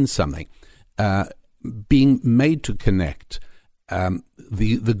actually means something. Being made to connect,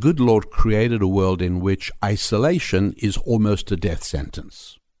 the good Lord created a world in which isolation is almost a death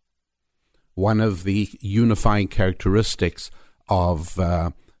sentence. One of the unifying characteristics of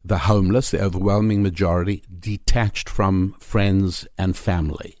the homeless, the overwhelming majority, detached from friends and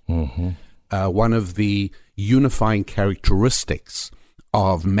family. Mm-hmm. One of the unifying characteristics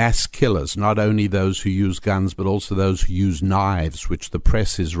of mass killers, not only those who use guns, but also those who use knives, which the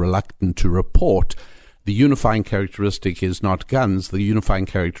press is reluctant to report. The unifying characteristic is not guns. The unifying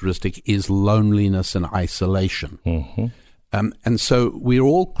characteristic is loneliness and isolation. Mm-hmm. And so we're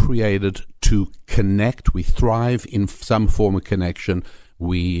all created to connect. We thrive in some form of connection.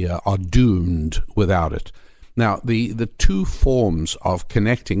 We are doomed without it. Now, the two forms of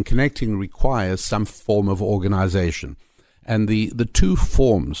connecting requires some form of organization. And the two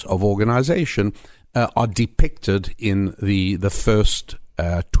forms of organization are depicted in the first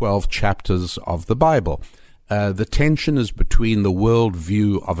 12 chapters of the Bible. The tension is between the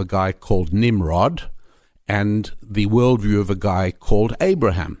worldview of a guy called Nimrod and the worldview of a guy called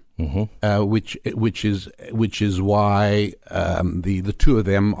Abraham. Mm-hmm. Which is why the two of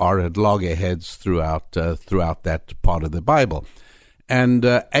them are at loggerheads throughout that part of the Bible. And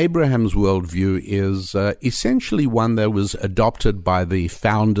Abraham's worldview is essentially one that was adopted by the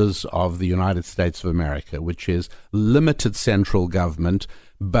founders of the United States of America, which is limited central government,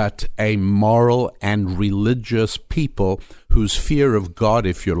 but a moral and religious people whose fear of God,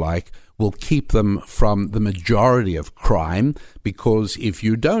 if you like, will keep them from the majority of crime, because if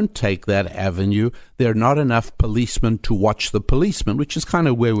you don't take that avenue, there are not enough policemen to watch the policemen, which is kind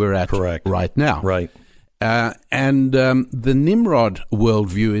of where we're at right now. Right. And the Nimrod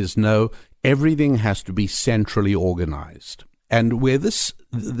worldview is no, everything has to be centrally organized. And where this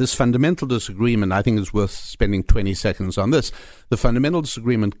fundamental disagreement, I think is worth spending 20 seconds on this, the fundamental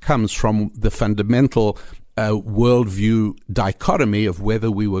disagreement comes from the fundamental worldview dichotomy of whether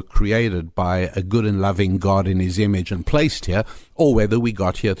we were created by a good and loving God in his image and placed here, or whether we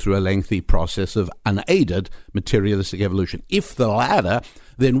got here through a lengthy process of unaided materialistic evolution. If the latter,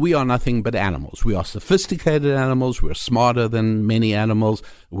 then we are nothing but animals. We are sophisticated animals. We're smarter than many animals.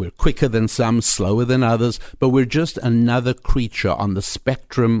 We're quicker than some, slower than others, but we're just another creature on the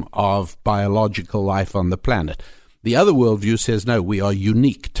spectrum of biological life on the planet. The other worldview says, no, we are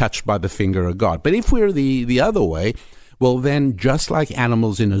unique, touched by the finger of God. But if we're the other way, well, then just like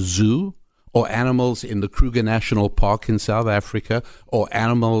animals in a zoo, or animals in the Kruger National Park in South Africa, or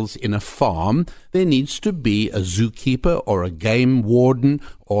animals in a farm, there needs to be a zookeeper or a game warden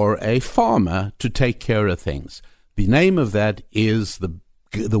or a farmer to take care of things. The name of that is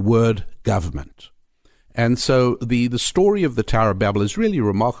the word government. And so the story of the Tower of Babel is really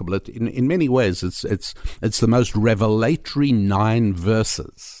remarkable. In many ways, it's the most revelatory 9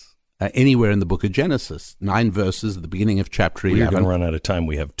 verses anywhere in the book of Genesis. 9 verses at the beginning of chapter 11. We're going to run out of time.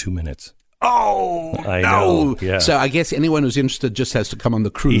 We have 2 minutes. Oh, I know. Yeah. So I guess anyone who's interested just has to come on the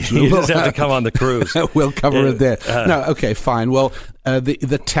cruise. You just have to come on the cruise. We'll cover it there. No, okay, fine. Well,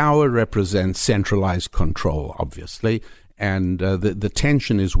 the tower represents centralized control, obviously. And the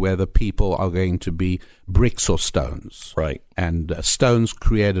tension is whether people are going to be bricks or stones. Right. And stones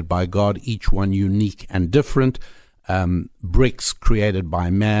created by God, each one unique and different. Bricks created by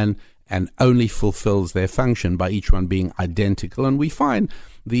man and only fulfills their function by each one being identical. And we find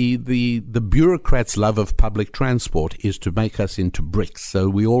the bureaucrats' love of public transport is to make us into bricks. So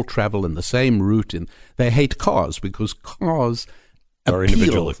we all travel in the same route. And they hate cars because cars are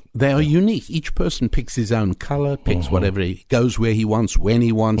individual. They are unique. Each person picks his own color, picks whatever he goes where he wants, when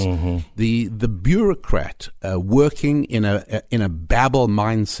he wants. The bureaucrat working in a Babel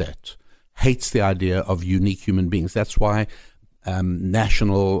mindset hates the idea of unique human beings. That's why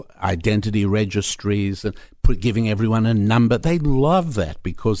national identity registries and giving everyone a number. They love that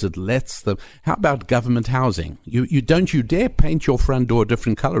because it lets them. How about government housing? You don't dare paint your front door a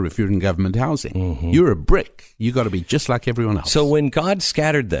different color if you're in government housing. You're a brick. You got to be just like everyone else. So when God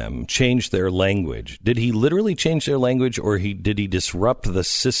scattered them, changed their language, did he literally change their language, or did he disrupt the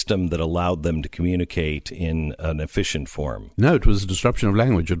system that allowed them to communicate in an efficient form? No, it was a disruption of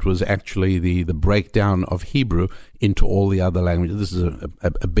language. It was actually the breakdown of Hebrew into all the other languages. This is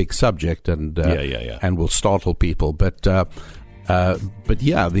a big subject, and and will startle people. But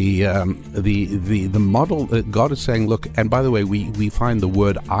yeah, the model that God is saying, look, and by the way, we find the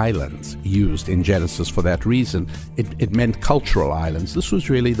word islands used in Genesis for that reason. It meant cultural islands. This was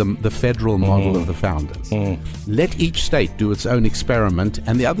really the federal model of the founders. Let each state do its own experiment,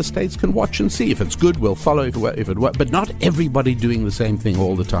 and the other states can watch and see. If it's good, we'll follow. If it works, but not everybody doing the same thing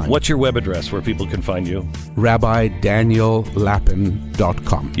all the time. What's your web address where people can find you?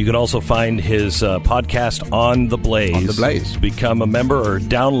 RabbiDanielLapin.com. You can also find his podcast On the Blaze. On the Blaze. Become a member or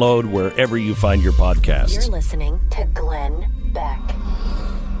download wherever you find your podcast. You're listening to Glenn Beck.